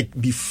 Unlike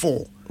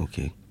before.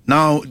 Okay.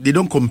 Now, they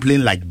don't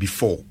complain like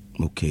before.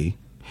 Okay.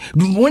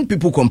 When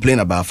people complain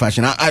about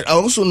fashion, I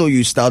also know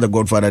you styled the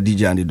Godfather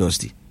DJ and the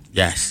Dusty.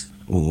 Yes.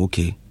 Oh,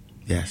 okay.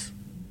 Yes.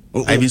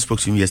 I even spoke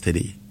to him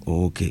yesterday.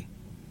 Oh, okay.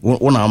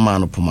 One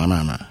man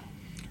pumanana.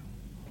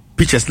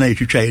 Pictures na you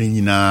try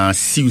in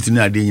suit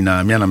na day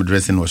na me and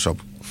dressing workshop.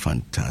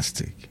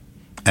 Fantastic.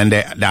 And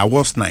the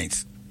awards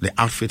night, the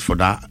outfit for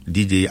that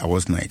DJ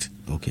awards night.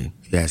 Okay.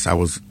 Yes, I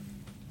was.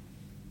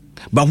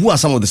 But who are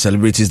some of the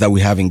celebrities that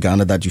we have in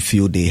Ghana that you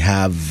feel they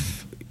have,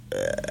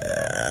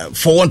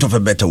 for want of a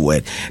better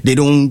word, they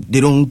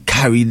don't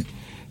carry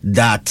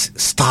that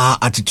star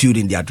attitude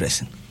in their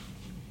dressing?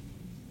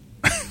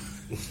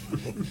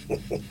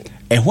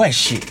 And where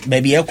she,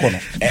 baby, I don't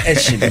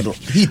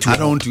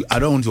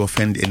want to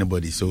offend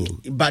anybody. So,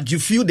 but you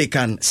feel they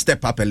can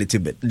step up a little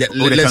bit.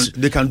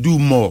 They can do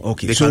more.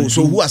 Okay. So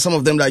who are some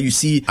of them that you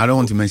see? I don't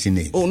want to mention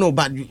names. Oh no,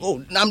 but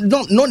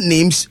not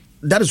names.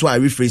 That is why I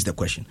rephrased the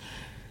question.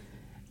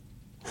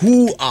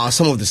 Who are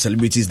some of the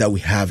celebrities that we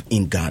have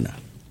in Ghana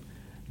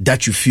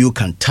that you feel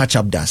can touch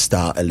up their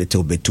style a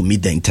little bit to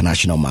meet the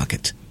international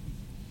market?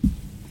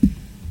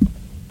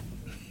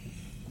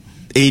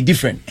 A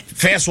different.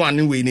 First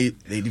one, we need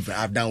a different.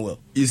 I've done well.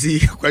 You see,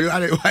 why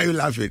are you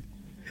laughing?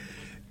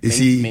 You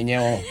see,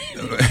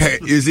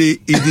 you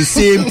see, it's the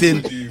same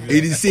thing.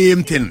 It's the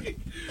same thing.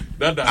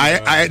 What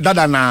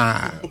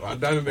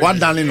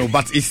done,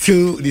 but it's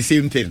still the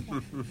same thing.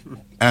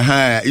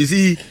 You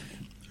see,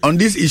 on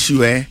this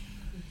issue,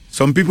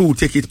 some people will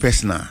take it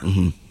personal.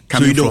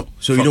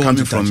 So you don't want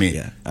to touch me.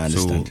 Yeah, I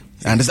understand.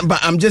 But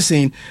I'm just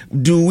saying,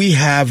 do we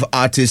have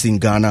artists in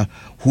Ghana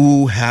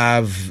who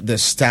have the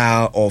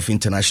style of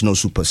international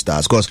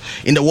superstars? Because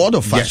in the world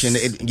of fashion,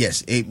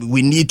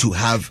 we need to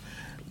have.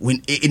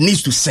 It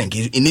needs to sync.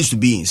 It needs to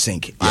be in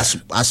sync. Yeah.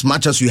 As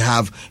much as you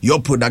have your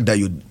product that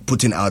you're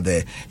putting out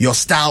there, your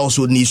style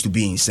also needs to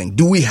be in sync.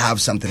 Do we have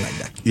something like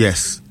that?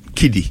 Yes,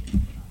 Kiddy.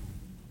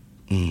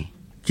 Kiddy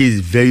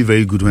is very,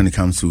 very good when it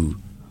comes to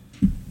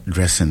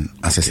dressing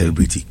as a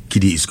celebrity.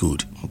 Kiddy is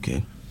good.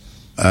 Okay.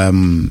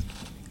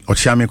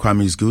 Ochiame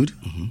Kwame is good.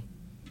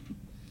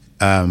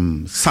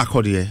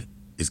 Sarkodie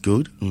is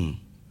good.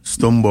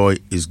 Stoneboy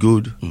is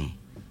good.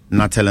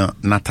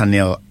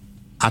 Nathaniel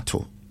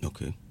Atto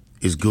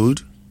is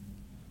good.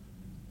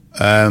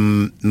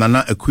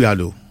 Nana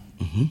Equiado.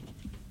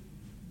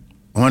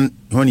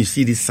 When you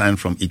see this sign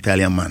from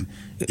Italian man,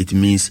 it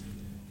means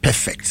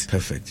perfect.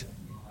 Perfect.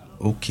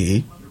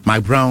 Okay.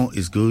 Mike Brown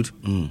is good.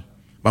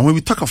 But when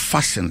we talk of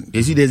fashion,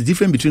 you see there's a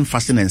difference between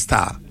fashion and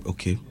style.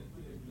 Okay.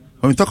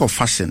 When we talk of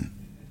fashion,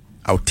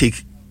 I'll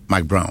take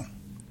Mike Brown.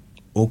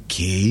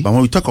 Okay. But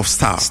when we talk of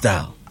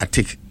style, I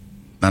take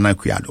Nana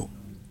Equiado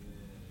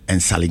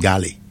and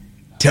Saligali.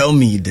 Tell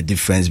me the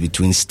difference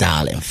between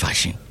style and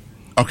fashion.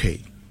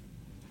 Okay.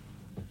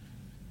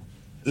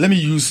 Let me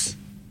use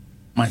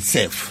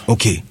myself.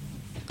 Okay.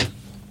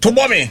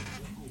 Tobomi,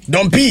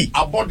 don't pee.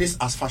 I bought this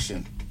as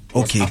fashion.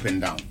 Okay. Up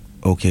and down.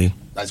 Okay.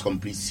 That's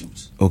complete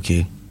suit.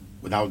 Okay.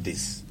 Without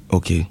this.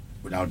 Okay.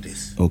 Without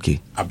this. Okay.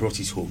 I brought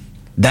it home.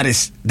 That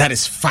is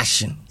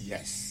fashion.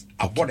 Yes.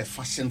 I bought a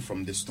fashion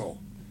from the store.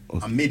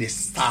 I made a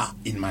star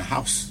in my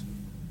house.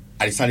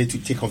 I decided to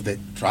take off the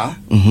tra,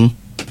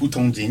 put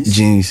on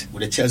jeans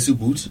with a Chelsea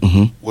boot,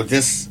 with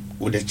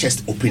the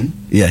chest open.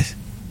 Yes.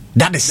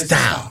 That is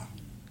style.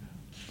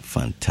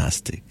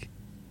 Fantastic.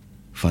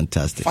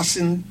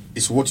 Fashion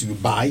is what you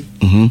buy,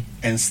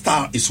 and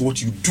style is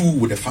what you do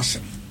with the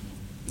fashion.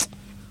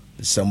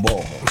 Some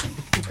ball.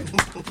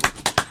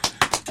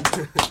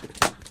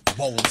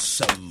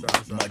 Some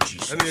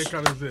magicians. And you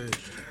kind of say,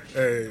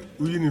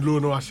 we need low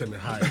no action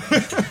high.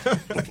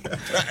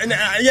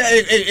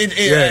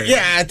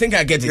 Yeah, I think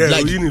I get it. Yeah,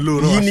 like you need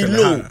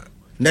low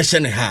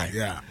nation high.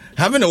 Yeah.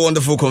 Having a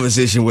wonderful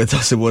conversation with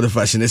Osebo the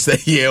Fashionista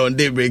here on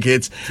Daybreak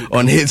Hits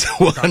on Hits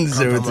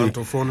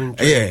 102.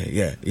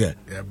 Yeah.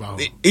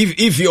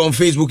 If you're on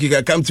Facebook, you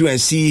can come through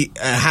and see,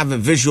 have a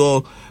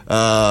visual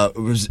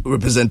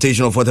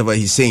representation of whatever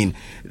he's saying.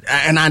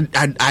 And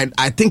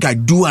I think I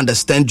do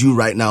understand you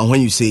right now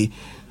when you say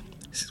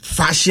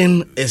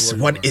fashion is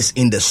what is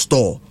in the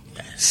store.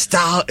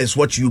 Style is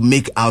what you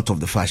make out of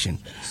the fashion.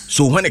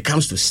 So when it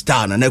comes to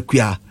style,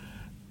 Nanekwia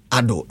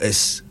Ado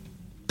is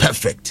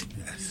perfect.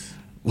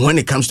 When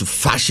it comes to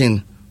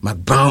fashion,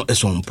 McBrown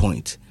is on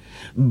point.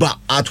 But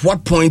at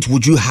what point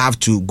would you have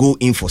to go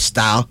in for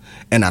style,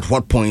 and at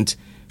what point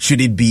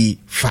should it be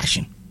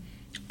fashion?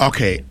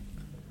 Okay.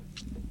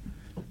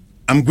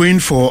 I'm going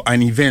for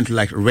an event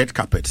like red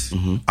carpet.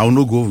 I will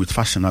not go with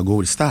fashion, I'll go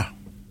with style.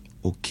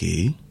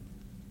 Okay.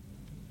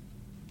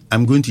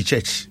 I'm going to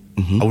church.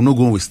 I will not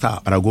go with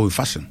style, but I'll go with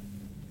fashion.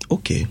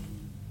 Okay.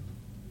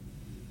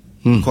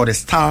 Because the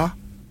star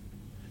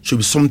should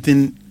be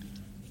something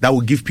that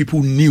will give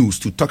people news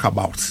to talk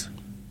about.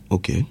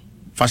 Okay.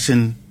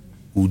 Fashion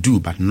will do,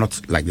 but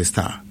not like the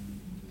star.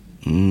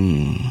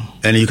 And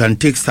you can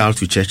take style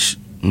to church,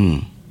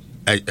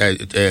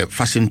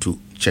 fashion to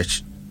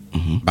church,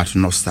 but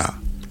not star.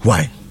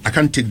 Why? I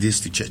can't take this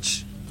to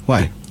church.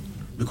 Why?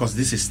 Because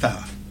this is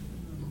star.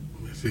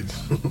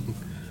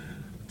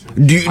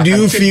 Do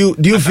you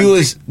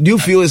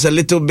feel it's a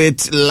little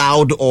bit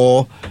loud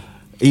or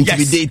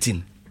intimidating?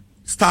 Yes.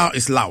 Star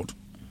is loud.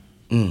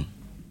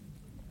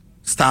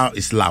 Star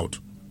is loud.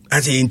 I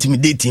say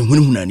intimidating.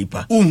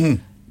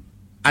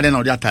 And then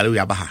they tell you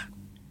abaha.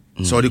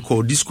 So they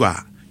call this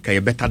can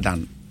you better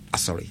than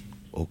sorry.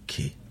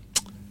 Okay.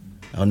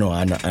 I know.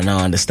 I now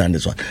understand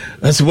this one.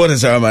 Osebo the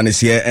Zaraman is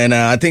here, and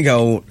I think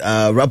I'll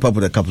wrap up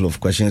with a couple of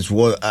questions.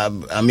 Well,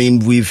 I mean,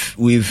 we've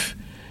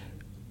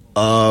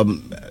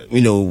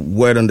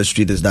word on the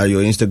street is that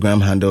your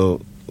Instagram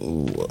handle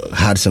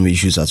had some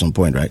issues at some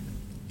point, right?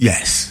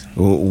 Yes.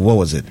 What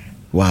was it?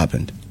 What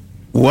happened?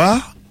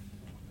 Well,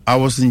 I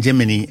was in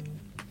Germany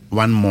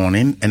one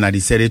morning and I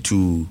decided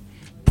to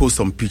post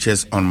some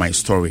pictures on my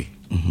story.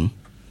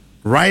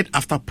 Right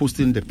after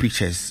posting the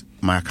pictures,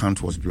 my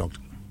account was blocked.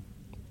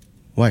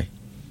 Why?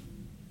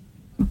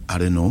 I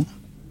don't know.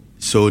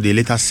 So they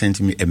later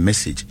sent me a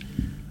message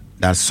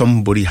that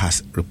somebody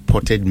has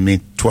reported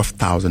me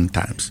 12,000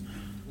 times.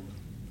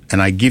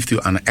 And I give to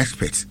an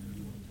expert.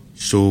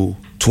 So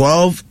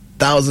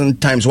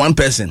 12,000 times, one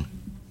person?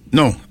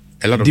 No,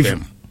 a lot of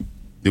them.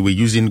 They were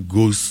using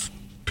ghost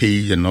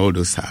page and all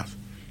those stuff.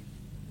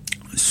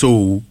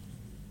 So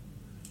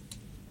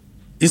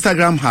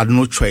Instagram had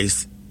no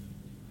choice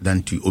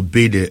than to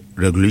obey the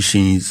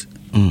regulations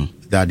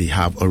that they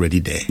have already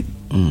there.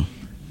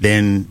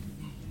 Then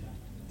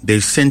they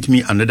sent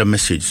me another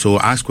message. So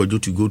I asked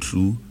Kojo to go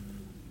through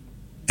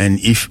and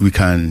if we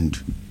can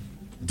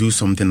do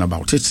something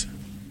about it.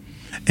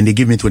 And they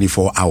gave me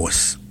 24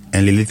 hours.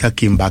 And they later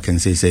came back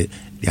and said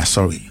they are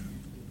sorry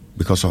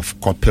because of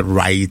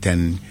copyright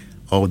and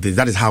all this.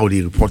 That is how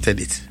they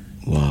reported it.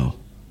 Wow.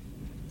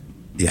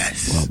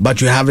 Yes. Wow.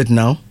 But you have it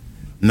now?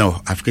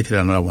 No, I've created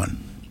another one.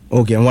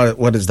 Okay, and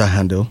what is that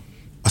handle?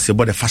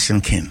 Osebo the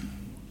Fashion King.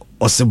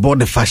 Osebo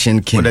the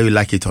Fashion King. Whether you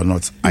like it or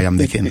not, I am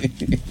the king.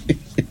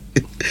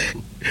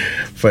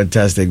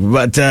 Fantastic.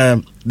 But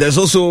there's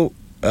also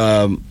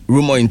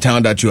rumor in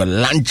town that you are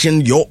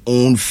launching your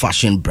own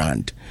fashion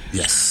brand.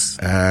 Yes.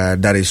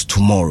 That is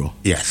tomorrow.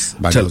 Yes,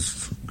 by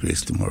God's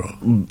grace tomorrow.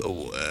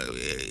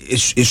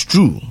 It's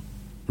true,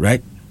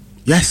 right?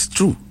 Yes,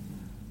 true.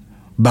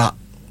 But,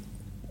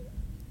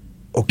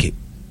 okay,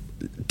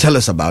 tell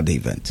us about the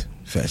event,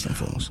 first and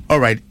foremost. All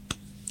right.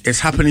 It's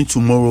happening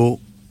tomorrow,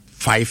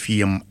 5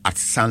 p.m. at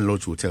Sun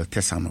Lodge Hotel,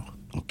 Tesano.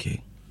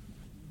 Okay.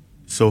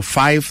 So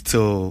 5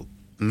 till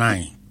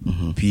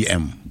 9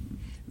 p.m.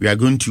 we are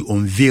going to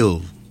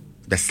unveil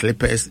the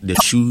slippers, the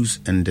shoes,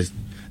 and the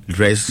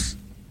dress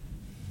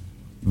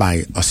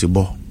by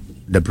Osebo,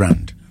 the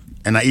brand.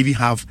 And I even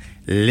have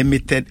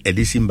limited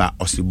edition by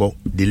Osebo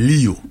the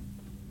Leo.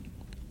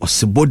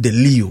 Osebo the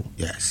Leo?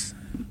 Yes.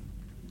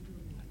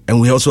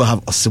 And we also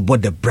have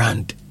Osebo the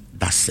brand.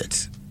 That's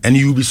it. And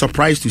you'll be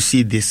surprised to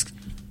see this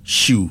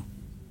shoe.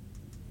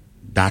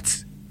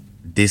 That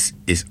this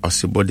is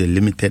Osebo the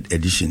limited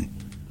edition.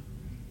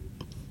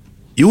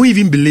 You won't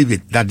even believe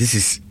it that this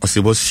is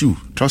Osebo's shoe.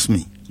 Trust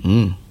me.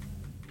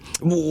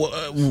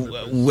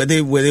 Were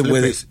they?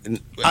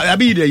 I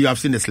mean, you have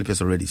seen the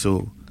slippers already.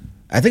 So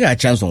I think I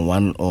chanced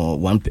on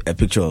a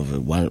picture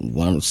of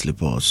one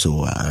slipper or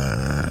so.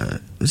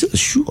 Is it a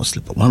shoe or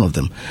slipper? One of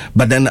them.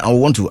 But then I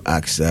want to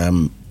ask,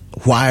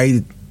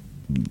 why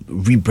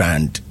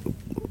rebrand?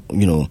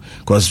 You know,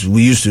 because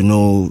we used to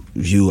know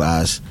you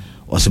as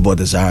Osebo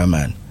the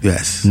Zaraman.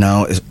 Yes.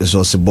 Now it's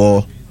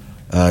Osebo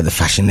the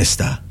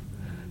Fashionista.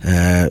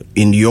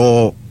 In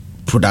your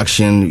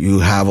production, you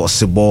have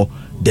Osebo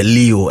the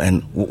Leo,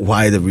 and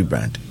why the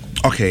rebrand?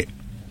 Okay.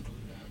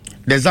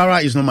 The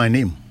Zara is not my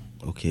name.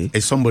 Okay.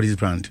 It's somebody's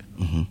brand.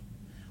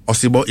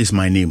 Osebo is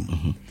my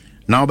name.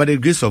 Now, by the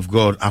grace of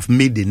God, I've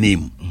made the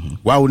name.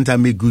 Why wouldn't I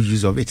make good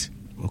use of it?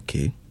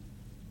 Okay.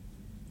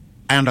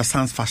 I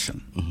understand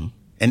fashion.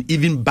 And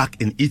even back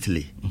in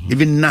Italy,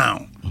 even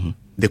now,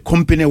 the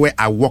company where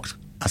I worked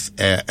as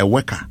a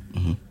worker,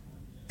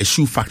 a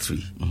shoe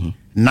factory,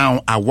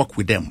 now I work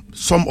with them.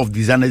 Some of the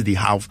designers they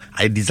have,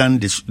 I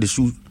designed the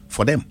shoe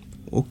for them.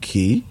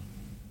 Okay.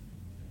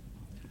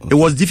 It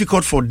was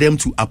difficult for them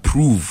to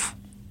approve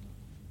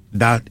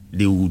that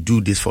they will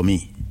do this for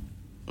me.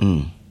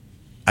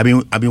 I've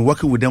been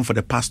working with them for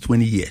the past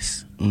 20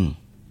 years.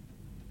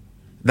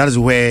 That is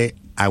where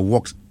I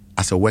worked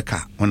as a worker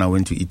when I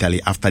went to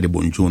Italy after the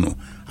Buongiorno,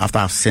 after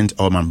I've sent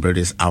all my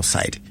brothers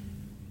outside.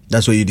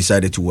 That's where you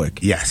decided to work?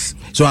 Yes.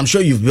 So I'm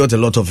sure you've built a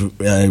lot of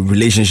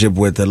relationship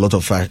with a lot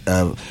of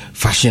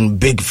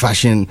big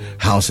fashion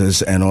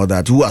houses and all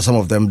that. Who are some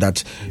of them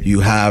that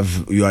you are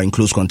in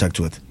close contact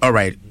with? All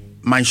right.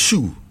 My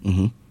shoe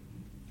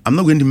I'm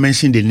not going to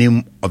mention the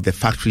name of the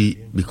factory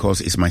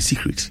because it's my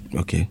secret.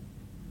 Okay.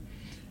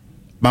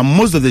 But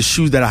most of the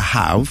shoes that I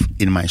have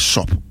in my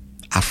shop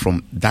are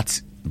from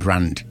that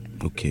brand.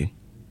 Okay.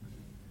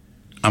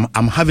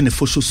 I'm having a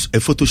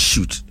photo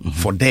shoot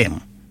for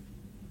them.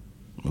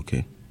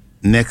 Okay.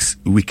 Next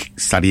week,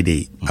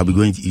 Saturday. I'll be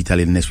going to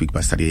Italy next week,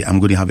 but Saturday. I'm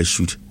going to have a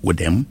shoot with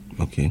them.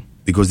 Okay.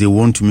 Because they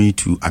want me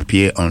to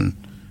appear on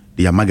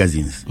their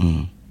magazines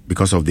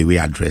because of the way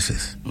I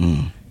dresses.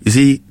 You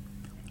see,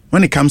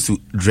 when it comes to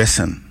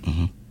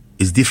dressing,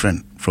 it's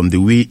different from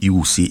the way you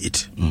will see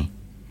it.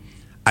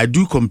 I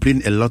do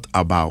complain a lot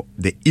about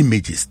the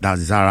images that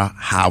Zara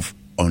have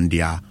on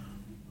their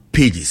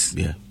pages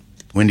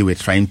when they were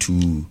trying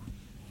to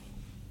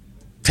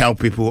tell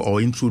people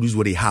or introduce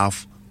what they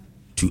have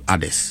to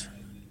others.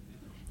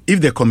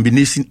 If the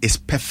combination is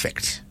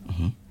perfect,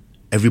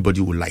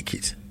 everybody will like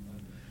it.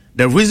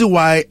 The reason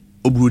why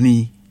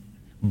Obroni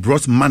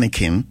brought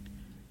mannequin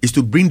is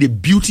to bring the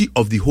beauty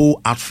of the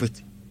whole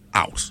outfit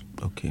out.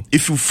 Okay.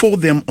 If you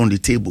fold them on the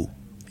table,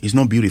 it's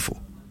not beautiful.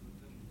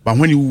 But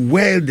when you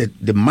wear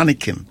the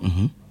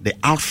mannequin, the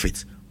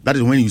outfit, that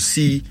is when you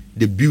see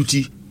the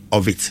beauty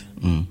of it.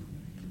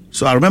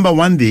 So I remember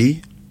one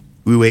day,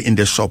 we were in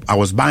the shop, I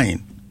was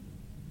buying.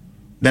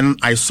 Then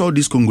I saw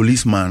this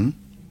Congolese man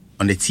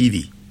on the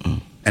TV.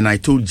 And I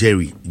told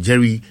Jerry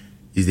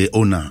is the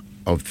owner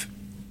of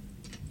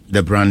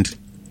the brand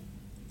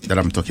that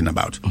I'm talking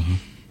about.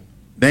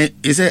 Then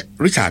he said,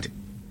 Richard,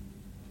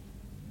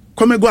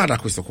 come and go out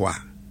of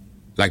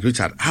like,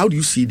 Richard, how do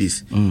you see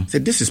this? He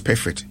said, this is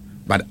perfect,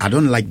 but I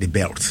don't like the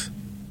belt.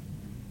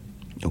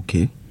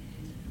 Okay.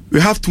 We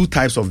have two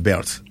types of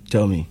belts.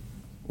 Tell me.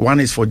 One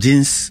is for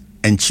jeans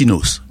and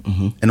chinos,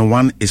 and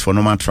one is for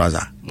normal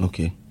trouser.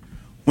 Okay.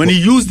 When you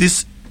use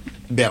this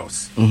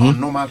belts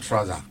on normal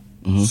trouser,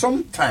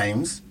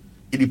 sometimes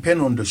it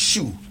depends on the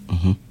shoe,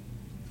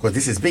 because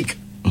this is big.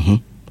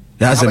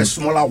 That's have a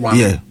smaller one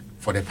Yeah.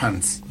 for the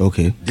pants.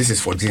 Okay. This is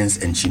for jeans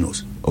and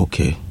chinos.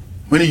 Okay.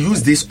 When you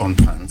use this on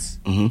pants,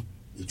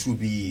 it will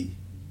be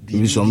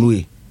some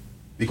way.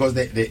 Because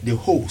the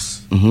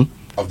holes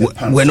of the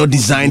pants were not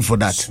designed for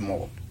that.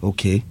 Small.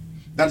 Okay.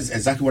 That is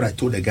exactly what I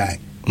told the guy.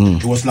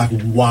 He was like,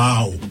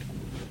 wow,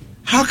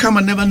 how come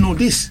I never know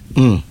this?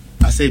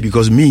 I say,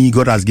 because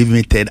God has given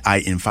me third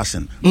eye in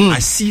fashion. I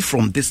see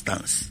from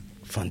distance.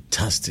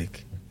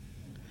 Fantastic.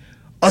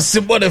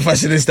 Osebo the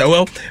Fashionista.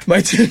 Well,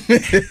 my team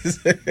is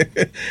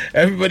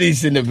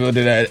everybody's in the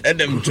building.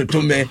 Adam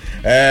Tutume,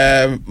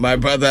 my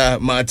brother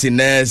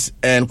Martinez,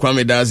 and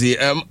Kwame Dazi.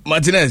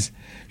 Martinez,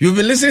 you've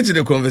been listening to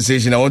the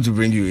conversation. I want to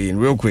bring you in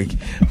real quick. Do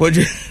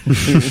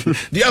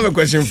you have a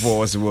question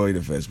for Osebo in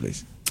the first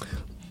place?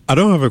 I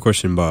don't have a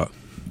question, but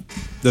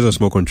there's a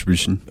small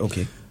contribution.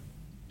 Okay.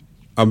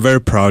 I'm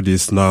very proud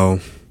he's now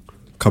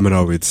coming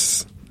out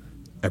with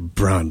a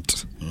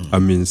brand. I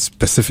mean,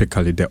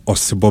 specifically the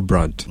Osebo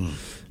brand.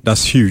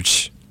 That's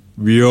huge.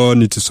 We all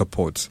need to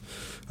support.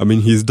 I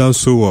mean, he's done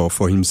so well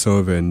for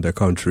himself and the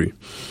country.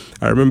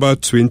 I remember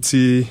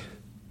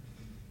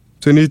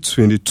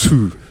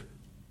 2022,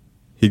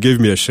 he gave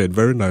me a shirt,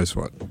 very nice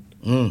one.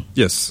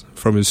 Yes,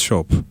 from his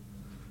shop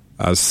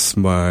as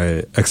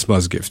my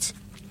Xmas gift.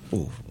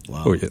 Oh,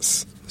 wow. Oh,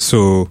 yes.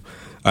 So,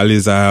 at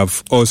least I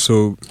have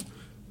also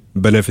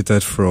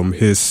benefited from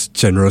his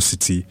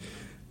generosity.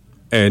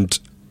 And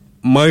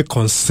my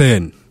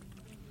concern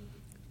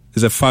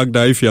is the fact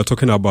that if you are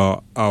talking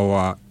about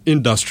our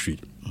industry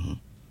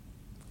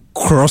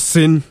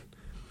crossing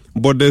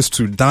borders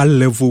to that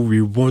level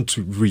we want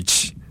to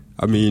reach,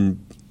 I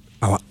mean,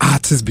 our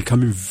artists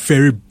becoming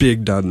very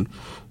big than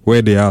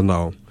where they are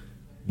now,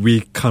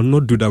 we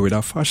cannot do that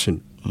without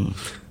fashion.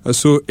 And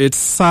so it's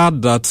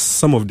sad that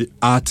some of the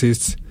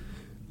artists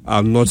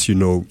are not,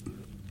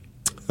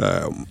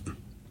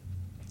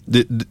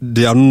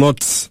 they are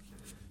not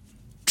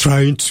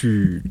trying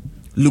to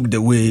look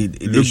the way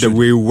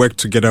work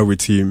together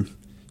with him,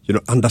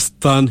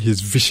 understand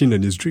his vision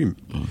and his dream.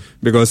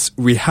 Because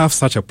we have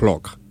such a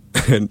plug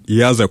and he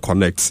has a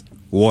connect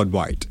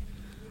worldwide.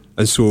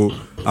 And so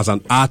as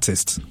an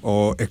artist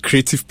or a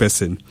creative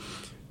person,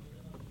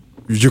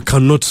 you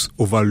cannot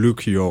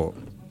overlook your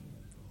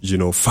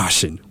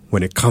fashion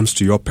when it comes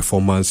to your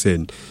performance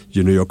and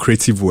your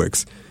creative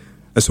works.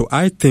 And so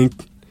I think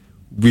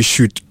we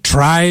should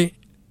try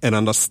and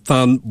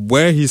understand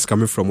where he's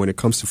coming from when it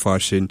comes to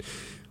fashion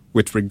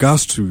with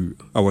regards to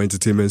our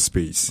entertainment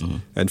space.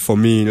 And for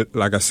me,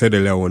 like I said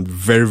earlier, I'm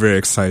very, very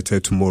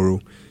excited. Tomorrow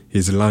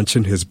he's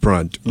launching his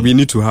brand. We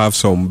need to have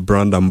some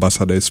brand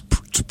ambassadors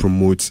to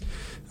promote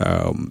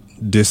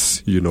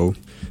this goods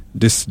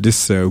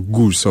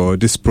or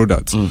this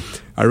product.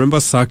 I remember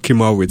Sar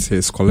came out with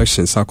his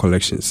Sar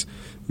collections,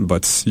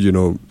 but it's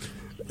not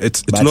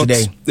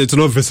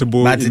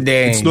visible.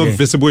 It's not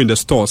visible in the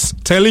stores,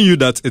 telling you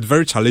that it's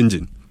very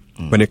challenging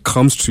when it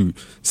comes to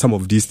some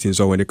of these things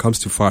or when it comes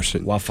to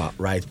fashion. Wafa,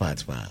 right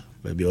part,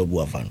 maybe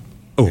Obuafan.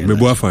 Oh, maybe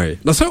Obuafan.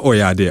 That's why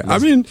you are there. I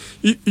mean,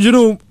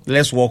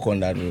 let's walk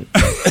on that road.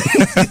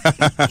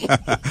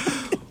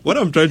 What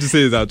I'm trying to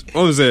say is that,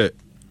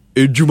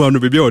 Ejuma no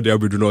baby or there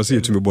we do not see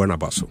it to me born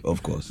abaso.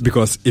 Of course.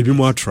 Because ebi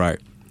more try.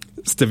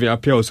 Stephen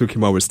Appiah also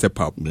came out with Step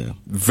Up. Yeah.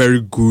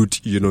 Very good,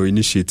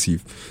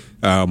 initiative.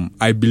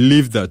 I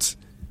believe that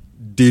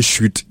they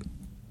should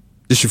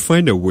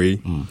find a way,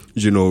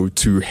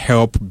 to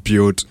help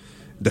build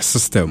the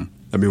system.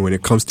 I mean, when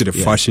it comes to the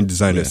fashion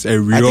designers,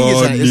 and we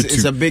all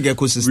it's a big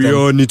ecosystem. We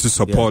all need to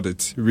support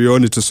it. We all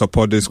need to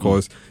support this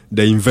because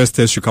the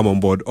investors should come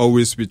on board.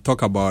 Always we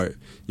talk about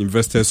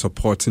investors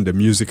supporting the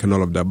music and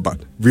all of that,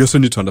 but we also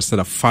need to understand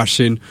that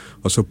fashion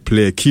also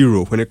play a key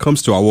role when it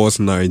comes to awards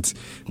night.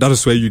 That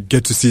is where you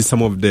get to see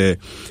some of the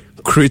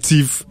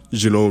creative,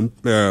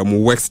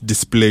 works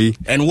display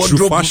and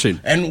through fashion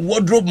and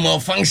wardrobe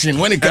malfunction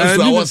when it comes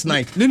to awards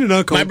night.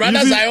 My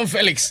brother Zion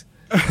Felix.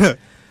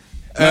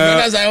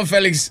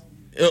 Sometimes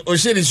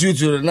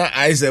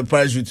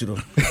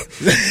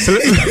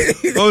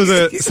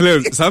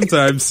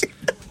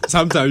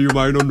you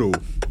might not know.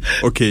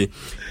 Okay,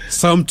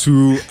 some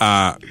too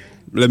are,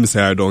 let me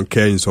say, I don't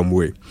care in some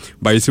way.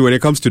 But you see, when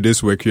it comes to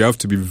this work, you have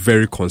to be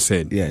very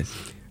concerned. Yes.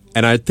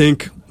 And I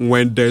think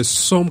when there's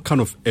some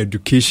kind of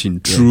education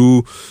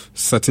through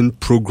certain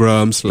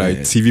programs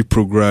like TV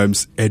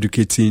programs,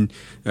 educating,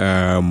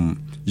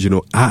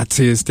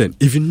 artists, and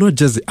even not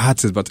just the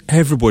artists, but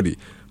everybody,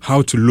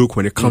 how to look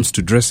when it comes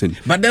to dressing.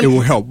 But then, it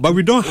will help. But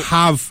we don't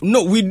have...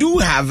 No, we do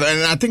have,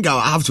 and I think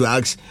I'll have to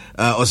ask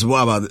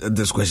Osebo about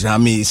this question. I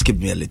mean, skip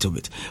me a little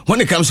bit.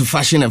 When it comes to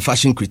fashion and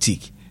fashion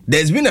critique,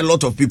 there's been a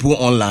lot of people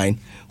online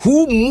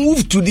who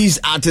move to these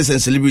artists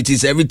and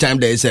celebrities every time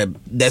there's an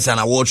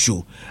award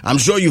show. I'm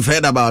sure you've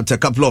heard about a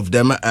couple of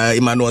them.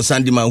 Emmanuel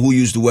Sandiman, who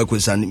used to work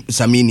with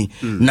Samini,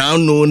 now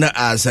known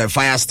as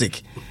Fire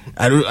Stick.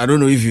 I don't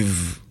know if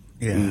you've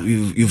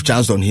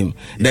chanced on him.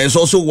 There's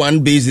also one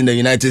based in the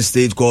United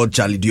States called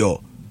Charlie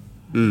Dior.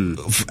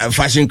 A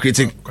fashion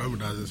critic. I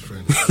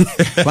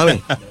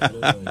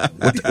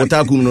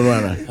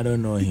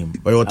don't know him.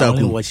 I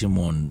only watch him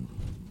on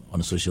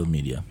social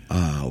media.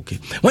 Okay.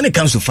 When it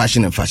comes to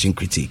fashion and fashion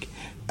critique,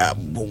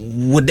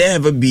 would there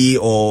ever be,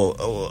 or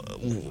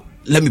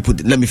let me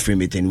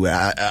frame it anyway.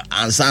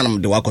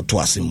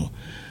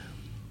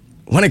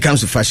 When it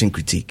comes to fashion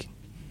critique,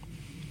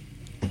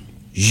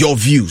 your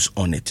views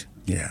on it.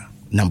 Yeah.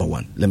 Number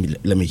one, let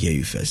me hear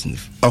you first.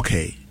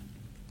 Okay.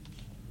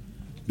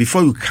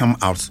 Before you come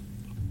out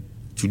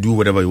to do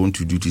whatever you want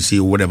to do, to say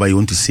whatever you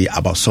want to say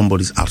about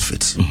somebody's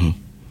outfit,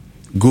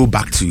 go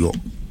back to your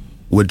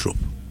wardrobe.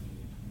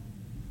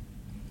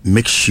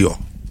 Make sure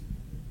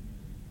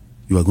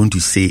you are going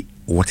to say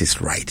what is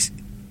right.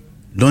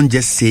 Don't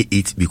just say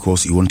it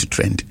because you want to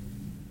trend.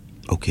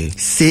 Okay.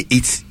 Say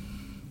it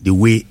the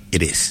way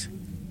it is.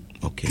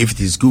 Okay. If it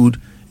is good,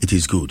 it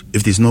is good.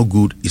 If it is not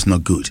good, it's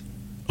not good.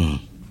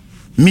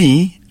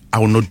 Me, I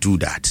will not do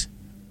that.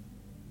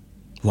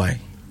 Why?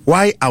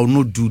 Why I will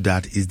not do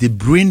that is the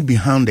brain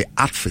behind the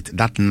outfit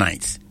that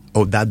night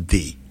or that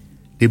day.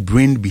 The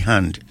brain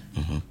behind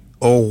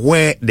or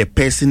where the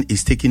person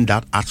is taking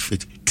that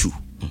outfit to.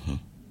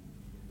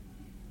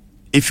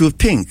 If you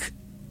think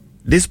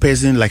this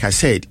person, like I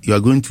said, you are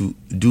going to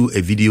do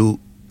a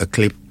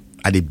clip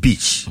at the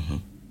beach,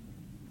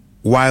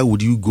 why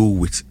would you go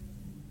with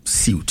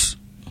suit?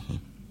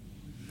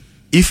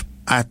 If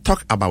I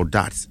talk about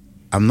that,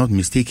 I'm not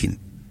mistaken,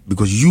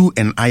 because you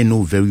and I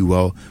know very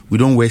well we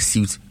don't wear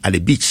suits at the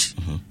beach.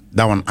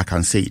 That one I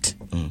can say it.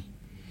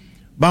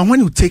 But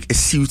when you take a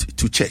suit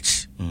to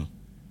church,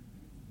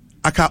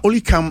 I can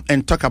only come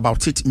and talk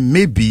about it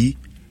maybe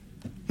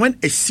when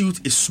a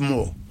suit is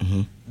small,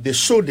 the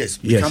shoulders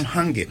become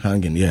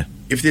hanging. Yeah.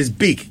 If it's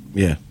big,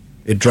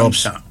 it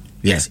drops.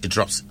 Yes, it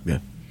drops. Yeah.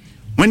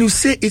 When you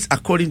say it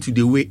according to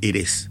the way it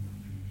is,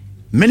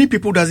 many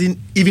people doesn't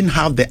even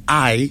have the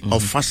eye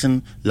of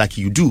fashion like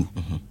you do.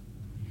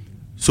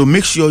 So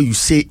make sure you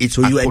say it.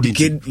 So you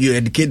educate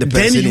the person.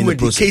 Then you educate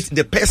process.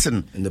 The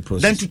person in the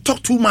process. Then to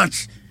talk too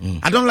much.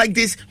 I don't like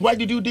this. Why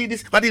did you do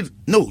this?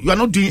 No, you are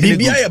not doing any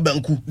good.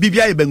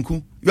 BBI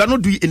Banku. You are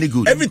not doing any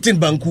good.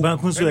 Everything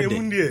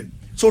Banku.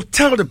 So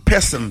tell the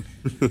person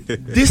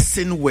this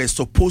thing was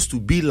supposed to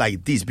be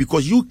like this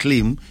because you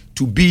claim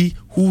to be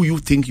who you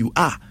think you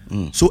are.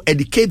 So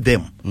educate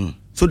them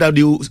so that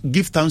they will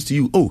give thanks to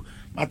you. Oh,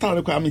 I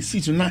thought I mean see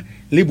tonight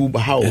label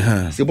bahao.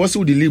 Say boss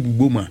the label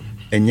boma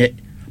and yet.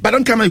 But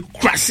don't come and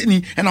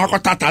crashing and I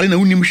got that and a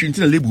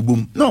label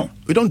boom. No,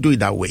 we don't do it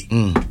that way.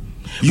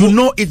 You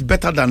know it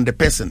better than the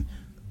person.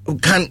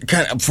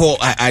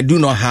 I do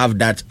not have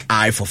that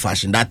eye for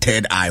fashion, that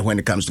third eye when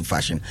it comes to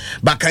fashion.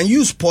 But can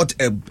you spot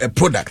a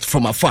product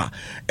from afar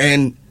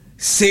and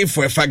say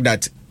for a fact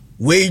that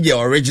where the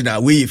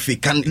original, where if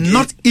it can,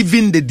 not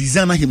even the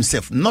designer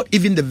himself, not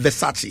even the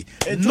Versace,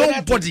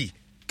 nobody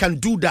can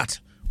do that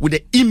with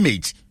the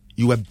image.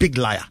 You a big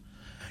liar.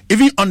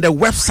 Even on the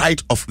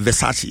website of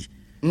Versace,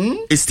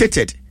 it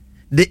stated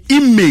the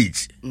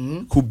image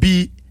could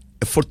be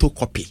a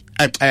photocopy,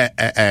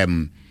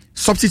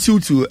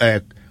 substitute to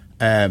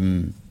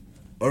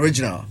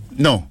original.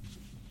 No,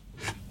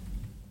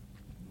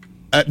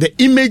 the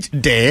image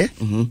there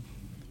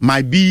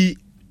might be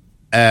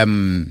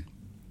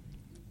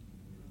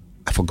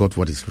I forgot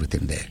what is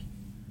written there.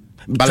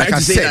 But Trying like I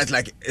to say said, that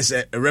like it's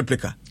a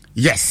replica.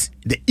 yes,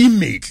 the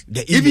image,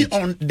 even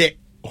on the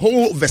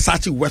whole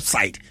Versace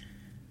website,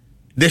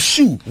 the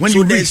shoe. When So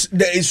you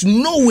there is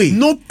no way,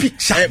 no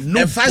picture,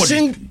 a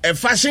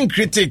fashion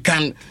critic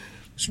can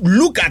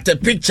look at a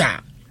picture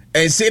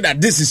and say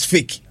that this is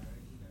fake.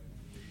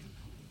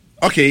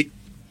 Okay,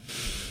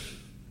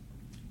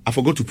 I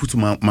forgot to put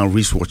my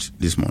wristwatch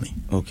this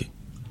morning. Okay,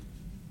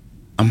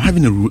 I'm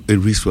having a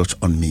wristwatch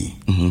on me,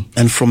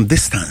 and from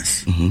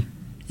distance,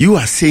 you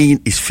are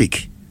saying it's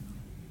fake.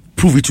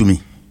 Prove it to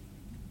me.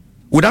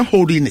 Without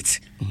holding it,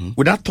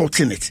 without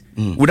touching it,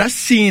 without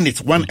seeing it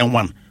one and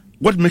one,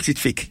 what makes it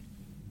fake?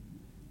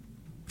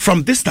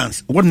 From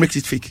distance, what makes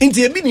it fake?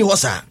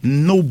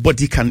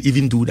 Nobody can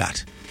even do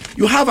that.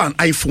 You have an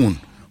iPhone.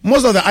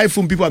 Most of the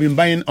iPhone people have been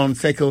buying on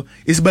Circle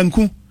is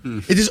Banku.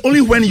 It is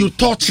only when you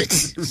touch it.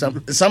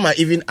 Some are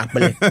even Apple.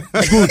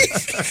 Good.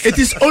 It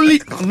is only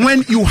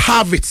when you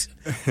have it.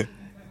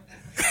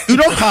 You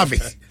don't have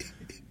it.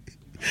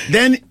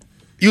 Then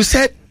you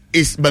said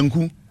it's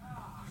Banku.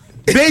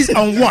 Based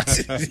on what?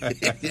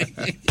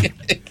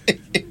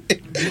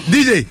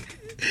 DJ,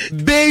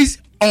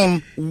 based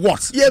on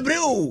what? Yeah,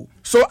 bro.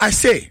 So I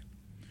say,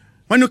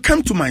 when you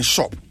come to my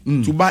shop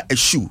to buy a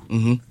shoe,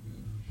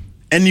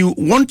 and you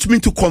want me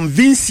to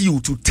convince you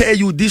to tell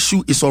you this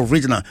shoe is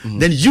original,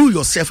 then you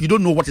yourself, you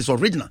don't know what is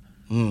original.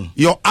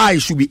 Your eye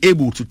should be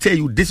able to tell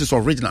you this is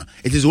original.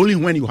 It is only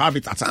when you have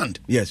it at hand.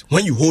 Yes,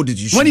 when you hold it,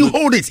 you should. When you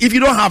hold it, if you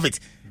don't have it,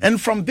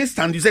 and from this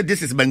time you say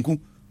this is Banku,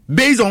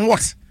 based on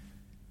what?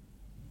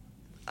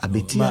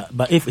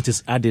 But if it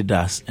is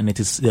Adidas and it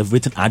is they've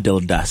written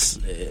Adeldas,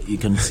 you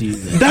can see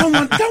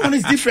that one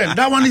is different.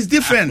 That one is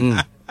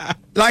different.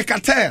 Like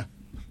Cartel.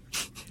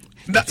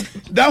 That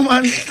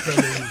one.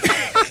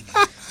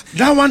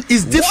 That one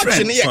is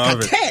different.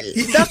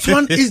 That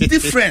one is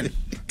different.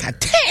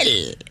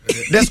 Cartel.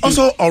 There's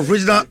also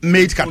original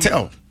made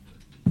Cartel.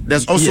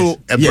 There's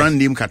also a brand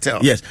name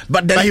Cartel. Yes,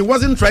 but he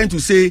wasn't trying to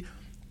say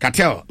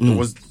Cartel. He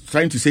was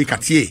trying to say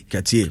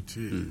Cartier.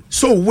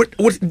 So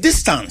with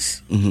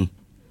distance,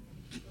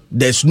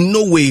 there's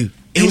no way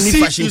you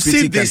see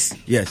critic this,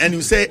 and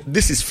you say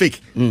this is fake.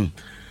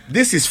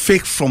 This is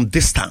fake from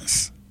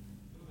distance.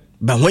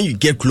 But when you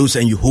get close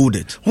and you hold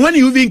it, when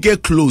you even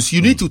get close,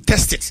 you need to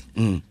test it.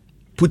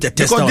 Put a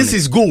tester because on this it.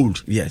 is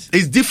gold. Yes,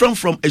 it's different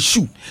from a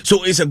shoe.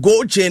 So it's a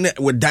gold chain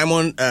with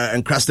diamond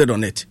encrusted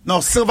on it.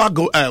 No, silver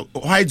gold,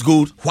 white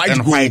gold,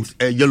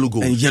 yellow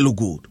gold, and yellow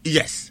gold.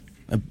 Yes,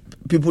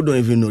 people don't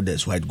even know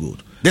there's white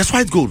gold. There's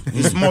white gold.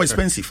 It's more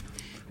expensive.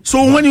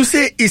 So when you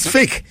say it's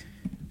fake,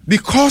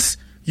 because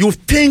you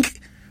think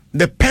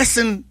the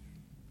person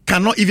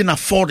cannot even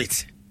afford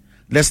it,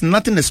 there's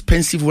nothing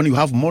expensive when you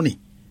have money.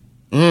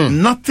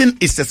 Nothing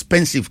is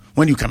expensive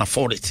when you can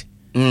afford it.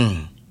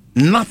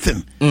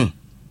 Nothing.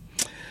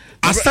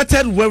 I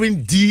started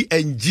wearing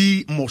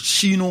D&G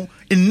Moschino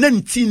in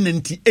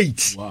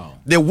 1998. Wow.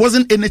 There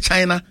wasn't any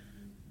China.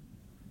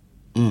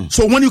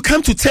 So when you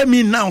come to tell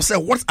me now, say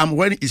what I'm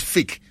wearing is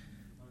fake,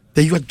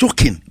 then you are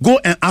joking. Go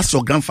and ask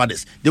your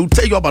grandfathers. They will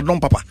tell you about Don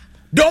Papa.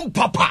 Don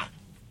Papa.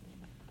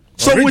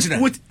 So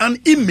with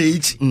an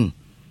image,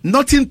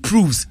 nothing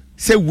proves,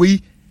 say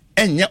we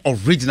and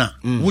original.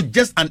 With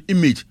just an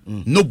image,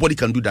 nobody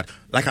can do that.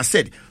 Like I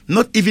said,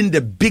 not even the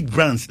big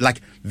brands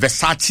like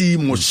Versace,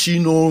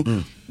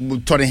 Moschino,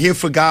 Tommy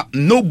Hilfiger,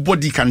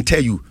 nobody can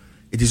tell you.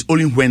 It is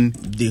only when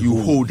you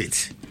hold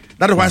it.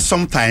 That's why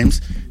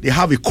sometimes they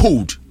have a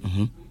code.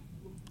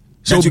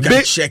 So you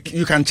can check.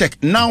 You can check.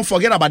 Now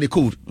forget about the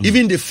code.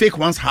 Even the fake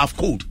ones have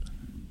code.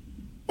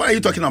 What are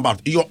you talking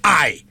about? Your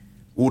eye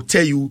will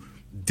tell you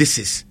this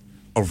is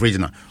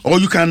original. Or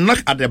you can knock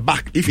at the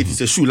back if it is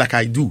a shoe like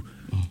I do.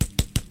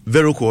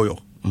 Vero Koyo.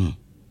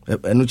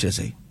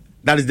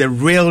 That is the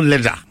real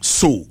leather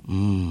sole.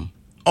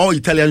 All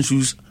Italian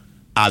shoes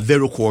are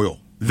Vero Koyo.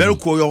 Vero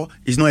Koyo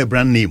is not a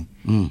brand name.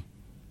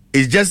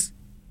 It's just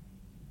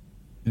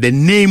the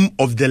name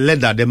of the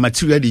leather, the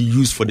material they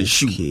use for the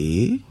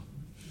shoe.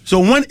 So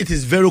when it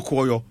is Vero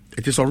Koyo,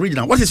 it is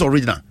original. What is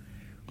original?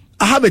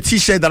 I have a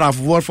t-shirt that I've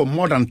worn for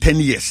more than 10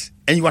 years,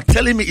 and you are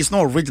telling me it's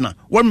not original.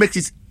 What makes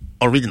it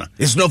original?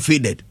 It's not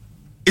faded.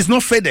 It's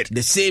not faded.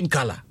 The same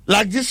color.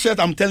 Like this shirt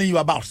I'm telling you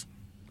about.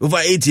 Over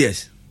 8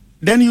 years.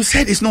 Then you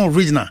said it's not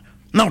original.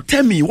 Now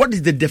tell me, what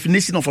is the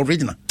definition of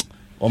original?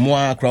 So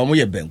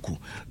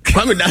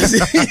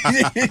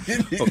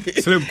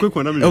quick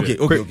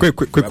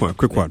one.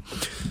 Quick one.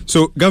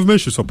 So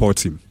government should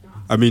support him.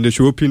 I mean, they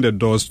should open the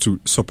doors to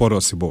support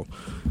Osebo.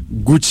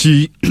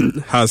 Gucci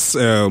has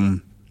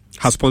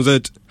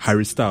sponsored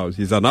Harry Styles.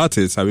 He's an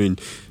artist. I mean,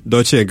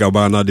 Dolce &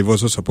 Gabbana, they've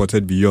also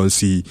supported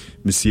Beyonce,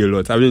 Missy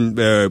Elliott. I mean,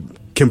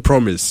 Kim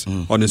Promise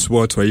on his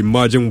word to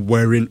imagine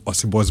wearing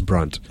Osebo's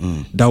brand.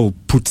 That will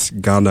put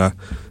Ghana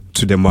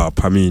to the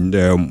map. I mean,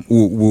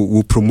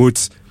 we'll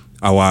promote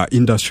our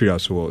industry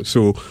as well.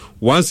 So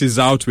once he's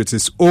out with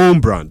his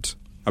own brand,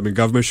 I mean,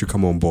 government should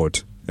come on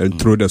board and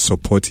throw the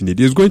support in it.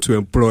 He's going to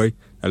employ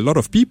a lot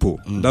of people.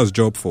 That's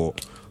job for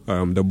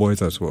the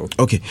boys as well.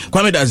 Okay,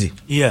 Kwame Dazi.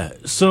 Yeah,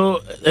 so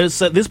there's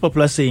this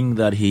popular saying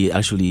that he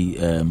actually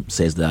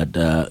says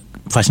that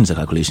fashion is a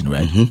calculation,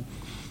 right? Mm-hmm.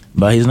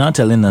 But he's now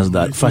telling us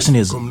that fashion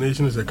is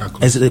combination is a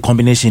calculation. Is a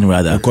combination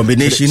rather. A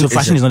combination. So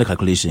fashion is not a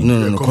calculation.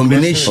 No,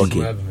 combination.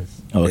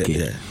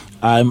 Okay.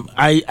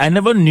 I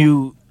never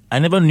knew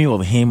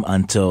of him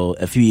until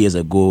a few years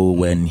ago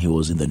when he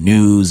was in the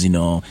news.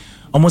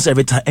 Almost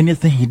every time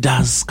anything he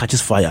does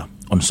catches fire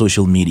on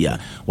social media.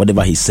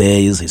 Whatever he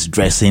says, his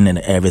dressing and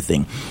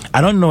everything.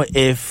 I don't know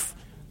if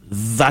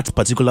that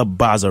particular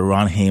buzz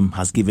around him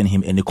has given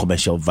him any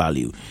commercial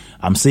value.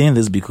 I'm saying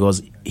this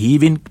because he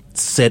even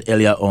said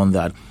earlier on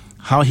that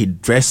how he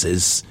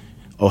dresses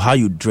or how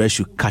you dress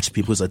should catch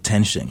people's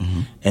attention.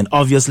 Mm-hmm. And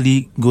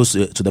obviously goes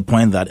to the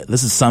point that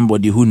this is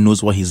somebody who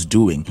knows what he's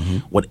doing. Mm-hmm.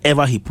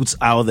 Whatever he puts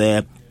out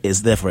there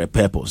is there for a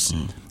purpose.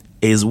 Mm-hmm.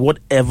 Is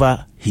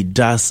whatever he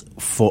does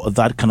for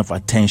that kind of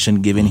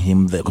attention giving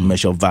him the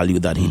commercial value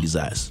that he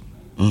desires?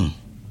 Mm.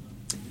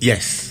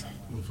 Yes.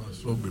 I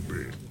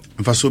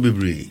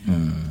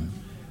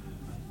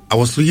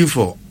was looking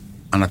for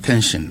an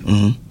attention.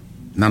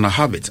 Mm-hmm. Now I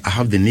have it. I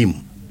have the name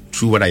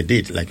through what I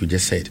did, like you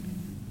just said.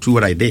 Through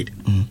what I did.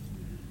 Mm-hmm.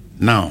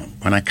 Now,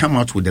 when I come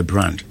out with the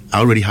brand, I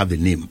already have the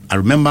name. I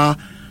remember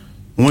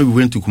when we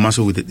went to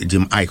Kumasi with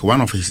Jim Ike,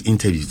 one of his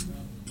interviews,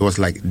 it was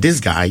like, this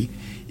guy,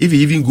 if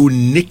he even go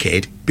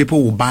naked,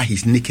 people will buy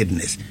his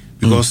nakedness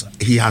because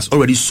he has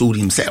already sold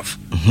himself.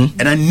 Mm-hmm.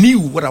 And I knew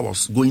what I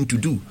was going to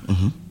do.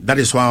 Mm-hmm. That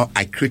is why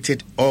I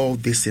created all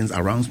these things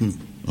around me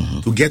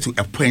to get to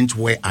a point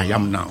where I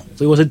am now.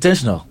 So it was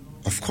intentional?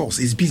 Of course,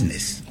 it's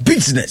business.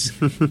 Business.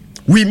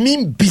 We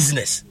mean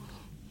business.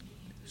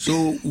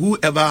 So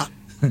whoever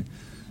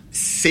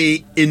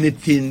say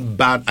anything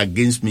bad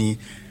against me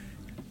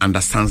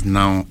understands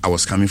now I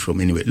was coming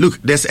from anywhere.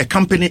 Look, there's a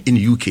company in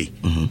the UK.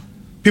 Mm-hmm.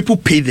 People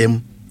pay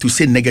them to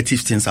say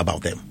negative things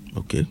about them.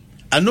 Okay.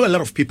 I know a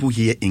lot of people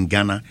here in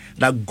Ghana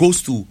that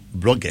goes to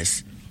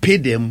bloggers, pay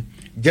them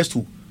just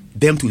to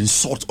them to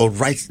insult or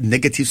write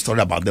negative story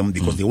about them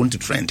because they want to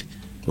trend.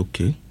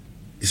 Okay.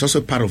 It's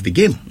also part of the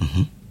game.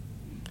 Mm-hmm.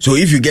 So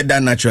if you get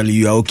that naturally,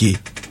 you are okay.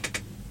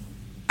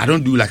 I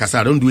don't do, like I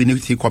said, I don't do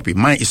anything copy.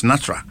 Mine is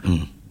natural.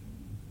 Mm.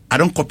 I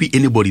don't copy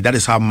anybody. That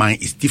is how mine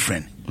is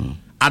different. Mm.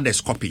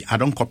 Others copy. I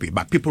don't copy,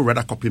 but people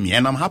rather copy me,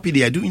 and I'm happy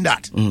they are doing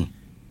that. Mm.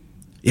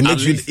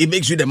 It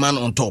makes you the man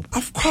on top.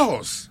 Of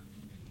course.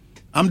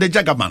 I'm the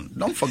Jaggerman.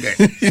 Don't forget.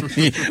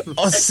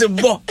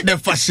 Osebo the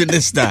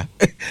Fashionista.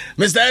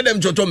 Mr. Adam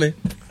Chotome.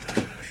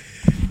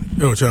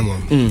 Yo,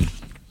 Chairman.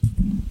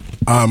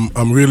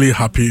 I'm really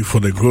happy for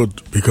the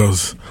growth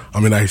because,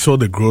 I saw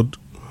the growth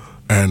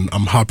and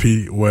I'm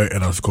happy where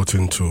it has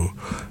gotten to.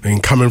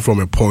 And coming from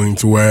a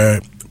point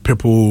where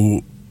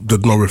people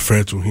did not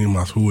refer to him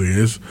as who he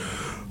is,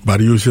 but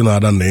using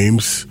other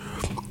names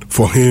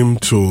for him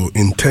to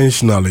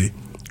intentionally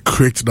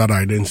create that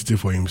identity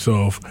for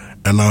himself,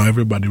 and now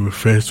everybody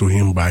refers to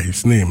him by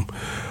his name.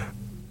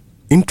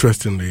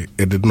 Interestingly,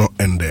 it did not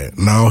end there.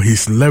 Now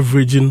he's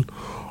leveraging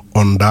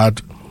on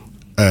that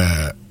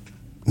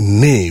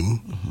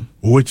name,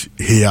 which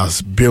he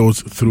has built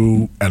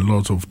through a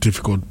lot of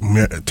difficult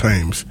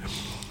times.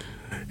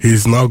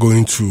 He's now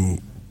going to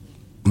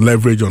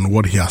leverage on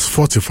what he has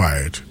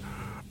fortified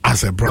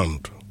as a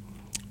brand,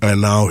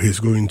 and now he's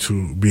going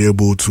to be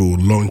able to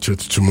launch it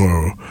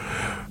tomorrow.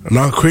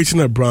 Now,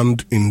 creating a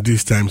brand in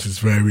these times is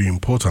very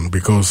important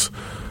because,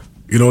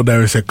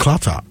 there is a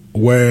clutter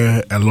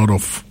where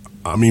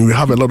we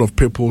have a lot of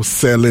people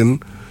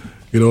selling,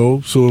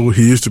 so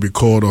he used to be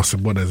called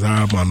Osebo the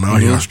Zara Man. Now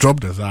he has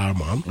dropped the Zara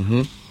Man.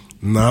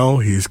 Mm-hmm. Now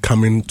he's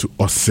coming to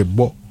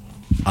Osebo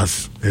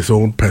as his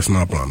own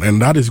personal brand.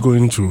 And that is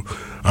going to,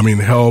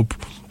 help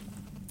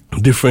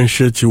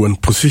differentiate you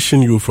and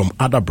position you from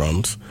other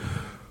brands.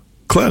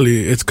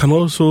 Clearly, it can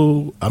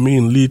also,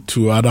 lead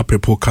to other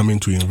people coming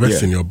to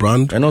invest in your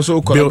brand. And also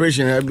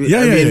collaboration.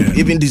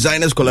 Even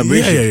designers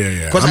collaboration.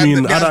 Yeah.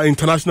 Other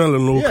international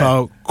and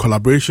local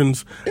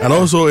collaborations. Yeah. And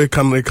also it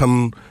can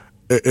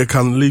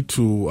lead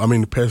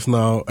to,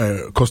 personal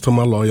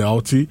customer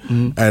loyalty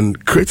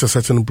and create a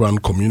certain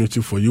brand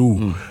community for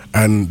you.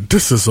 And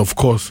this is, of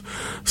course,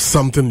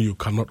 something you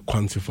cannot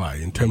quantify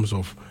in terms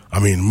of,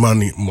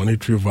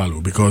 monetary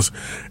value, because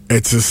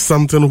it is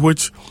something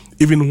which,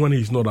 even when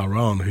he's not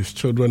around, his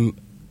children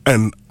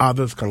and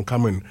others can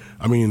come and,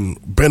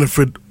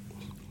 benefit.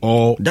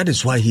 Or that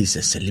is why he's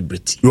a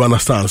celebrity. You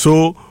understand?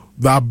 So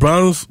there are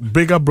brands,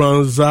 bigger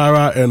brands,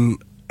 Zara,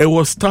 and it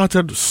was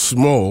started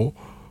small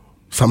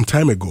some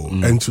time ago,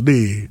 and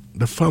today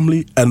the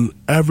family and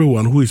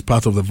everyone who is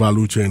part of the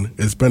value chain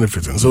is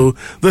benefiting. So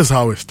this is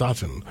how it's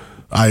starting.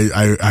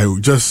 I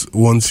just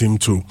want him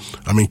to,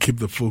 keep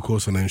the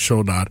focus and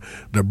ensure that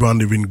the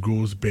brand even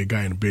grows bigger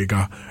and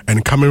bigger.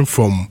 And coming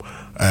from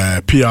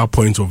PR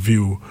point of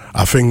view,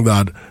 I think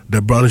that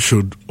the brand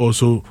should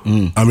also,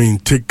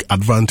 take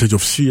advantage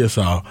of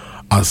CSR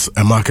as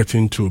a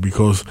marketing tool,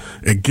 because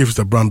it gives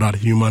the brand that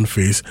human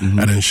face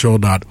and ensure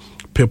that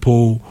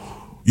people,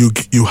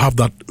 you have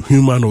that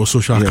human or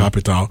social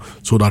capital,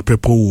 so that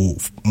people will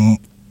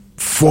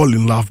fall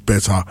in love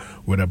better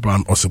with the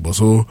brand Osebo.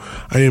 So,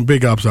 I mean,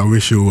 big ups. I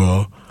wish you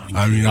well.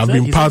 I mean, I've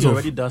been part of.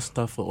 Already does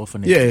stuff for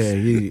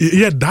orphanages.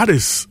 Yeah. That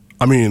is.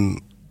 I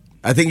mean,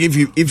 I think if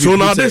you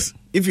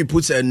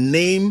put a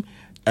name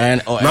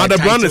and now the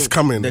brand is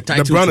coming. The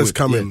brand is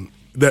coming.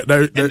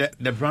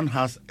 The brand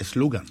has a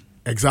slogan.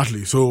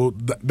 Exactly. So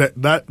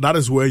that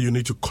is where you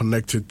need to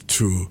connect it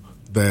to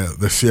the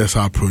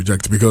CSR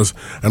project, because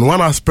and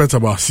one aspect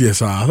about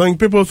CSR, I think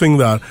people think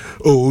that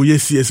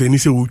CSR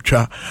needs to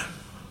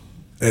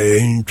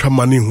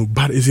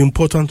but it's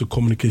important to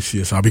communicate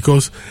CSR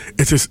because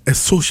it is a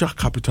social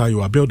capital you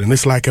are building.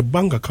 It's like a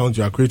bank account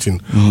you are creating.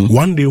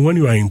 One day when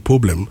you are in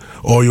problem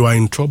or you are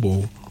in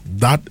trouble,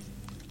 that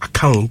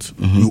account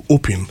you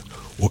open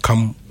will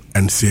come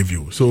and save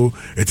you. So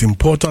it's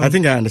important. I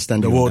think I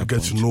understand the world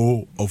gets to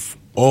know of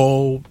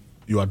all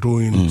you are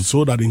doing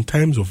so that in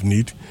times of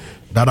need,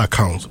 that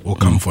account will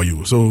come for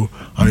you. So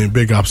I mean,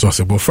 big ups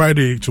to But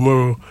Friday,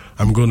 tomorrow,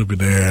 I'm going to be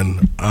there,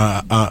 and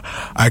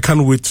I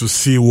can't wait to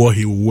see what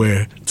he will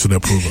wear to the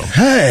program.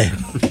 Hey,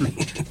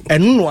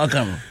 and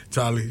welcome,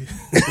 Charlie.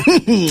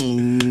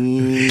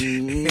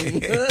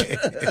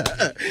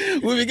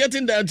 We'll be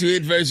getting down to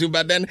it very soon,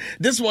 but then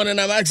this morning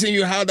I'm asking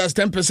you, how does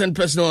 10%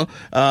 personal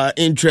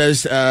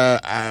interest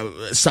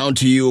sound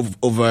to you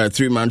over a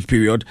 3-month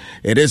period?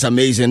 It is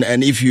amazing,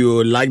 and if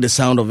you like the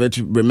sound of it,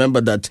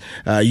 remember that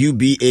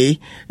UBA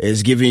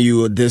is giving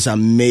you this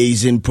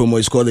amazing promo.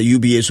 It's called the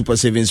UBA Super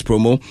Savings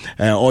Promo.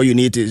 All you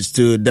need is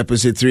to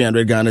deposit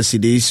 300 Ghana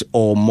cedis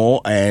or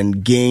more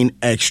and gain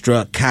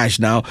extra cash.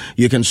 Now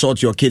you can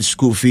sort your kids'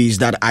 school fees,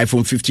 that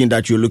iPhone 15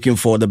 that you're looking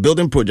for, the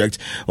building project,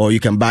 or you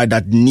can buy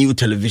that new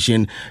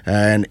television,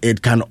 and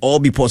it can all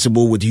be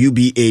possible with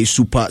UBA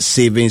Super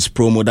Savings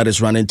Promo that is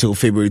running till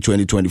February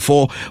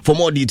 2024. For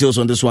more details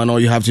on this one, all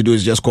you have to do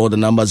is just call the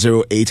number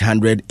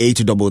 0800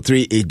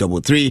 833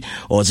 833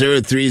 or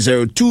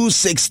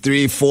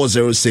 030263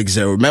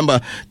 4060.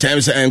 Remember,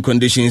 terms and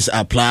conditions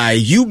apply.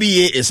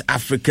 UBA is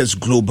Africa's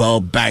global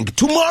bank.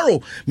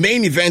 Tomorrow,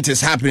 main event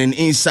is happening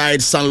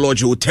inside Sun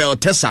Lodge Hotel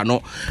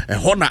Tesano.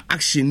 Hona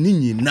action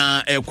nini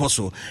na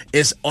ekoso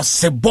is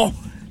Osebo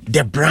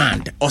the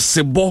brand.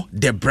 Osebo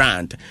the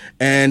brand.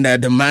 And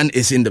the man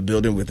is in the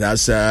building with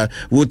us.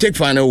 We'll take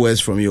final words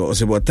from you,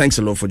 Osebo. Thanks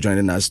a lot for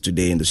joining us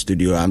today in the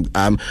studio.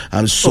 I'm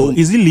so.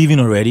 Is he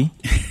leaving already?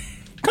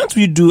 Can't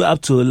we do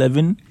up to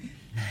 11?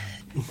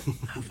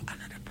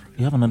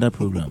 You have another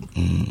program.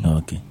 Oh,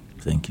 okay,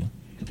 thank you.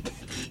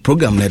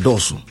 Program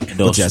Nedosu.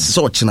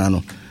 So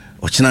Chinano.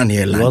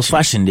 Well,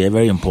 fashion, they're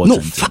very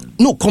important.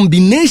 No,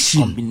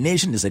 combination.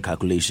 Combination is a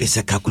calculation. It's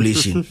a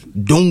calculation.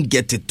 Don't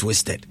get it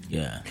twisted.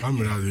 Yeah.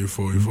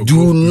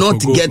 Do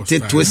not get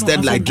it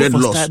twisted like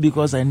dreadlocks.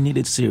 Because I need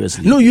it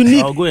seriously. No, you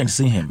need. I'll go and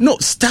see him. No,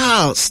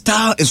 style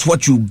is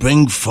what you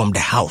bring from the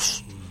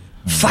house.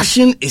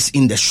 Fashion is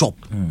in the shop.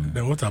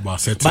 Then what about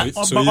settings?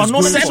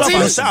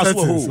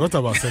 What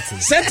about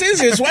settings?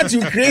 Settings is what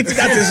you create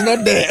that is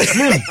not there.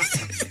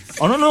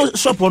 No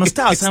shop on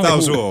style.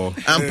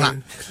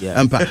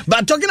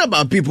 But talking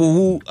about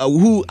people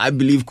who I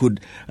believe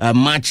could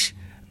match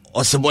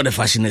Osebo the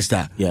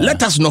Fashionista,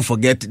 let us not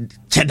forget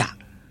Cheddar.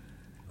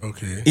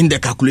 Okay. In the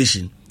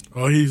calculation.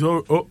 Oh, he's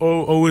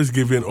always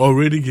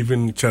already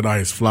giving Cheddar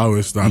his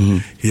flowers that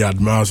he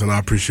admires, and I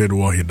appreciate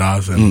what he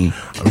does. And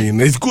I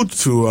mean, it's good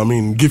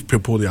to, give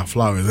people their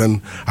flowers.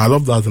 And I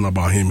love that thing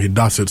about him. He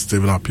does it,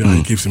 Stephen Appiah.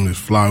 He gives him his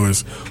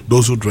flowers,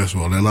 those who dress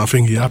well. And I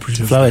think he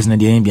appreciates flowers.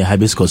 And the be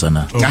hibiscus,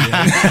 Anna.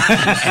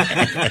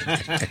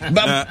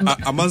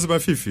 Amanziba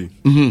Fifi.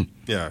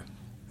 Yeah.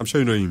 I'm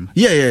sure you know him.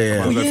 Yeah.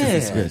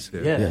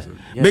 Yes.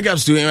 Big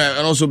ups to him,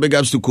 and also big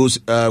ups to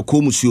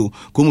Komusio.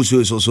 Komusio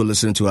is also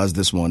listening to us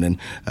this morning.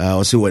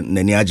 Also, when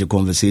Neniaje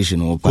conversation.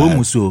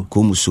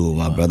 Komusio,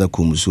 my brother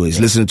Komusio, is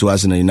listening to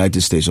us in the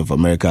United States of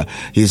America.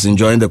 He's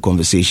enjoying the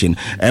conversation,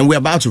 and we're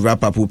about to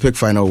wrap up. We'll pick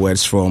final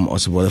words from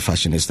Osebo the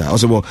Fashionista.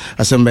 Osebo,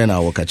 Asembena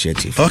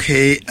Wakacheti.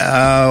 Okay,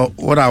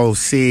 what I will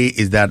say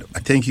is that I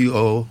thank you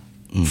all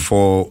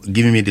for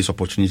giving me this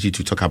opportunity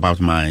to talk about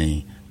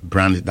my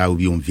brand that will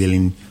be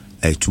unveiling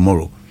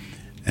tomorrow.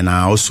 And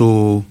I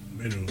also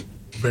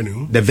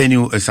the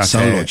venue is at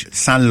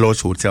Sun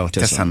Lodge Hotel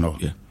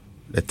Tesano. Yeah.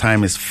 The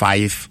time is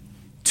 5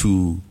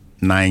 to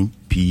 9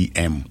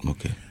 p.m.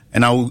 Okay.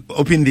 And I will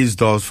open these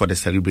doors for the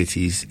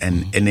celebrities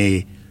and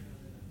any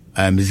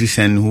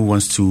musician who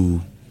wants to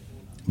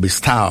be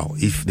style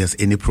if there's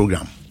any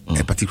program,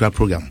 a particular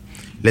program.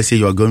 Let's say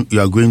you are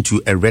going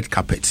to a red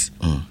carpet.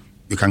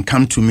 You can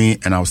come to me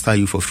and I'll style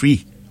you for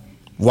free.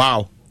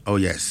 Wow. Oh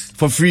yes.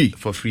 For free.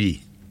 For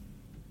free.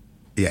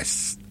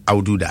 Yes, I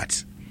will do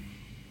that.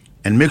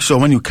 And make sure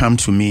when you come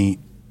to me,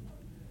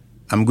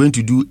 I'm going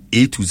to do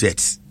A to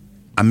Z.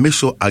 And make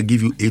sure I'll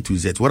give you A to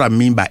Z. What I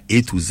mean by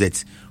A to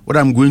Z, what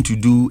I'm going to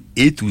do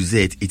A to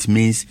Z, it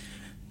means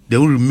there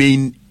will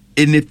remain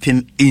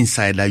anything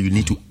inside that you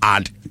need to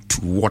add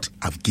to what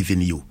I've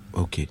given you.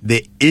 Okay.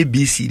 The A,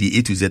 B, C, D,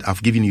 A to Z,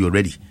 I've given you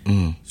already.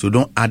 So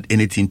don't add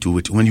anything to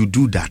it. When you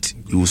do that,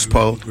 you will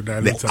spoil the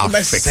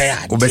affect.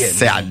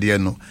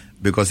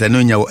 because I know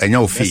you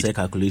fade. That's a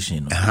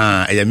calculation.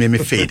 I made me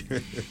fade.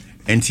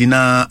 And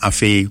Tina,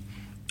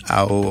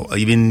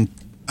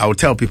 I'll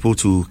tell people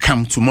to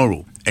come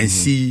tomorrow and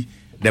see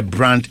the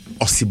brand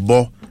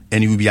Osebo,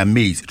 and you will be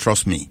amazed.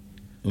 Trust me.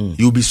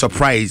 You'll be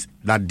surprised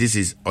that this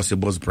is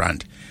Osebo's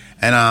brand.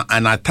 And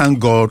I thank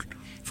God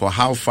for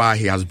how far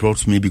he has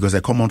brought me, because I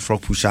come on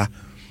Frog Pusher,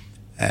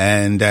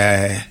 and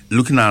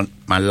looking at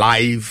my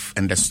life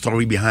and the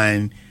story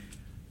behind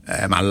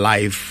my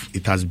life,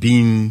 it has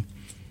been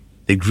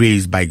the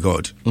grace by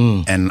God.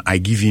 And I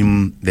give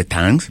him the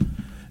thanks,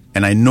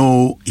 and I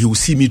know he will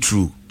see me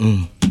through.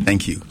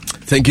 Thank you.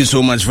 Thank you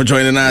so much for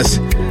joining us.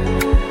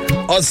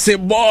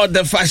 Osebo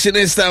the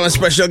Fashionista, our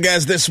special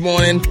guest this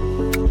morning.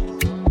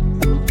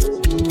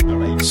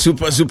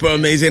 Super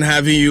amazing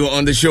having you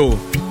on the show.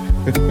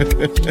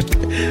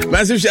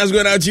 Massive shouts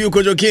going out to you,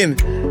 Kojo King.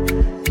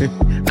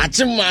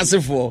 Achim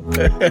massive for.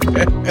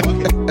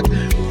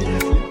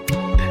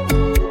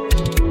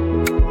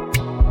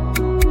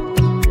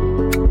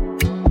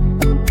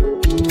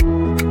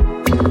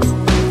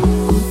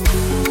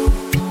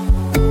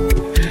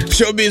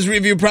 Showbiz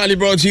Review proudly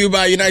brought to you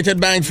by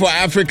United Bank for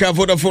Africa,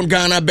 Vodafone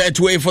Ghana,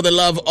 Betway for the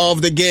love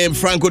of the game,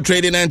 Franco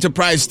Trading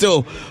Enterprise,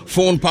 still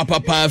Phone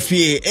Papa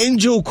Fie,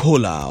 Angel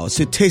Cola,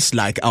 so it tastes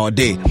like our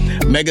day.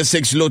 Mega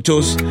 6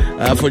 Lotus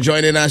for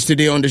joining us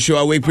today on the show.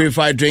 Awake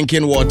Purified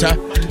Drinking Water,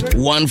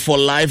 One for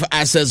Life,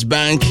 Access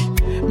Bank,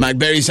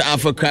 McBerry's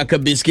Alpha Cracker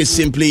Biscuit,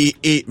 simply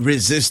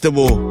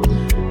irresistible.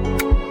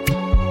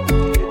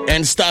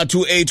 And star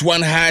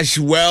 281 hash.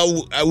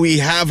 Well, we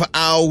have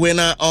our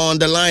winner on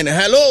the line.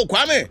 Hello,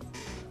 Kwame.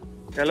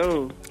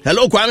 Hello,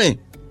 Kwame.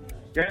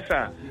 Yes,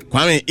 sir.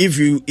 Kwame,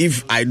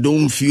 if I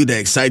don't feel the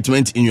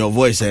excitement in your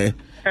voice,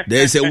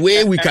 there's a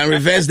way we can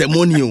reverse the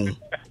money.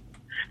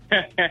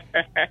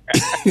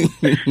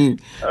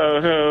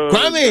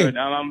 Kwame, good.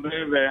 I'm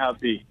very, very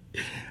happy.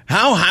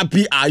 How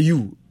happy are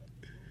you?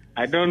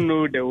 I don't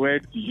know the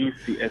word to use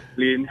to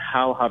explain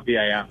how happy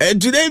I am.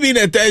 And today being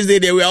a Thursday,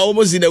 we are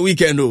almost in the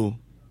weekend, though.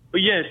 Oh,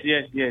 yes.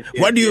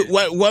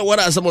 What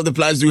are some of the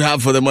plans do you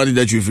have for the money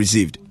that you've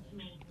received?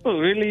 Oh,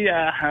 really?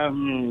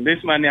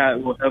 This money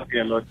will help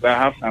you a lot. I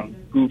have some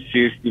good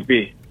fees to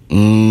pay.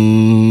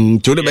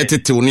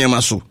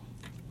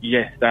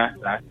 Yes, that's.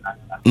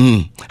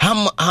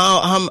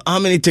 How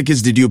many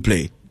tickets did you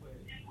play?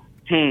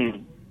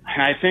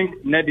 I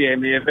think Nadia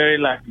may be very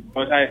lucky,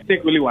 but I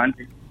take only one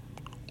ticket.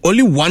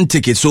 Only one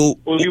ticket, so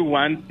only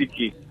one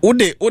ticket. All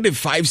the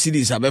 5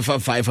 cities have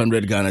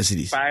 500 Ghana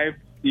cedis. 5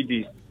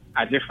 cities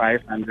at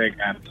 500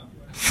 Ghana.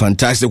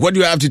 Fantastic. What do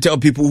you have to tell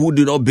people who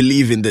do not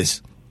believe in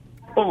this?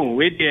 Oh,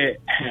 wait there.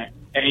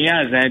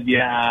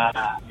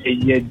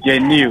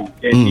 Genuine.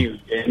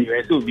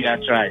 It will be a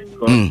try.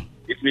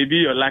 It may be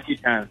your lucky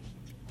chance.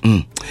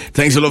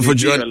 Thanks a lot for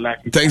joining.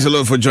 Thanks a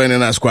lot for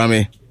joining us,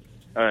 Kwame.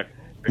 All right.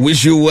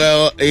 Wish you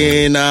well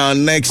in our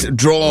next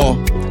draw.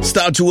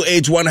 Star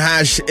 281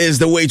 hash is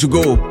the way to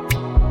go.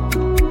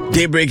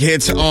 Daybreak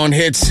hits on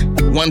hits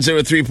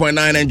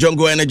 103.9, and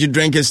Jungle Energy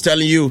Drink is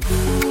telling you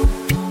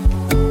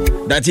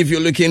that if you're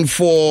looking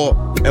for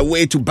a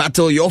way to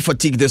battle your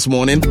fatigue this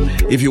morning,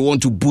 if you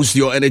want to boost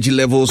your energy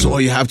levels,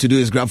 all you have to do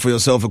is grab for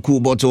yourself a cool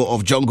bottle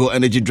of Jungle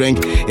Energy Drink.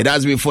 It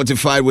has been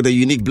fortified with a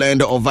unique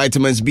blend of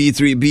vitamins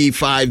B3,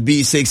 B5,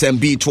 B6, and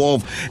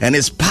B12, and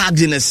it's packed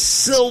in a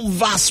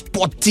silver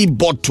sporty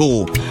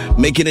bottle,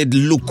 making it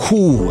look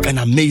cool and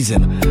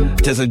amazing.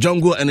 There's a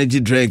Jungle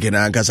Energy Drink in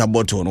a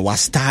bottle. Was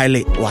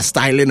styling.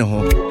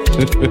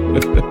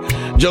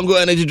 Jungle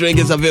Energy Drink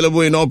is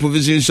available in all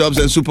provision shops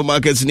and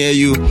supermarkets near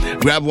you.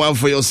 Grab one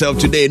for yourself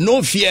today.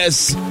 No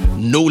fears,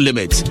 no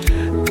limits.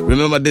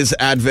 Remember, this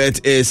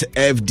advert is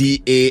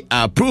FDA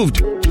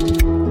approved.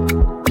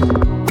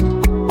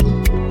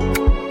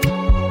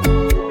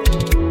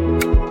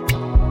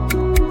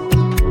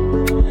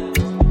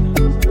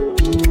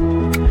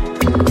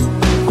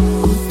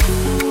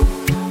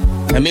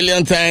 A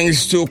million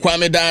thanks to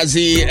Kwame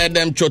Dazi,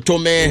 Edem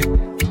Chotome,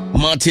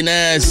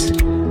 Martinez,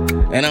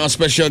 and our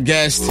special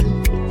guest,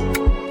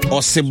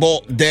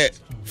 Osebo the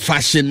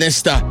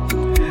Fashionista.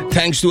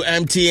 Thanks to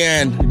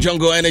MTN,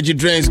 Jungle Energy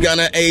Drinks,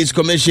 Ghana AIDS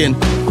Commission,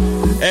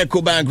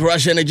 EcoBank,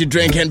 Rush Energy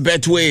Drink, and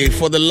Betway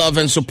for the love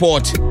and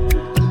support.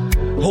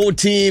 Whole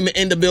team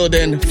in the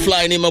building,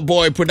 Flying in My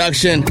Boy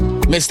Production,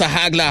 Mr.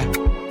 Hagler,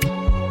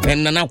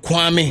 and Nana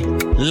Kwame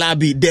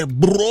Labi the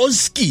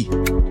Broski.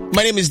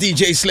 My name is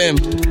DJ Slim,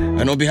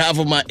 and on behalf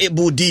of my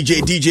able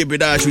DJ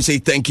Bridash, we say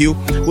thank you.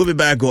 We'll be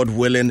back, God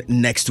willing,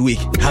 next week.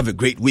 Have a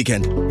great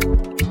weekend.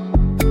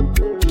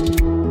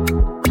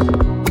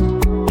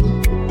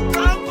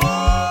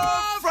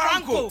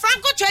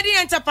 Franco Trading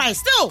Enterprise.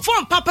 Still,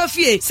 phone Papa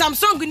Fie,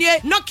 Samsung nie,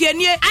 Nokia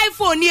nie,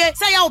 iPhone nie,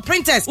 say your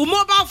printers,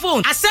 mobile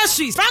phone,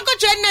 accessories. Franco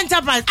Trading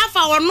Enterprise. Afa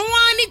or no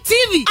one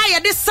TV. I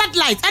this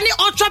satellite, any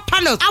ultra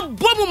panels.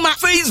 Abomuma.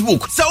 Facebook.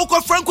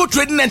 Sauko Franco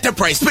Trading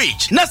Enterprise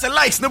page. Nasa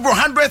likes number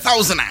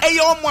 100,000.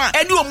 Ayoma.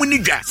 Edu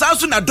Munija.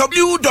 Samsung at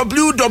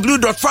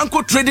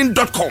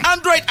www.francotrading.com.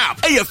 Android app.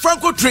 Aye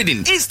Franco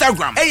Trading.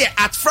 Instagram. Aye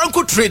at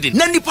Franco Trading.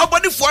 Nani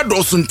Pabadi for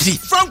Dosunti.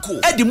 Franco.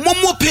 Edi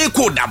Momo Pay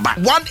code number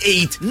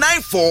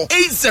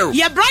 189480.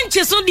 Your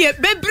branches on the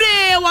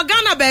Bebre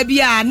Wagana baby.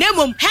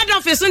 Nemum head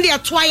office on the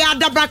Twaya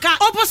Dabraka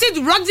opposite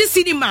Roxy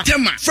Cinema.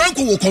 Tema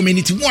Franco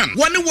Community 1.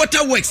 One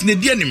waterworks ne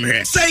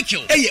dianimre.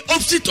 Cycle. Aye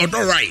opposite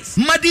Odor Rise.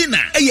 Madina.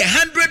 Aye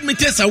 100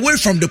 meters away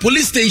from the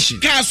police station.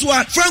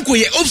 Kaswa Franco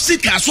ye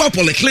opposite Kaswa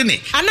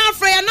Polyclinic. And now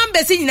for your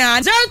number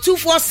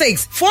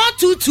 0246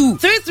 422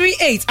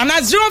 338 and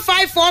at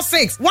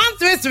 0546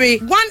 133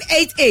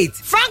 188.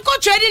 Franco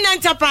Trading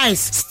Enterprise.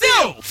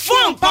 Still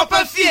phone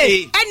Papa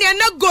Fie. And you're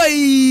not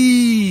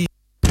going.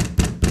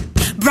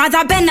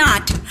 Brother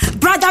Bernard.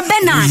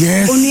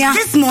 Yes. Onia,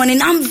 this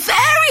morning I'm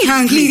very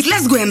hungry. Please,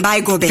 let's go and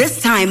buy gobe.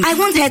 This time, I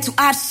want her to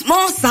add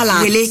small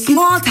salad, really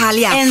small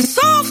talia, and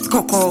soft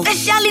cocoa,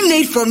 specially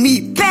made for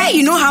me. But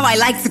you know how I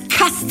like to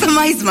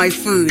customize my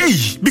food. Hey,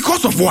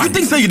 because of what? You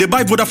think say you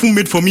buy Vodafone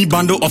made for me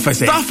bundle offers?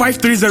 Star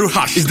 530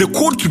 hash is the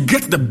code to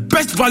get the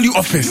best value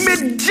offers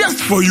made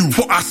just for you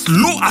for as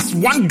low as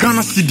 1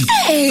 Ghana cedi.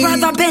 Hey,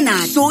 Brother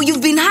Bernard, so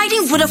you've been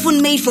hiding Vodafone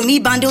made for me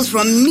bundles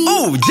from me?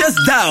 Oh, just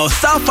dial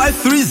star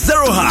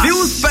 530 hash.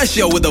 Feel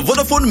special with the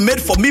Vodafone made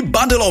for me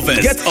bundle offers.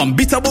 Get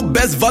unbeatable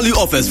best value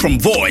offers from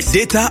voice,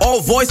 data,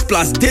 or voice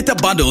plus data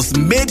bundles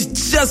made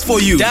just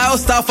for you. Dial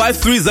star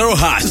 530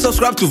 hash to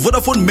subscribe to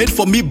Vodafone made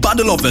for me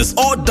bundle offers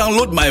or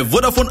download my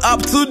Vodafone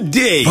app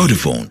today.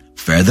 Vodafone,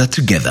 further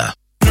together.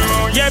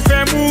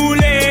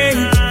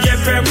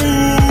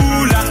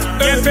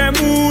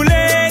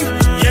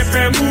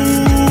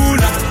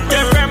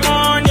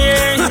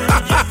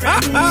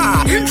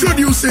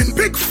 Introducing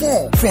Pick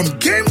 4 from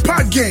Game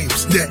Park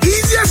Games, the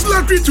easiest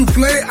lottery to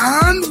play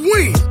and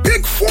win.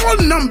 Pick 4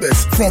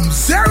 numbers from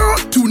 0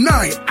 to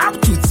 9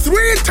 up to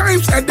 3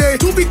 times a day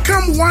to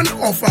become one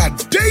of our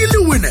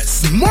daily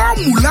winners. More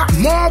moolah,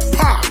 more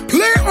power.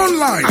 Play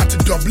online at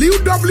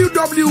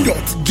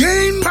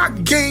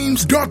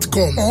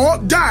www.gameparkgames.com or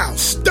dial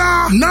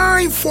star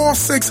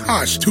 946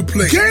 hash to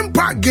play. Game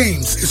Park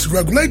Games is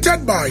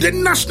regulated by the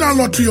National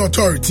Lottery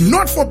Authority,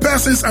 not for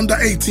persons under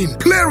 18.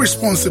 Play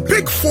responsibly.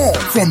 Pick 4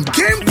 from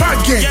Game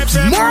Park Games.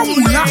 More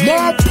moolah,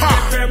 more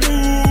power.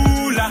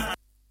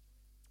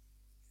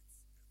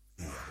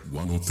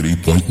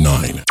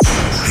 103.9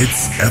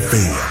 Hits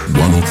FM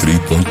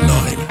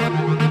 103.9.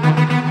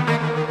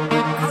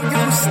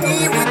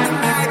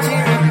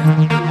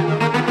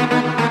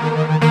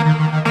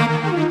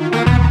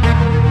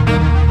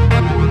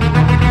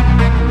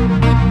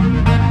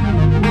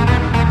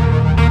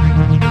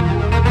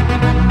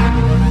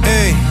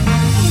 Hey,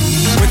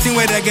 waiting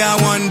where the girl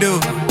want do.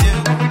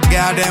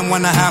 Girl them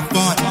wanna have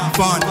fun.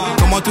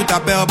 Come on to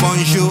tapel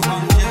bonjour.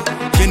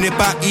 Je n'ai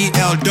pas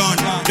EL done.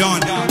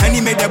 And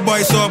he made the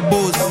boy so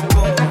boost.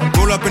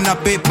 Roll up in a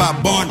paper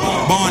bond.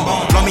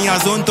 Blow me a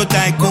zone to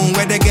tycoon.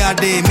 Where the girl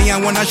day? Me I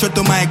wanna show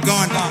to my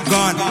gun.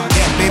 Yeah,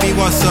 baby,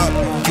 what's up?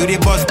 You the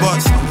boss.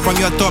 From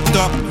your top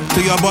to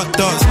your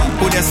buttocks.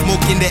 Put the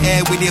smoke in the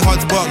air with the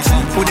hot box.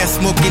 Put the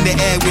smoke in the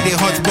air with the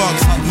hot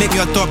box. Make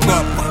your top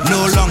up,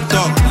 no long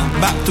talk.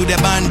 Back to the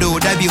bando,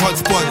 that be hot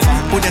spot.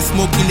 Put the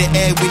smoke in the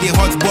air with the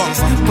hot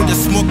box. Put the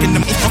smoke in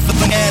the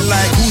air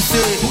like who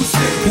say?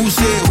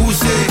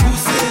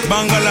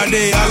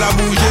 Bangladesh, a la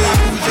bouger.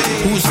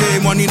 Who say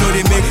money no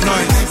they make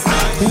noise?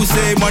 Who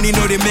say money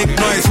no they make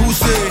noise? Who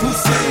say?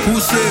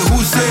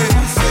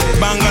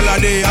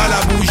 Bangladesh, a la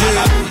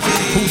bouger.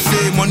 Who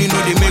say money no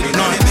they make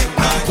noise?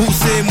 Who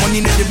say money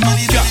no they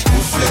make noise?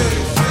 Who say?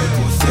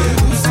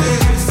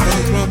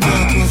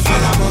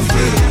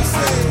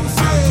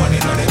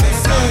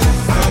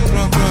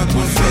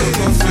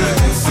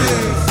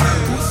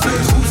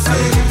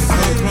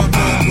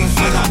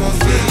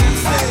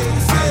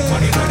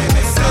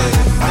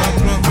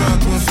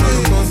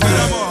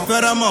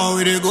 Furthermore,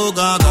 we dey go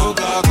gaga.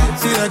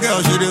 See the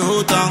girl, she dey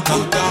hold down.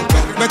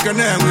 Back and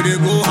then we dey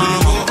go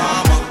ham.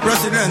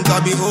 President, I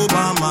be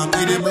Obama.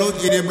 We dey blow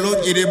charger.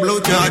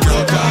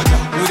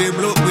 We dey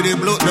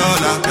blow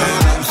dollar.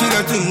 See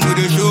the thing, we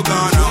dey show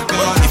Ghana.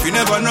 If you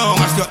never know,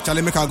 I stop.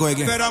 Charlie, make her go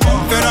again.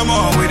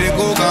 Furthermore, we dey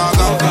go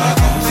gaga.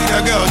 See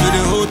the girl, she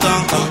dey hold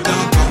down.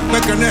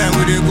 Back and then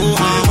we dey go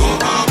ham.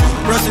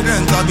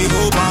 President, I be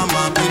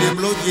Obama. We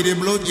dey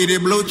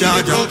blow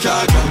charger.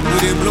 We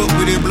dey blow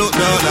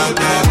dollar.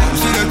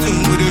 See the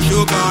thing, we dey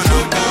show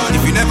Ghana. If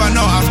you never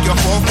know, ask your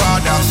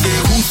forefather. Say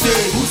who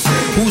say?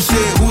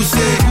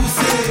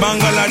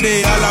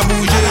 Bangladesh, a la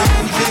bouger.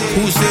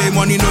 Who say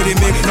money no they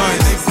make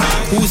noise?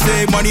 Who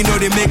say money no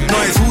they make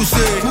noise? Who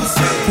say?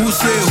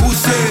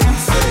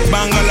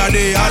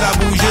 Bangladesh, a la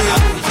bouger.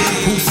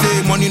 Who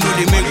say money no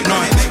they make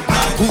noise?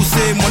 Who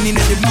say money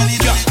no they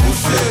make noise? Who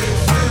say?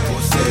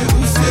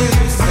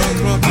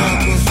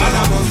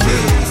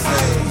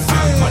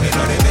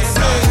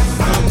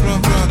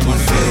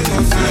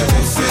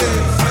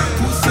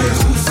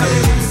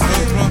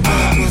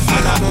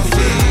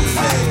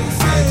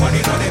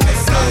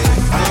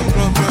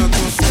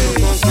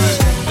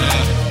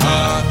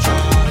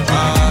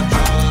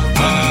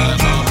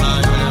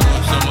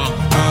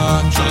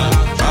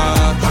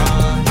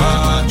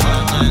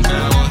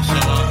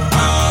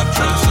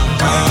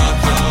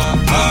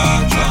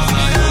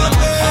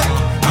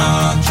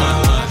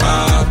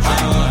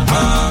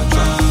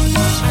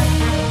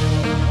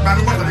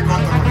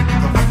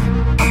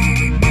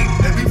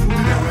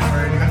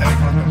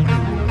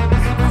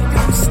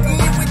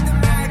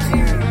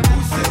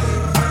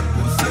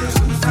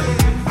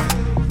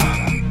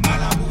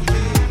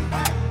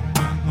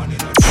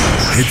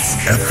 Hits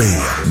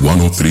FM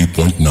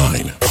 103.9.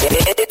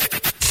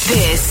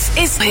 This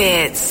is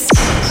Hits.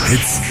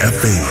 Hits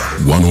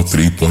FM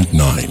 103.9.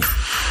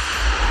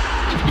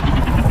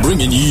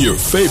 Bringing you your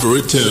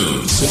favorite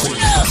tunes.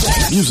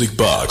 Music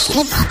Box.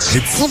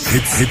 Hits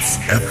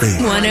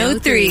FM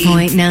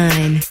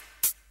 103.9.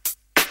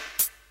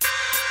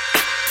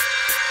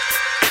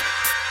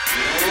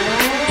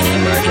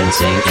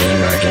 Emergency.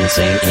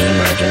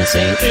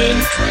 In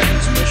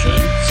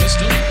transmission.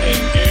 System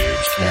engaged.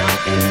 Now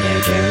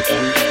engaging.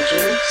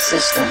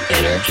 System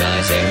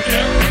energizing.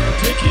 Error.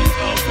 Taking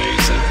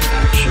evasive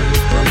action.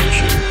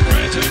 Permission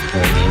granted.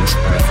 Holdings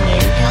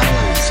earthling.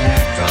 Balance.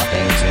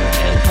 Dropping to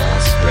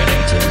impulse. Ready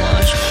to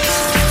launch.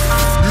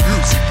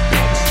 Music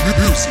Box.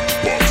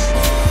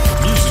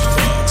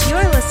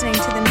 You're listening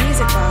to the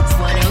Music Box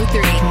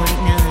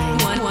 103.9.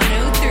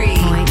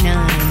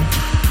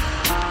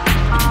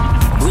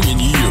 103.9. Bringing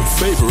you your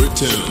favorite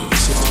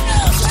tunes.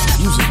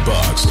 Music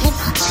Box.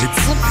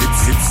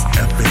 Hits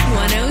FM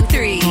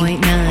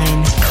 103.9.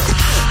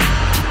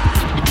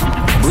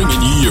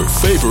 Bringing you your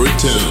favorite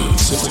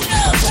tunes.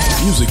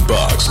 Music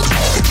Box.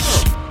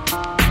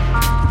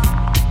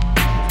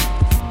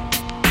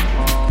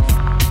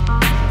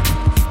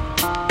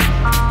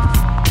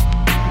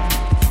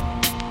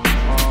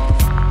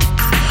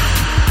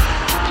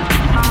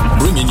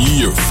 Bringing you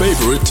your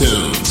favorite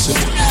tunes.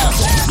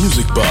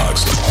 Music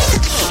Box.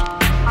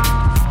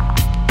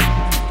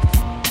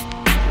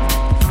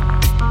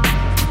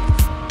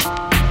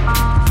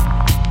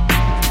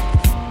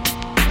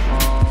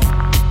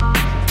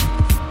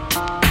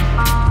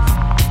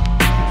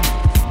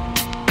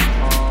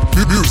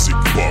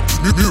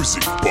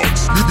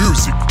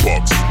 Music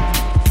Box.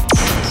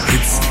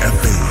 Hits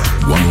FM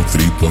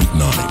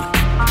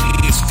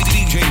 103.9. It's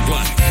DJ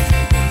Black.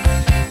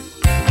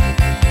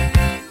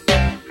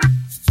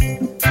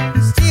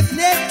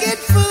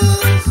 Stiff-necked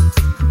fools,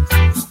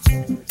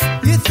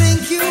 you think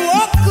you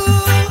are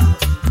cool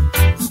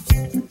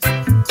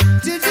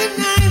to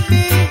deny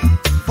me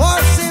for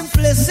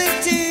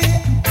simplicity.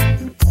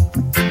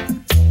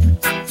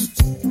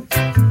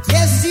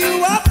 Yes,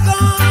 you are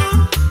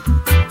gone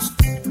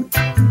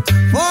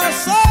for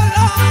so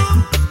long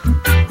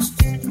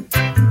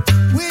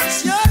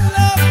with your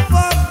love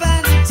for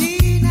vanity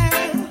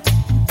now.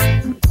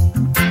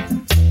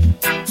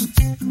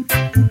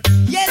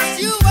 Yes,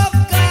 you have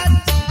got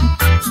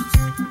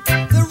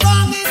the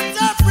wrong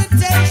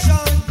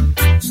interpretation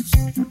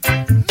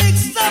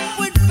mixed up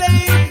with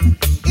vain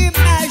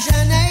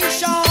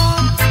imagination.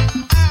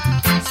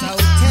 So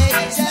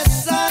take your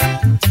sun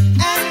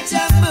and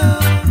your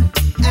moon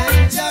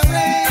and your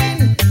rain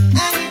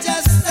and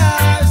your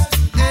stars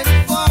and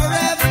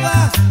forever,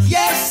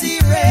 yes,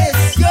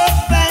 erase your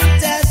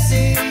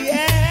fantasy,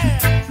 yeah.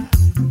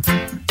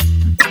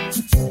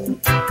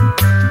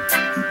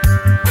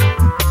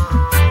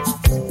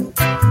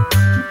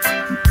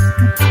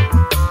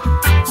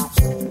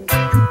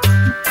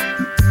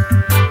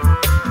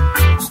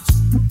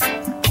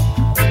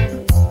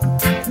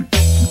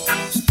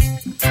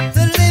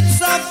 The lips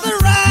of the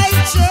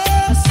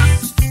righteous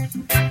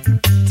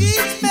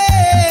teach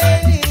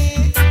many,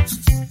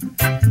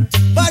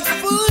 but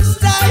fools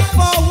die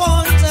for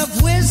want of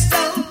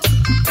wisdom.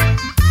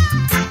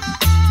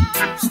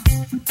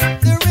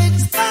 The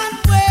rich man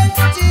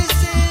wages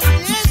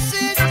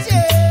illicit,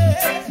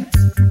 yeah.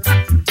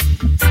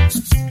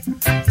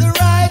 The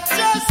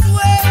righteous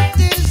wait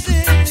is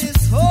in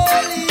his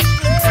holy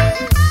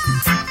place.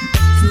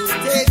 So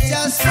take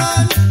your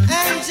sun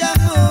and your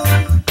moon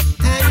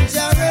and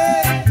your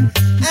rain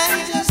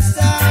and your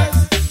stars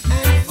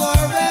and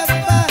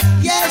forever,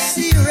 yes,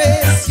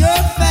 erase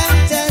your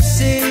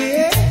fantasy.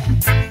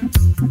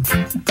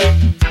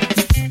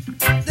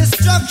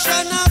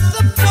 Destruction of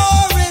the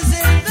poor is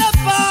in the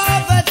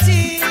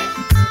poverty.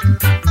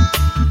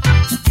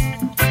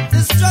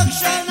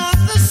 Destruction of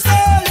the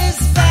soul is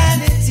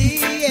vanity,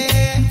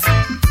 yeah.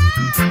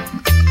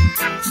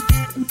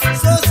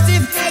 So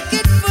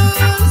stiff-necked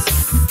fools,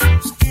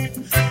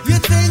 you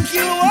think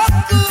you are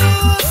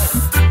good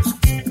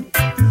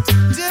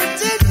to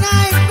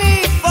deny me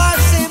for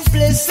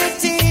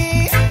simplicity.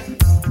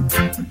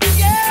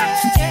 Yeah,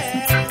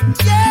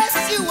 yes,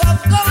 you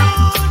have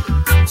gone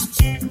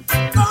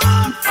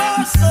for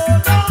so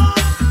long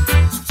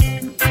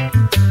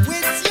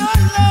with your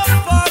love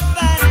for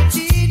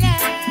vanity now.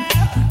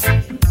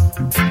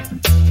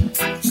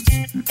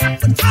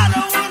 But I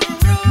don't wanna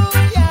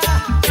rule ya,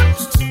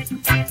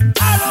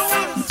 I don't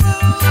wanna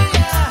fool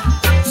ya,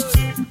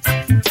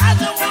 I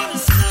don't wanna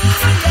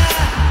school ya.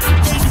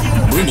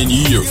 Bringing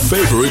you your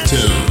favorite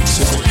tunes.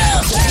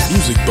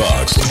 Music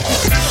Box.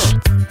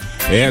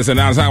 Yes, and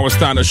that's how we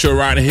start the show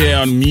right here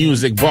on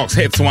Music Box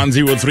Hits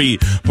 103.9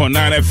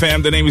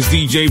 FM. The name is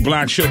DJ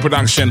Black Show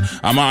Production.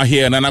 I'm out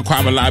here and I'm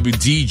quite live with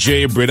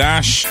DJ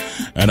Bridash.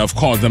 And of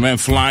course, the man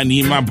Fly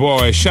Need, my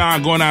boy. Shout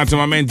out going out to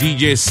my man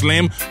DJ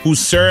Slim, who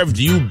served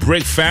you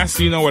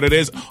breakfast. You know what it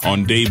is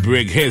on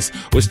Daybreak Hits.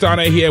 We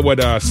started here with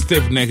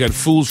Stiff Naked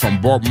Fools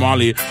from Bob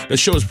Marley. The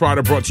show is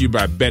proudly brought to you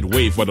by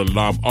Betway for the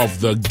love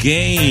of the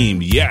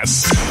game.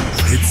 Yes.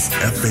 It's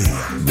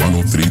FM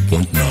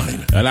 103.9.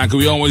 And like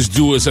we always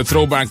do, it's a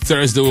Throwback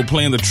Thursday. We're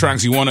playing the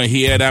tracks you want to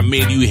hear that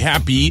made you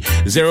happy.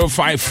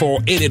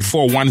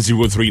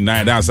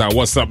 054-884-1039. That's our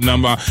WhatsApp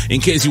number. In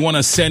case you want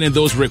to send in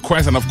those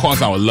requests, and of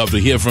course, I would love to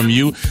hear from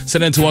you.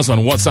 Send it to us on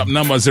WhatsApp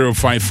number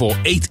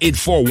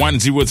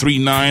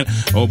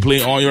 054-884-1039. We'll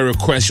play all your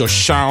requests, your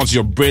shouts,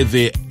 your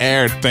birthday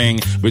air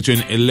thing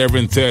between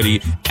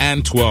 11:30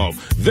 and 12.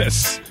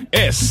 This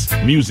is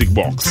Music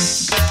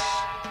Box.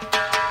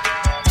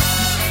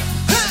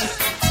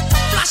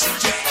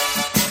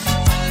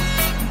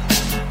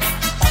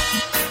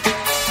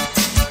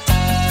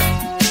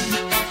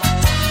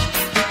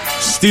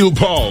 Steel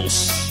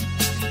Pulse,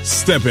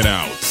 stepping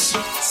out.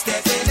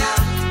 Stepping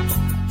out.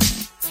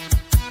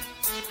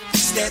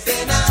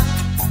 Stepping out.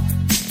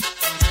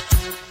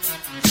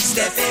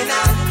 Stepping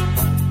out.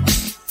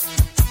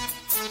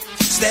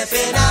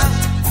 Stepping out.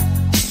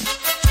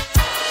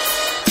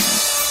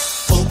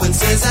 Open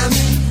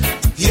sesame,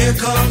 here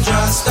comes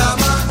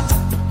Rastaman.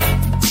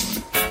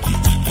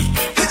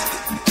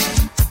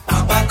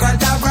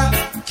 Abacadabra,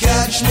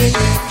 catch me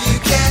if you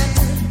can.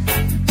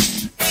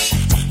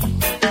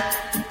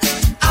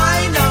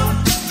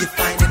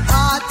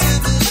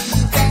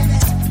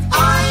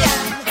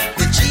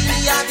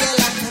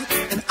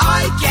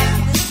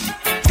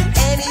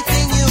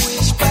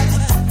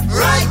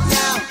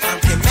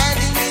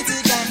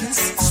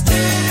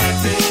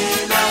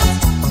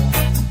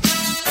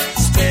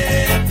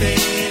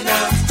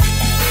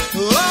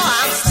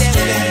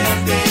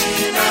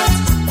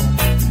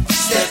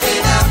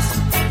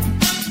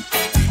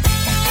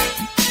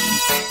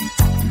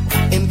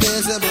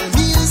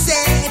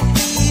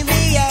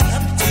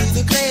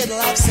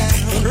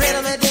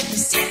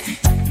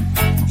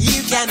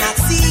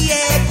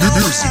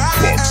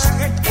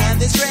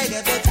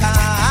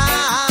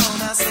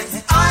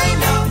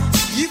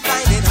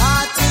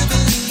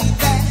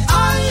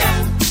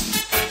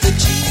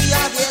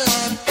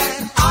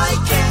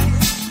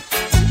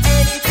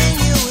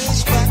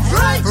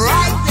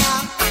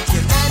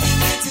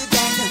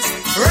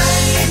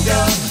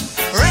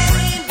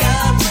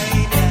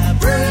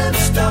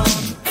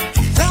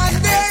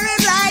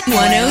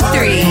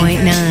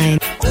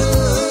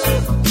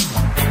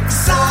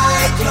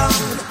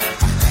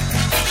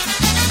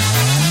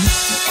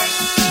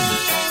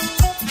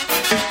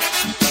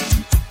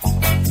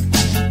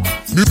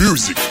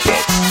 Music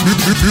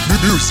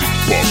Box. Music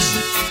Box.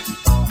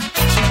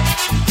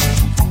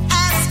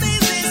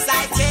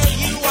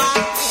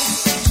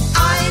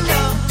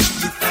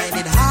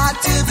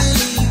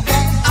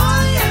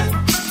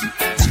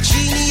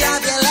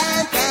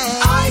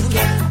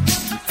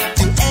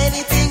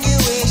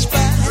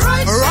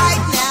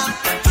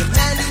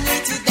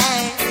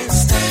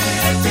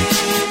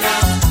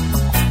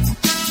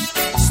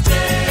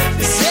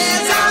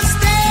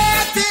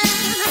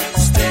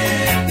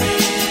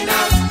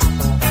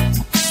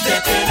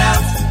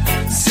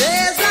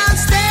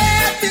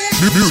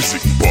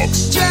 Music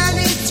Box.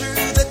 Journey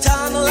through the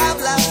tunnel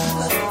of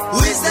love.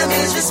 Wisdom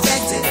is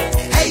respected.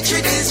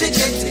 Hatred is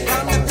rejected.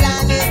 On the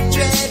planet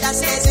dread, I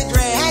says it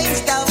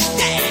rains down.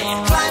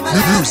 Climb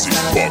Music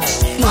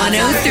Box.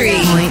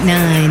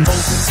 103.9.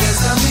 Open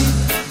sesame,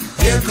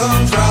 here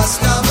comes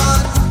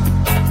Rastaman.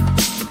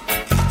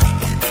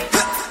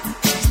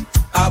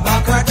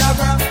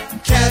 Abacadabra,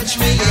 catch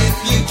me if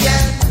you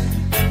can.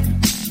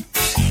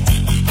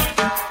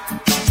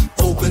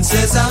 Open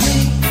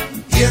sesame,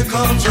 here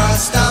comes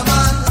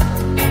Rastaman.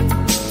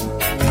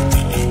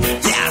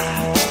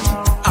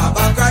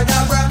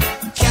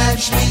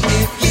 Catch me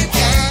if you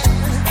can.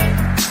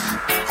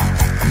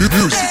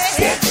 Music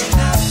Box.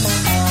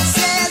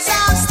 Says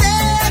I'm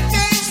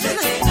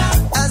stepping up.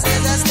 I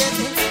says I'm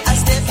stepping.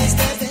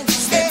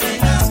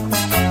 Stepping up.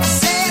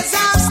 Says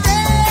I'm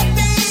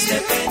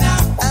stepping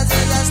up. I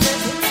says I'm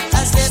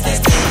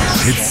stepping up.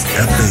 Hits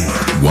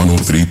FM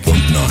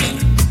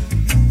 103.9.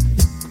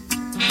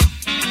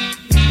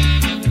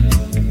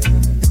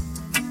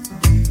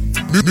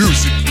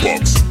 Music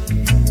Box.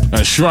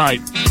 That's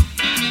right.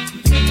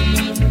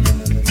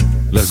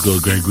 Let's go,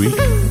 Gregory.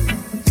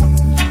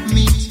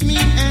 Meet me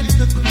at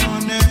the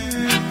corner.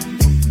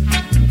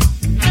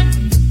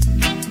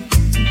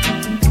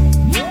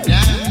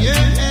 Down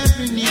your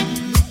avenue.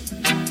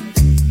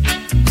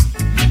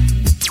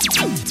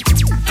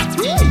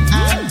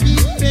 I'll be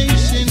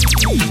patient.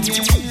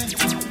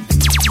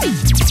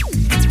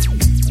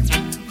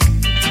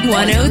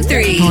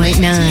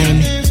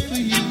 103.9.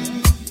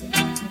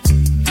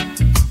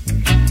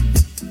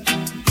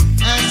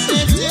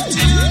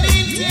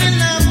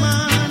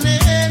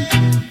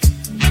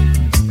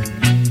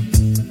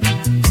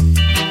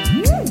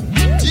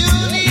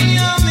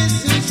 Junior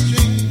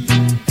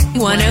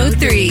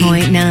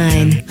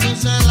 103.9.